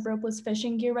implementation of ropeless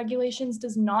fishing gear regulations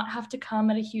does not have to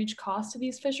come at a huge cost to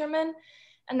these fishermen,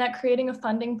 and that creating a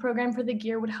funding program for the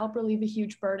gear would help relieve a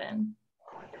huge burden.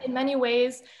 In many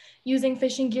ways, using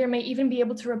fishing gear may even be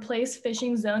able to replace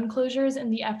fishing zone closures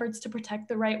in the efforts to protect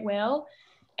the right whale.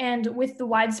 And with the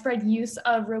widespread use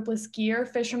of ropeless gear,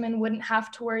 fishermen wouldn't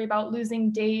have to worry about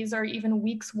losing days or even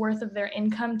weeks worth of their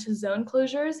income to zone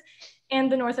closures.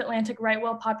 And the North Atlantic right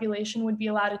whale population would be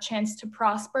allowed a chance to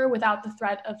prosper without the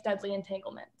threat of deadly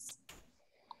entanglements.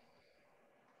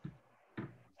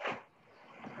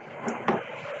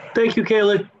 Thank you,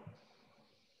 Kaylee.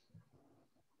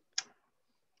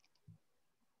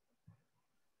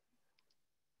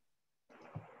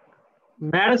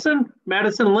 Madison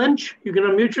Lynch, you can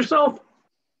unmute yourself.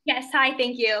 Yes, hi,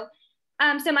 thank you.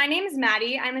 So my name is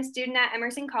Maddie. I'm a student at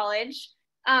Emerson College,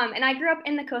 and I grew up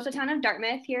in the coastal town of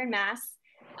Dartmouth here in Mass.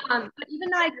 But even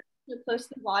though I grew up so close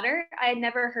to the water, I had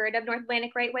never heard of North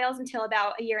Atlantic right whales until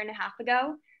about a year and a half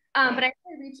ago. But I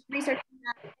started researching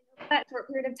that short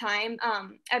period of time.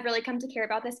 I've really come to care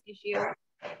about this issue.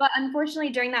 But unfortunately,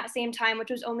 during that same time,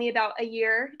 which was only about a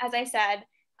year, as I said,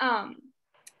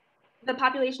 the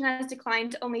population has declined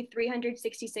to only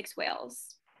 366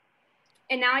 whales.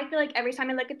 And now I feel like every time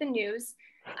I look at the news,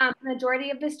 the majority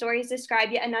of the stories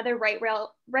describe yet another right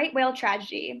whale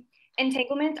tragedy.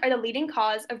 Entanglements are the leading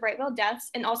cause of right whale deaths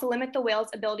and also limit the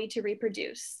whale's ability to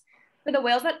reproduce. For the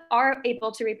whales that are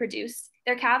able to reproduce,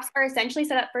 their calves are essentially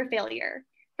set up for failure.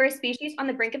 For a species on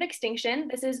the brink of extinction,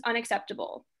 this is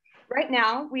unacceptable. Right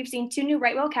now, we've seen 2 new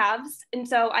right whale calves, and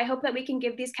so I hope that we can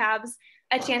give these calves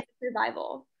a chance of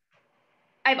survival.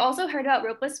 I've also heard about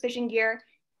ropeless fishing gear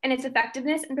and its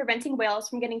effectiveness in preventing whales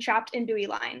from getting trapped in buoy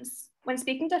lines. When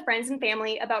speaking to friends and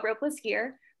family about ropeless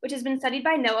gear, which has been studied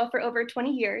by NOAA for over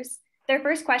 20 years, their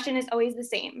first question is always the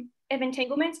same. If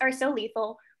entanglements are so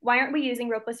lethal, why aren't we using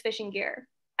ropeless fishing gear?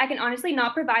 I can honestly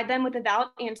not provide them with a valid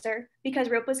answer because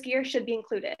ropeless gear should be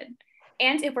included.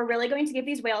 And if we're really going to give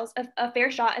these whales a fair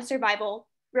shot at survival,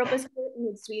 ropeless gear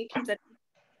needs to be considered.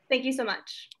 Thank you so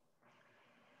much.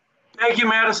 Thank you,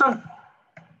 Madison.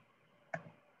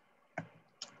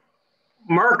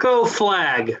 Marco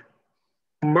Flag.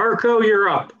 Marco, you're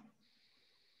up.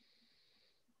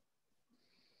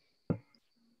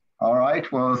 All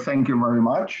right, well, thank you very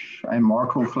much. I'm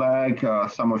Marco Flag.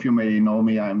 Some of you may know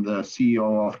me. I'm the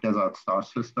CEO of Desert Star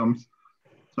Systems.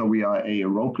 So we are a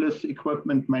ropeless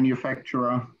equipment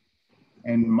manufacturer.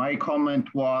 And my comment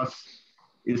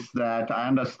is that I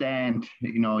understand,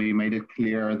 you made it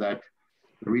clear that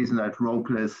the reason that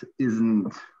ropeless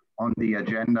isn't on the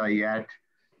agenda yet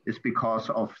is because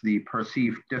of the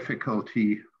perceived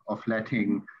difficulty of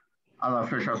letting other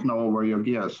fishers know where your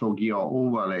gear is, so gear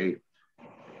overlay.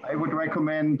 I would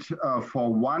recommend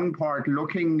for one part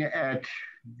looking at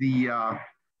the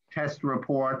test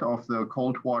report of the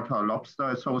Coldwater Lobster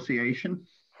Association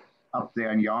up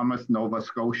there in Yarmouth, Nova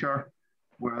Scotia,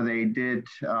 where they did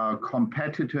a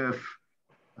competitive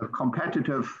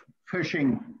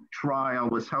fishing trial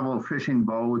with several fishing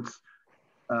boats,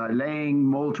 laying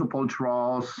multiple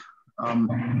trawls,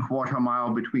 quarter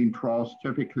mile between trawls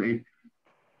typically,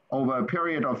 over a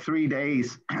period of 3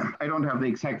 days. I don't have the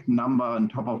exact number on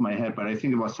top of my head, but I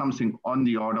think it was something on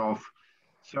the order of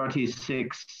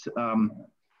 36 trawl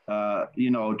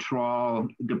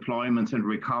deployments and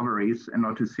recoveries, and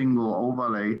not a single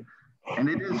overlay. And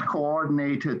it is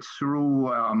coordinated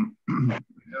through a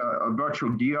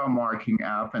virtual gear marking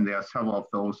app, and there are several of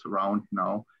those around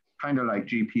now, kind of like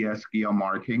GPS gear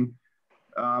marking.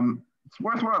 It's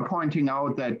worthwhile pointing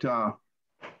out that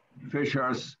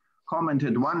fishers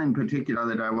commented, one in particular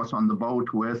that I was on the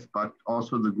boat with, but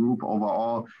also the group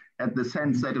overall, had the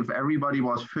sense that if everybody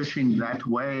was fishing that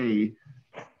way,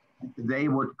 they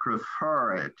would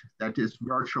prefer it. That is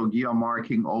virtual gear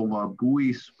marking over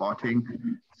buoy spotting,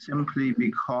 simply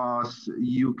because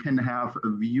you can have a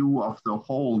view of the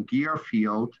whole gear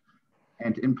field,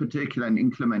 and in particular in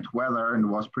inclement weather, and it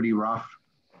was pretty rough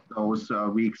those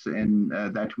weeks in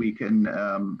that week in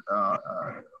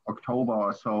October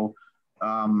or so.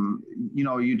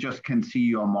 You just can see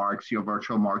your marks, your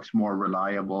virtual marks, more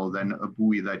reliable than a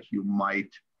buoy that you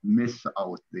might miss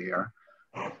out there.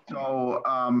 So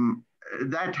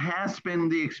that has been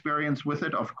the experience with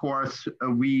it. Of course,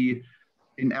 we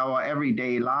in our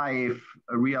everyday life,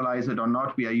 realize it or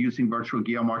not, we are using virtual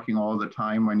gear marking all the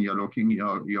time when you're looking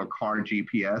your car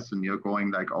GPS and you're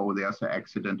going like, oh, there's an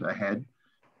accident ahead.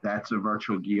 That's a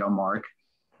virtual gear mark.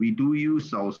 We do use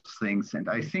those things. And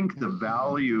I think the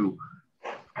value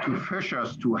to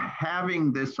fishers to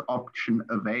having this option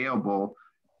available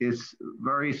is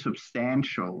very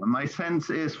substantial. And my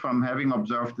sense is, from having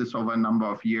observed this over a number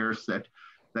of years, that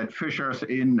fishers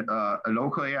in a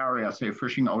local area, say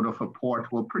fishing out of a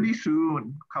port, will pretty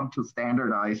soon come to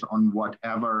standardize on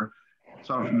whatever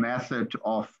sort of method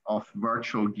of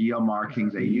virtual gear marking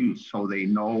they use, so they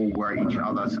know where each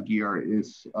other's gear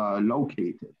is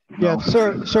located. Yeah,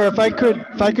 sir, if I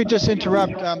could just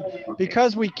interrupt,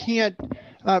 because we can't,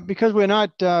 because we're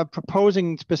not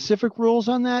proposing specific rules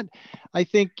on that, I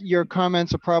think your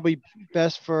comments are probably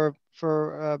best for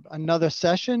another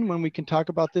session when we can talk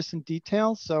about this in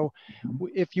detail. So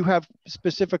if you have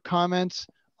specific comments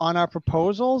on our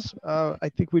proposals, I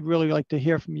think we'd really like to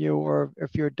hear from you, or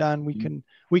if you're done, we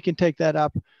can take that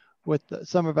up with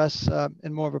some of us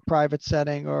in more of a private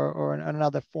setting or in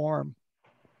another forum.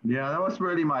 Yeah, that was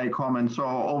really my comment. So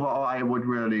overall, I would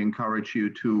really encourage you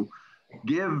to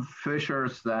give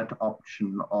fishers that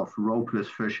option of ropeless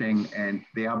fishing and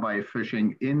thereby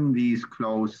fishing in these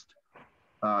closed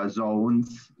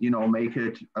zones, make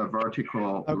it a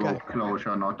vertical rope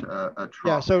closure, not a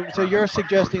trough. Yeah, so you're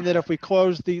suggesting that if we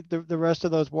close the rest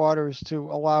of those waters, to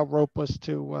allow ropeless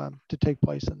to take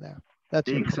place in there. That's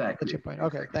exactly. That's your point.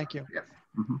 Okay, thank you. Yes.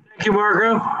 Thank you,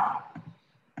 Marco.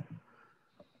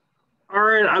 All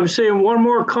right, I'm seeing one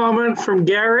more comment from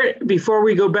Garrett. Before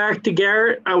we go back to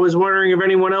Garrett, I was wondering if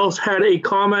anyone else had a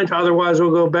comment. Otherwise,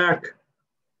 we'll go back.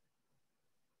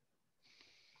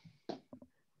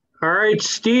 All right,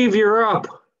 Steve, you're up.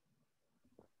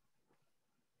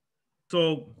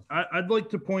 So I'd like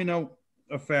to point out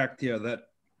a fact here that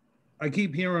I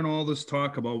keep hearing all this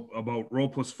talk about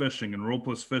ropeless fishing and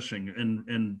ropeless fishing.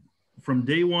 And from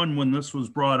day one, when this was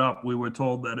brought up, we were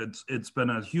told that it's been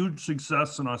a huge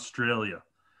success in Australia.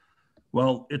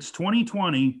 Well, it's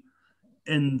 2020,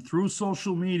 and through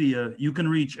social media, you can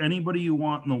reach anybody you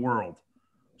want in the world.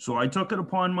 So I took it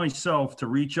upon myself to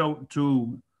reach out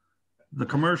to the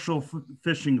commercial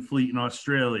fishing fleet in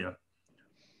Australia.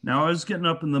 Now, I was getting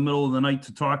up in the middle of the night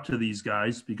to talk to these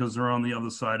guys because they're on the other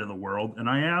side of the world, and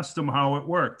I asked them how it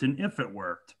worked and if it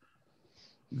worked.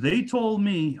 They told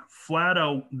me flat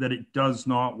out that it does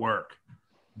not work.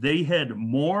 They had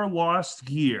more lost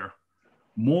gear,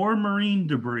 more marine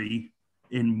debris,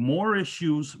 and more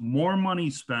issues, more money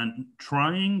spent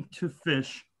trying to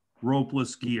fish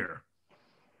ropeless gear.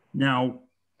 Now,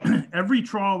 every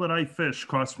trawl that I fish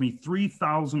cost me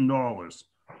 $3,000.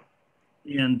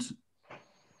 And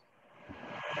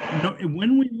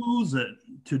when we lose it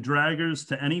to draggers,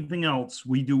 to anything else,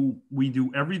 we do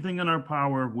everything in our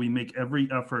power. We make every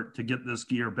effort to get this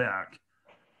gear back.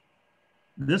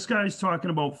 This guy's talking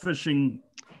about fishing,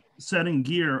 setting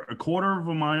gear a quarter of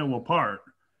a mile apart.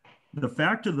 The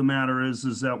fact of the matter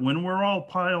is that when we're all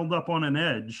piled up on an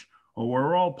edge, or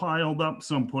we're all piled up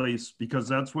someplace because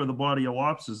that's where the body of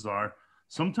lobsters are,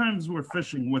 sometimes we're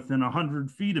fishing within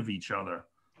 100 feet of each other.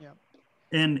 Yeah.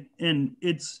 And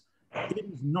it is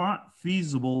not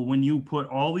feasible when you put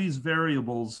all these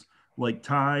variables like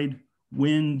tide,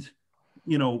 wind,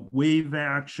 wave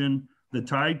action. The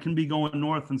tide can be going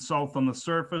north and south on the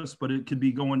surface, but it could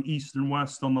be going east and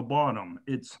west on the bottom.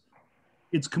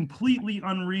 It's completely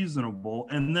unreasonable.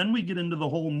 And then we get into the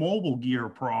whole mobile gear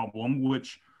problem,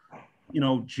 which,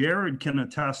 Jared can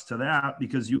attest to that,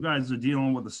 because you guys are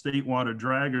dealing with the state water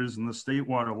draggers and the state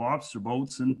water lobster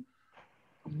boats. And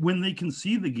when they can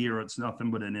see the gear, it's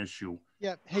nothing but an issue.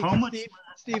 Yeah. Hey, how much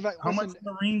much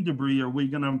marine debris are we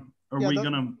gonna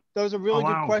those are really good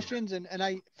allow? questions. And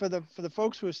I, for the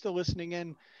folks who are still listening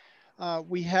in,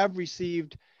 we have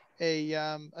received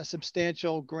a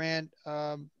substantial grant.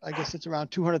 I guess it's around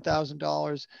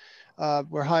 $200,000.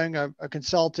 We're hiring a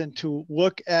consultant to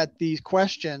look at these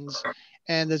questions,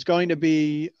 and there's going to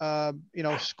be,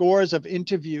 scores of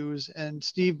interviews. And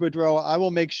Steve Boudreau, I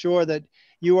will make sure that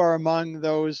you are among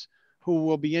those who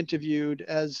will be interviewed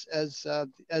as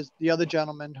the other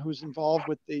gentleman who's involved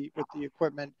with the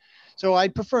equipment. So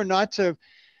I'd prefer not to.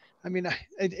 I mean,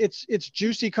 it's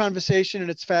juicy conversation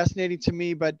and it's fascinating to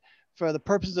me, but for the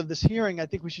purposes of this hearing, I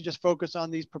think we should just focus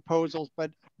on these proposals. But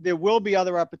there will be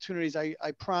other opportunities. I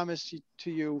promise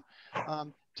to you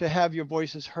to have your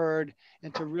voices heard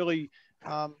and to really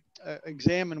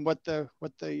examine what the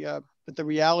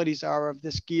realities are of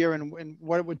this gear and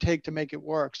what it would take to make it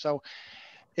work. So,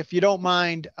 if you don't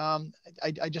mind,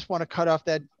 I just want to cut off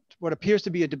that what appears to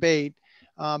be a debate.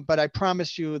 But I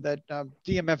promise you that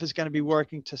DMF is going to be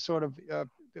working to sort of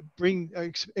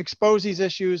expose these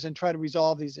issues and try to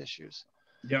resolve these issues.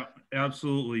 Yeah,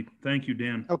 absolutely. Thank you,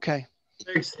 Dan. Okay.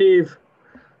 Thanks, Steve.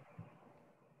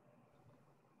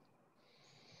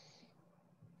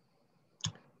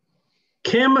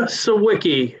 Kim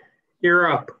Sawicki,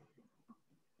 you're up.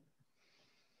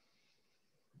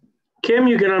 Kim,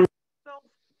 you can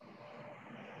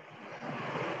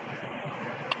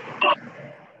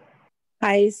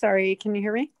Hi, sorry, can you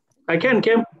hear me? I can,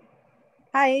 Kim.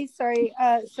 Hi, sorry.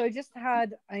 So I just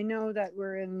had, I know that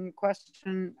we're in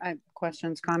questions,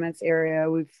 comments area.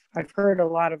 I've heard a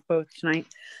lot of both tonight.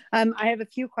 I have a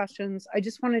few questions. I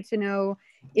just wanted to know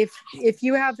if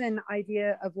you have an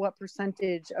idea of what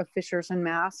percentage of fishers in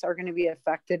Mass are going to be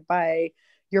affected by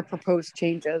your proposed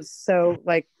changes. So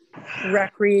like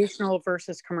recreational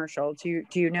versus commercial. Do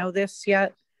you know this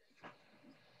yet?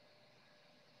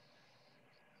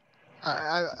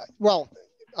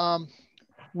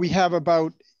 We have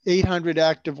about 800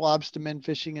 active lobstermen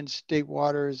fishing in state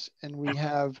waters, and we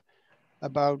have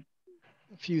about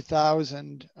a few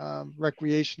thousand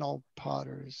recreational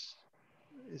potters.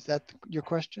 Is that your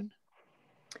question?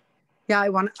 Yeah,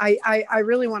 I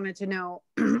really wanted to know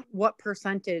what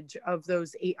percentage of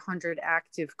those 800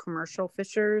 active commercial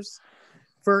fishers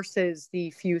versus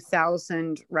the few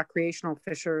thousand recreational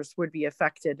fishers would be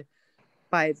affected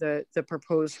by the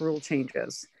proposed rule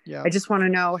changes. Yeah. I just want to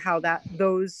know how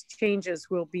those changes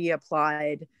will be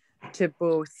applied to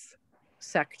both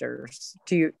sectors.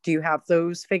 Do you have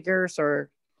those figures, or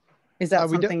is that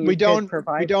something you could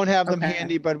provide? We don't have them Okay.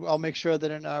 handy, but I'll make sure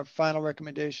that in our final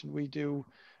recommendation we do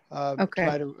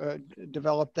try to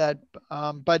develop that.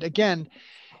 But again,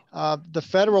 the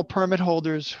federal permit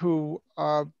holders who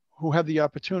have the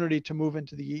opportunity to move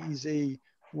into the EEZ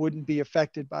wouldn't be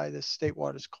affected by this state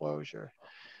waters closure.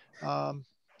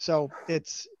 So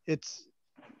it's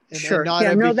Sure. and not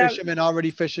Yeah, every no, fisherman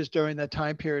already fishes during that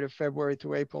time period of February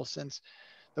through April, since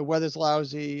the weather's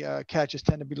lousy, catches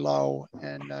tend to be low,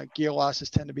 and gear losses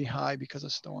tend to be high because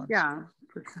of storms. Yeah,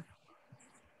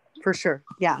 for sure.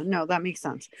 Yeah, no, that makes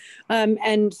sense.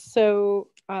 And so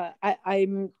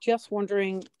I'm just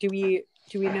wondering, do we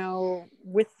know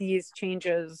with these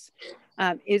changes,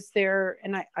 is there,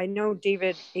 and I know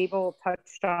David Abel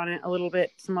touched on it a little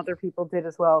bit, some other people did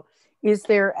as well, is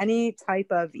there any type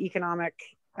of economic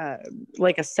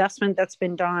like assessment that's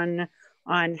been done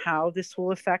on how this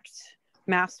will affect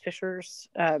Mass fishers,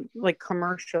 like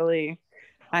commercially?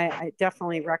 I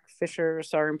definitely rec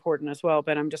fishers are important as well,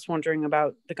 but I'm just wondering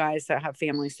about the guys that have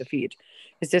families to feed.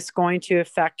 Is this going to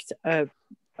affect a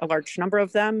large number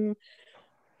of them?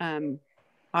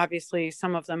 Obviously,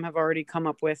 some of them have already come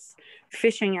up with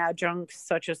fishing adjuncts,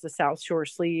 such as the South Shore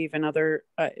Sleeve and other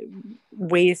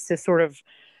ways to sort of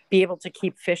be able to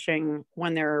keep fishing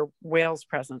when there are whales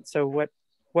present. So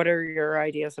what are your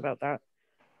ideas about that?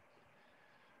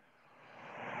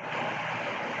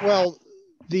 Well,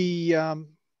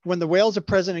 when the whales are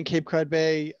present in Cape Cod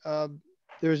Bay,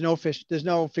 there's no fixed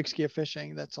gear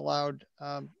fishing that's allowed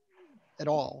at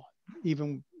all.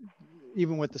 Even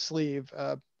with the sleeve,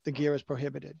 the gear is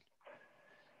prohibited.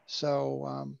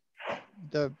 So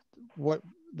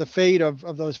the fate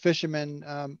of those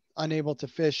fishermen unable to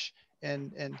fish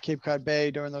in Cape Cod Bay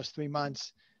during those 3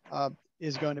 months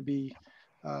is going to be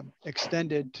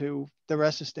extended to the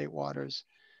rest of state waters.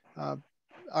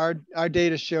 Our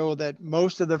data show that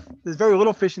there's very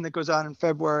little fishing that goes on in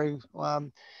February, a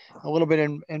little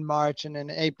bit in March, and in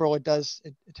April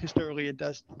historically it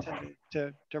does tend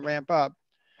to ramp up.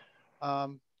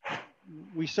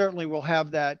 We certainly will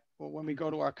have that when we go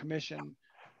to our commission,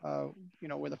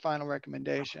 with a final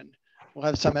recommendation. We'll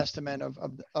have some estimate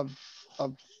of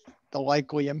the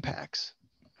likely impacts.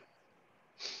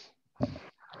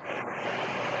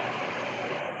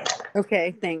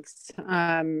 Okay, thanks.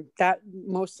 That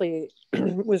mostly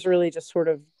was really just sort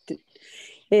of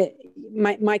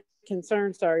my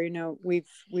concerns are,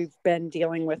 we've been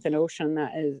dealing with an ocean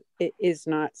that is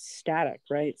not static,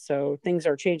 right? So things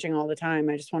are changing all the time.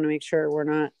 I just want to make sure we're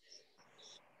not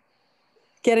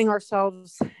getting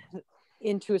ourselves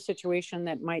into a situation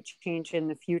that might change in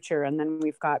the future, and then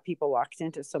we've got people locked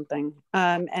into something.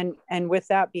 And with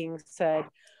that being said,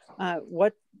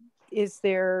 what is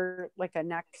there like a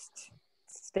next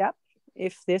step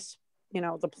if this,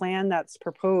 the plan that's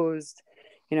proposed,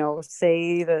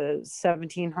 say the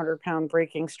 1,700 pound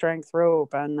breaking strength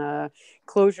rope and the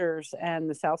closures and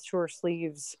the South Shore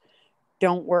sleeves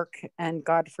don't work, and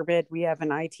God forbid we have an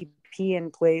ITP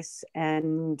in place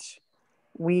and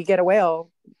we get a whale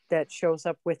that shows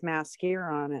up with mass gear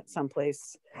on it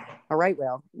someplace, a right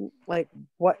whale, like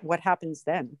what happens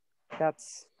then?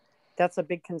 That's that's a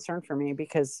big concern for me,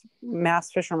 because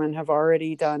Mass fishermen have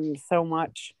already done so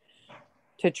much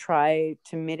to try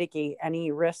to mitigate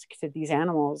any risk to these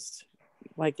animals.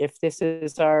 Like, if this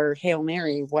is our Hail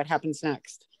Mary, what happens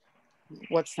next?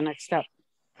 What's the next step?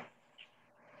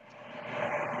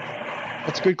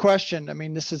 That's a good question. I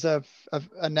mean, this is a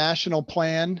national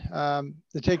plan.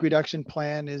 The take reduction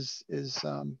plan is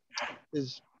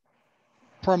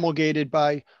promulgated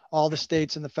by all the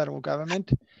states and the federal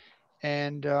government.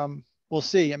 And we'll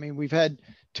see. I mean, we've had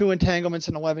 2 entanglements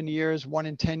in 11 years, 1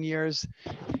 in 10 years.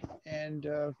 And,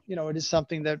 you know, it is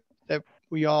something that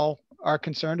we all are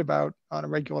concerned about on a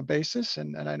regular basis.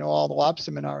 And I know all the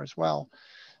lobstermen are as well.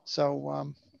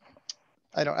 So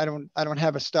I don't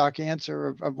have a stock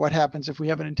answer of what happens if we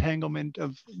have an entanglement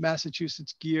of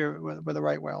Massachusetts gear with a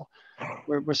right whale.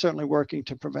 We're certainly working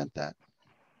to prevent that.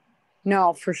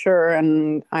 No, for sure.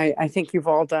 And I think you've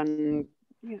all done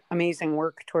amazing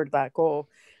work toward that goal.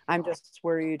 I'm just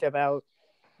worried about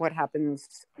what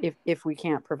happens if we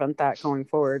can't prevent that going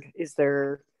forward. Is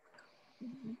there,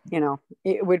 you know,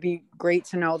 it would be great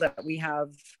to know that we have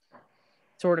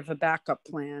sort of a backup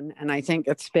plan. And I think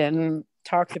it's been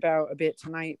talked about a bit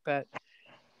tonight, but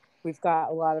we've got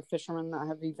a lot of fishermen that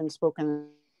have even spoken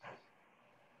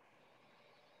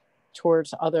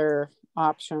towards other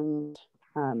options.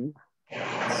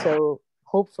 So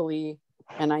hopefully,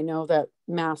 and I know that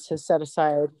Mass has set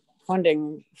aside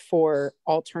funding for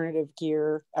alternative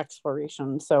gear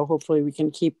exploration. So hopefully we can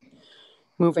keep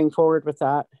moving forward with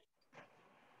that.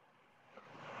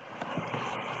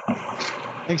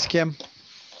 Thanks, Kim.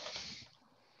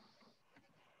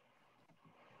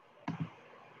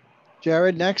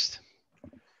 Jared, next.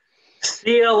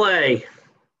 CLA.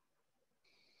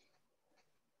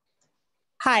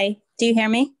 Hi, do you hear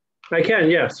me? I can,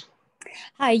 yes.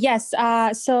 Hi, yes.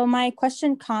 So my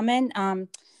comment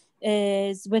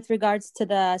is with regards to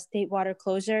the state water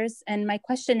closures. And my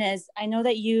question is, I know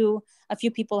that a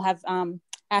few people have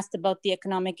asked about the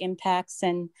economic impacts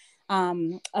and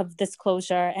of this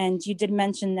closure. And you did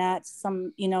mention that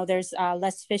there's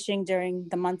less fishing during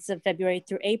the months of February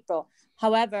through April.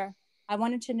 However, I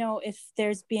wanted to know if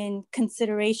there's been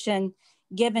consideration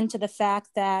given to the fact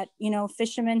that,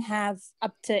 fishermen have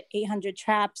up to 800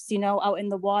 traps, out in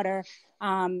the water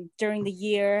during the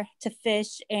year to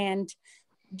fish. And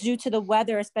due to the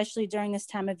weather, especially during this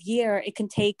time of year, it can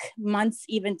take months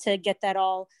even to get that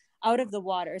all out of the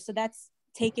water. So that's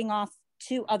taking off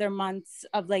 2 other months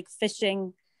of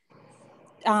fishing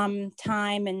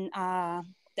time and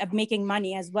of making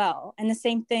money as well. And the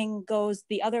same thing goes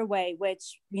the other way,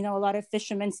 which, a lot of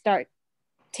fishermen start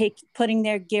putting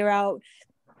their gear out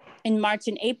in March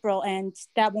and April, and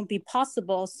that won't be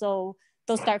possible. So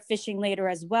they'll start fishing later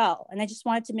as well. And I just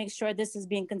wanted to make sure this is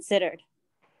being considered.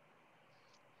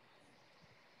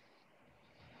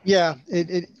 Yeah,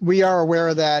 we are aware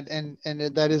of that, and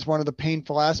that is one of the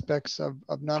painful aspects of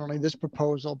not only this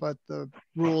proposal, but the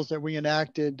rules that we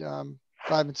enacted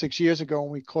 5 and 6 years ago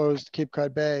when we closed Cape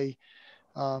Cod Bay,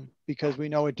 because we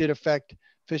know it did affect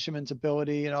fishermen's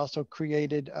ability and also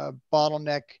created a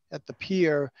bottleneck at the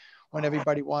pier when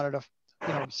everybody wanted to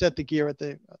set the gear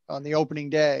on the opening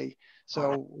day.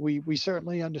 So we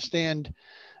certainly understand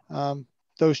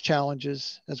those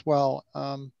challenges as well.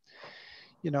 So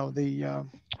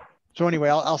anyway,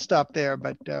 I'll stop there,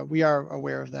 but we are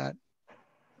aware of that.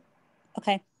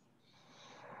 Okay.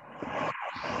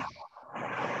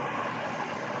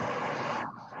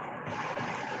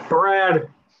 Brad,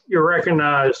 you're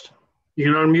recognized. You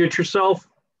can unmute yourself.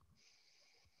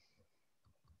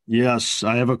 Yes,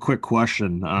 I have a quick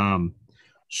question.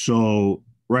 So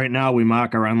right now we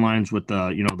mark our end lines with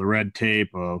the red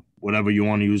tape or whatever you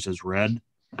want to use as red.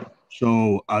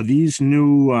 So are these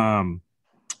new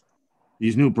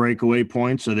breakaway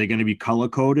points, are they going to be color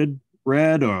coded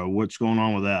red, or what's going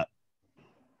on with that?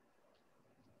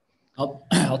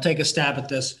 I'll take a stab at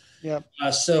this. Yeah.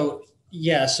 So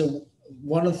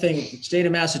one of the things, the state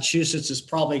of Massachusetts is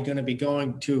probably going to be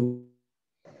going to.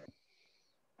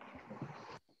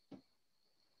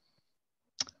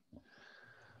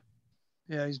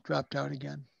 Yeah, he's dropped out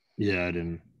again. Yeah, I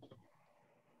didn't.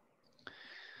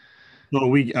 So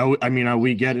are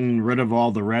we getting rid of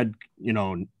all the red,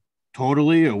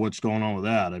 totally, or what's going on with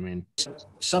that? I mean,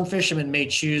 some fishermen may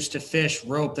choose to fish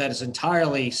rope that is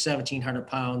entirely 1,700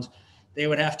 pounds. They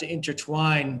would have to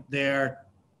intertwine their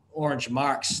orange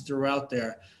marks throughout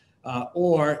there.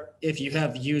 Or if you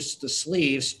have used the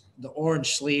sleeves, the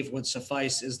orange sleeve would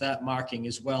suffice as that marking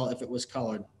as well if it was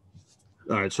colored.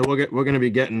 All right, so we're going to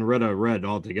be getting rid of red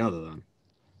altogether then.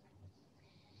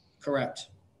 Correct.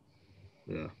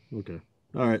 Yeah, okay.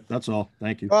 All right, that's all.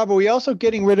 Thank you. Bob, are we also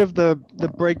getting rid of the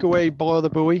breakaway below the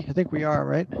buoy? I think we are,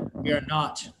 right? We are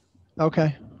not.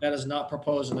 Okay. That is not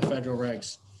proposed in the federal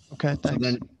regs. Okay,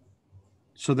 thanks.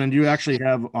 So then you actually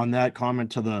have on that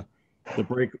comment to the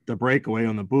breakaway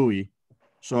on the buoy.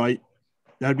 So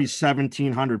that'd be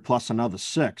 1,700 plus another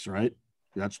 6, right?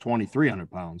 That's 2,300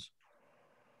 pounds.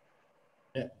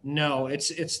 No,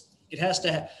 it has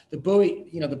to have the buoy,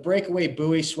 you know, the breakaway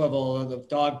buoy swivel or the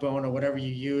dog bone or whatever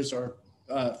you use, or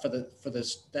for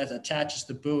this that attaches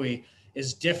the buoy,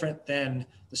 is different than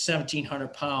the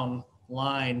 1,700 pound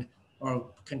line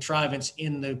or contrivance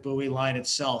in the buoy line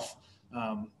itself.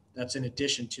 That's in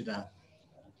addition to that.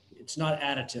 It's not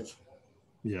additive.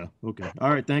 Yeah. Okay. All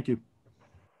right. Thank you.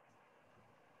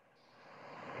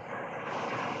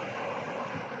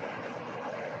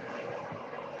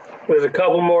 There's a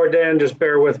couple more, Dan. Just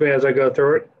bear with me as I go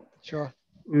through it. Sure.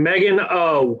 Megan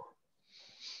O.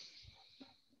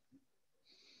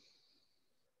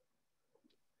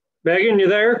 Megan, you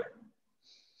there?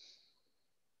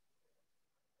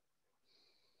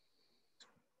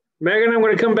 Megan, I'm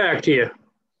going to come back to you.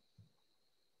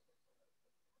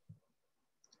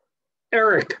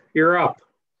 Eric, you're up.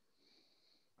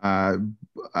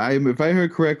 If I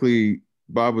heard correctly,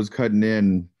 Bob was cutting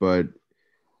in, but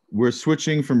we're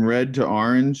switching from red to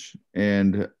orange,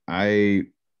 and I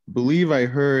believe I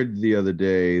heard the other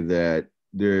day that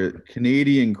the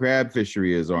Canadian crab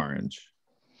fishery is orange.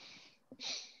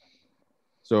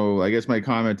 So I guess my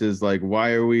comment is, like,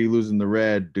 why are we losing the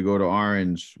red to go to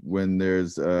orange when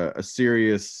there's a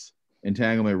serious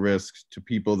entanglement risk to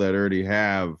people that already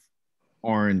have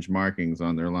orange markings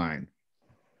on their line?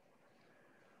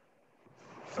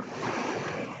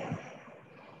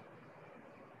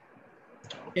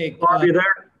 Hey, Bob, you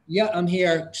there? Yeah, I'm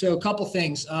here. So a couple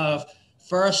things.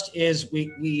 First is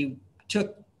we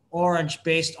took orange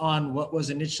based on what was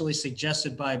initially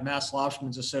suggested by Mass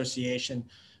Lobstermen's Association.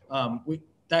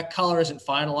 That color isn't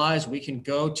finalized. We can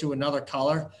go to another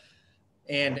color.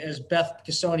 And as Beth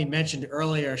Cassoni mentioned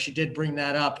earlier, she did bring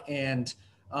that up. And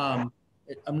I'm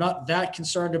not that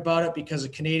concerned about it because the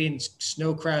Canadian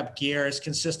snow crab gear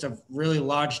consists of really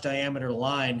large diameter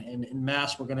line. And in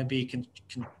Mass, we're going to be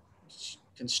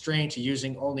constrained to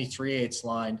using only 3/8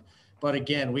 line. But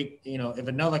again, if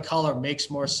another color makes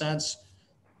more sense,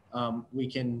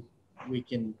 we can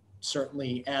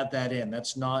certainly add that in.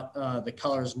 That's not, the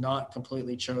color is not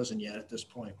completely chosen yet at this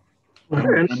point.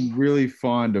 I'm really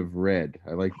fond of red.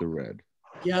 I like the red.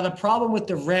 Yeah, the problem with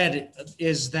the red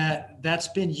is that that's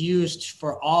been used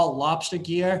for all lobster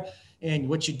gear. And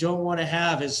what you don't want to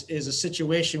have is a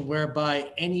situation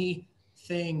whereby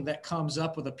anything that comes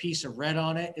up with a piece of red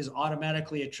on it is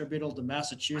automatically attributable to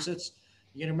Massachusetts.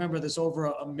 You gotta remember there's over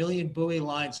a million buoy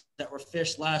lines that were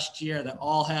fished last year that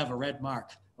all have a red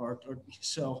mark.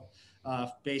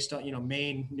 Based on,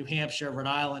 Maine, New Hampshire, Rhode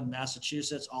Island,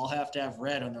 Massachusetts, all have to have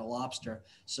red on their lobster.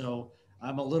 So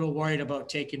I'm a little worried about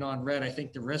taking on red. I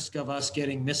think the risk of us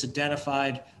getting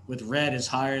misidentified with red is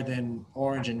higher than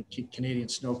orange and Canadian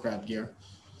snow crab gear.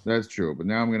 That's true, but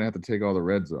now I'm gonna have to take all the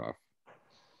reds off.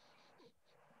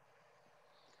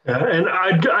 Yeah, and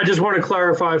I just want to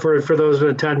clarify for those in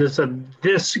attendance that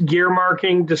this gear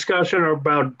marking discussion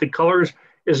about the colors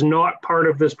is not part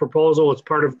of this proposal. It's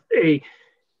part of a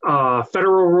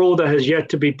federal rule that has yet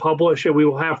to be published, and we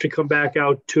will have to come back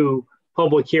out to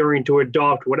public hearing to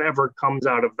adopt whatever comes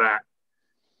out of that.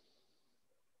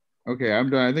 Okay, I'm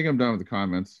done. I think I'm done with the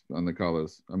comments on the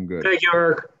colors. I'm good. Thank you,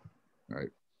 Eric. All right.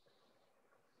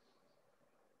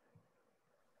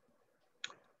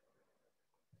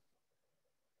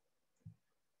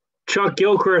 Chuck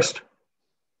Gilchrist.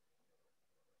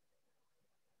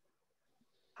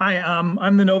 Hi,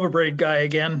 I'm the Nova Braid guy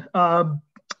again.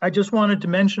 I just wanted to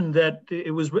mention that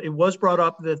it was brought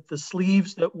up that the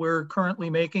sleeves that we're currently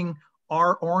making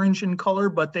are orange in color,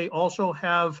 but they also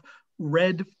have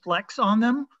red flecks on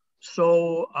them.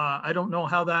 So I don't know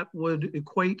how that would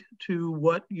equate to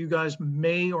what you guys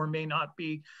may or may not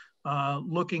be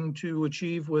looking to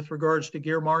achieve with regards to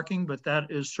gear marking, but that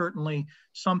is certainly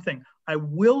something. I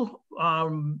will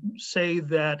say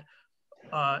that,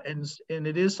 and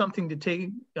it is something to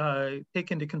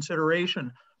take into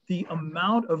consideration, the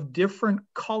amount of different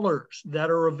colors that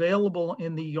are available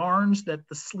in the yarns that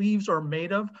the sleeves are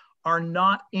made of are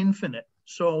not infinite.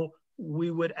 So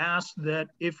we would ask that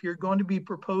if you're going to be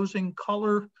proposing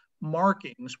color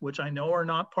markings, which I know are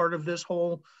not part of this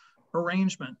whole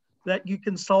arrangement, that you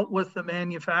consult with the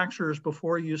manufacturers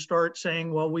before you start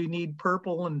saying, well, we need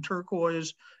purple and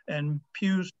turquoise and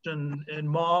puce and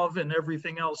mauve and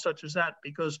everything else such as that,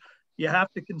 because you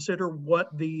have to consider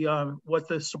what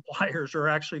the suppliers are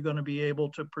actually going to be able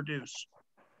to produce.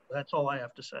 That's all I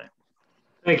have to say.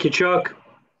 Thank you, Chuck.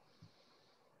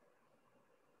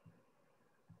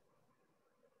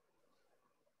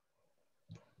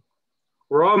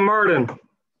 Rob Martin.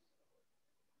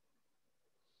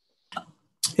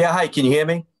 Yeah, hi, can you hear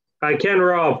me? I can,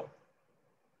 Rob.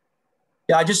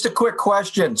 Yeah, just a quick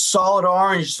question. Solid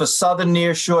orange for southern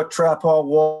nearshore trap hall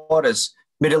waters,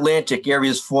 mid-Atlantic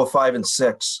areas 4, 5, and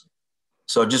 6.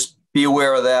 So just be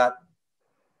aware of that.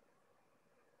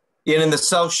 And in the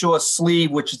South Shore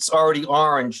sleeve, which it's already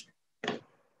orange,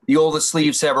 the older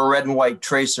sleeves have a red and white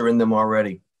tracer in them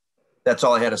already. That's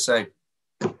all I had to say.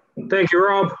 Thank you,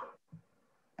 Rob.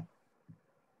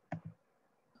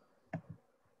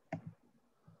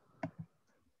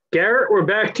 Garrett, we're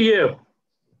back to you.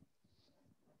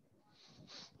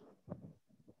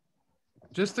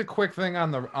 Just a quick thing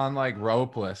on like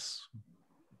ropeless.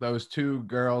 Those two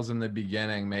girls in the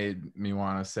beginning made me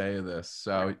want to say this.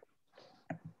 So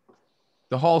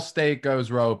the whole state goes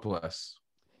ropeless.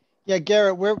 Yeah,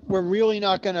 Garrett, we're really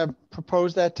not going to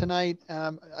propose that tonight.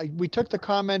 We took the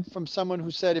comment from someone who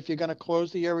said if you're going to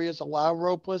close the areas, allow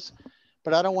ropeless,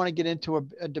 but I don't want to get into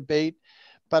a debate.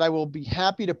 But I will be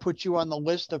happy to put you on the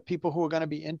list of people who are going to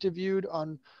be interviewed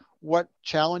on what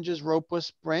challenges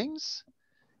ropeless brings.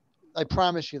 I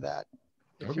promise you that.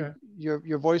 Okay.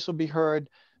 Your voice will be heard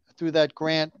through that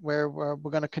grant where we're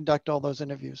going to conduct all those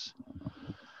interviews.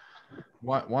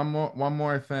 One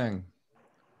more thing.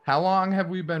 How long have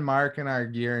we been marking our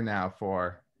gear now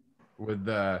for with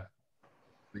the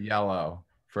yellow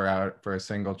for a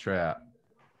single trap?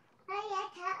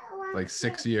 Like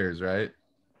 6 years, right?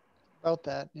 About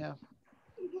that, yeah.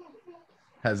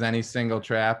 Has any single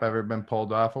trap ever been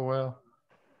pulled off a whale?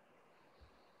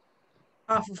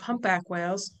 Off of humpback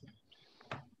whales.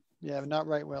 Yeah, not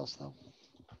right whales though.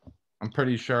 I'm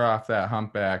pretty sure off that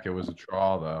humpback it was a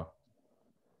trawl though.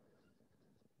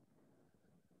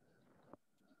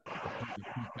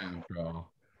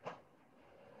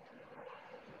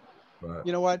 But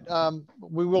you know what?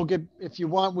 We will get, if you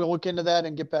want, we'll look into that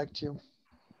and get back to you.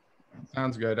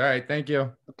 Sounds good. All right. Thank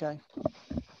you. Okay.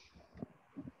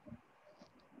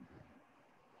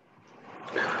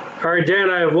 All right, Dan,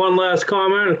 I have one last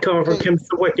comment coming from Kim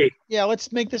Sawicki. Yeah,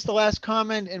 let's make this the last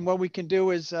comment. And what we can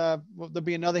do is there'll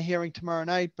be another hearing tomorrow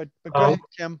night. But go ahead,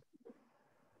 Kim.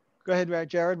 Go ahead,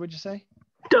 Jared. What'd you say?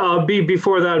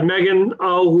 Before that, Megan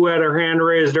O, who had her hand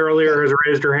raised earlier, has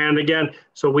raised her hand again.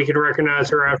 So we can recognize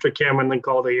her after Kim and then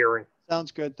call the hearing.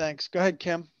 Sounds good. Thanks. Go ahead,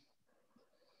 Kim.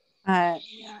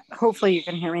 Hopefully you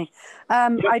can hear me.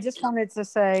 I just wanted to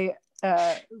say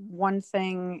one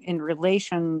thing in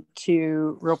relation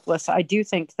to ropeless. I do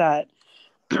think that,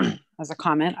 as a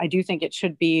comment, I do think it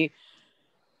should be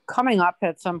coming up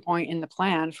at some point in the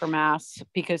plan for Mass,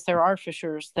 because there are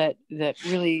fishers that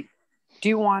really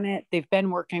do want it. They've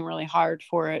been working really hard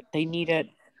for it. They need it.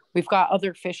 We've got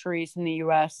other fisheries in the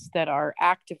U.S. that are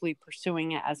actively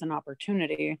pursuing it as an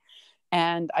opportunity.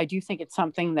 And I do think it's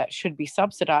something that should be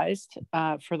subsidized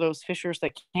for those fishers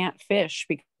that can't fish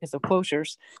because of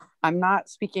closures. I'm not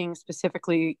speaking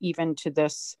specifically even to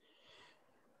this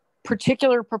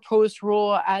particular proposed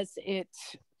rule as it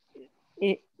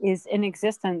is in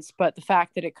existence, but the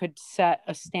fact that it could set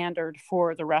a standard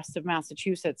for the rest of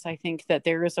Massachusetts, I think that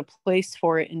there is a place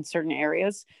for it in certain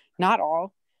areas, not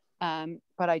all.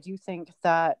 But I do think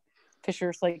that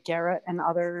fishers like Garrett and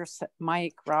others,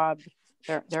 Mike, Rob,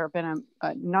 there have been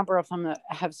a number of them that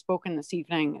have spoken this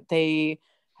evening. They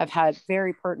have had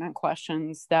very pertinent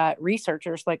questions that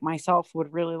researchers like myself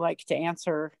would really like to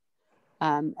answer.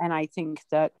 And I think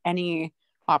that any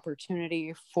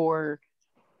opportunity for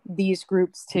these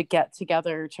groups to get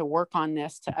together to work on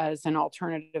this as an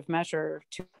alternative measure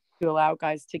to allow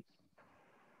guys to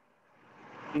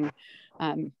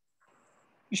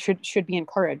should be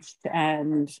encouraged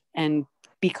and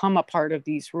become a part of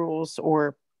these rules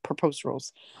or proposed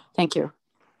rules. Thank you.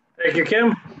 Thank you,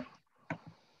 Kim.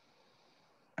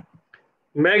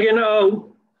 Megan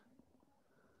O.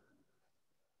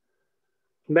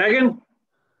 Megan?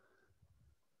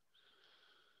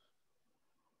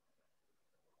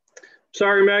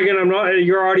 Sorry, Megan, I'm not.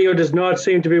 Your audio does not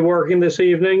seem to be working this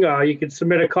evening. You can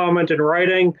submit a comment in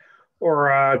writing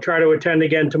or try to attend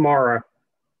again tomorrow.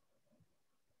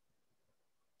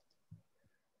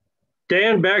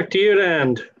 Dan, back to you to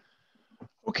end.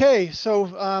 Okay,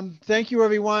 so thank you,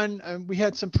 everyone. We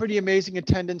had some pretty amazing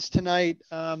attendance tonight.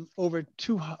 Up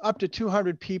to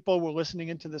 200 people were listening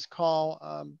into this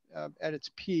call at its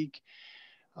peak.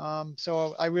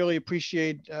 So I really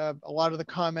appreciate a lot of the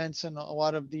comments and a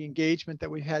lot of the engagement that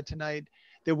we had tonight.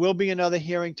 There will be another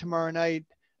hearing tomorrow night.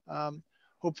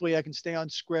 Hopefully I can stay on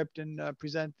script and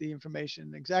present the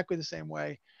information exactly the same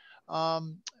way.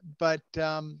 But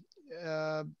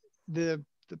the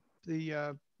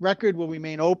record will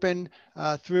remain open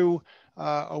through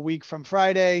a week from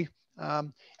Friday.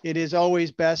 It is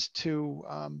always best to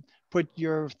put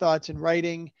your thoughts in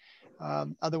writing.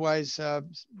 Otherwise,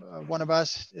 one of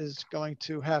us is going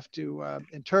to have to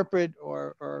interpret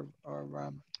or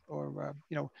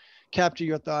capture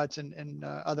your thoughts and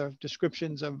other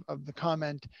descriptions of the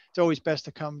comment. It's always best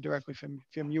to come directly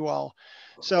from you all.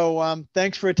 So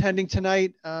thanks for attending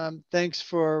tonight. Thanks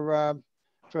for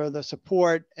the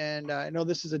support. And I know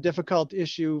this is a difficult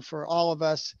issue for all of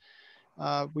us.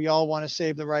 We all want to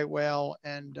save the right whale,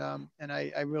 and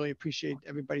I really appreciate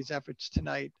everybody's efforts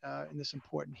tonight in this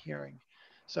important hearing.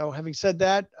 So having said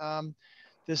that,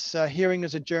 this hearing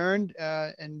is adjourned,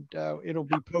 and it'll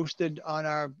be posted on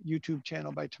our YouTube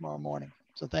channel by tomorrow morning.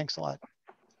 So thanks a lot.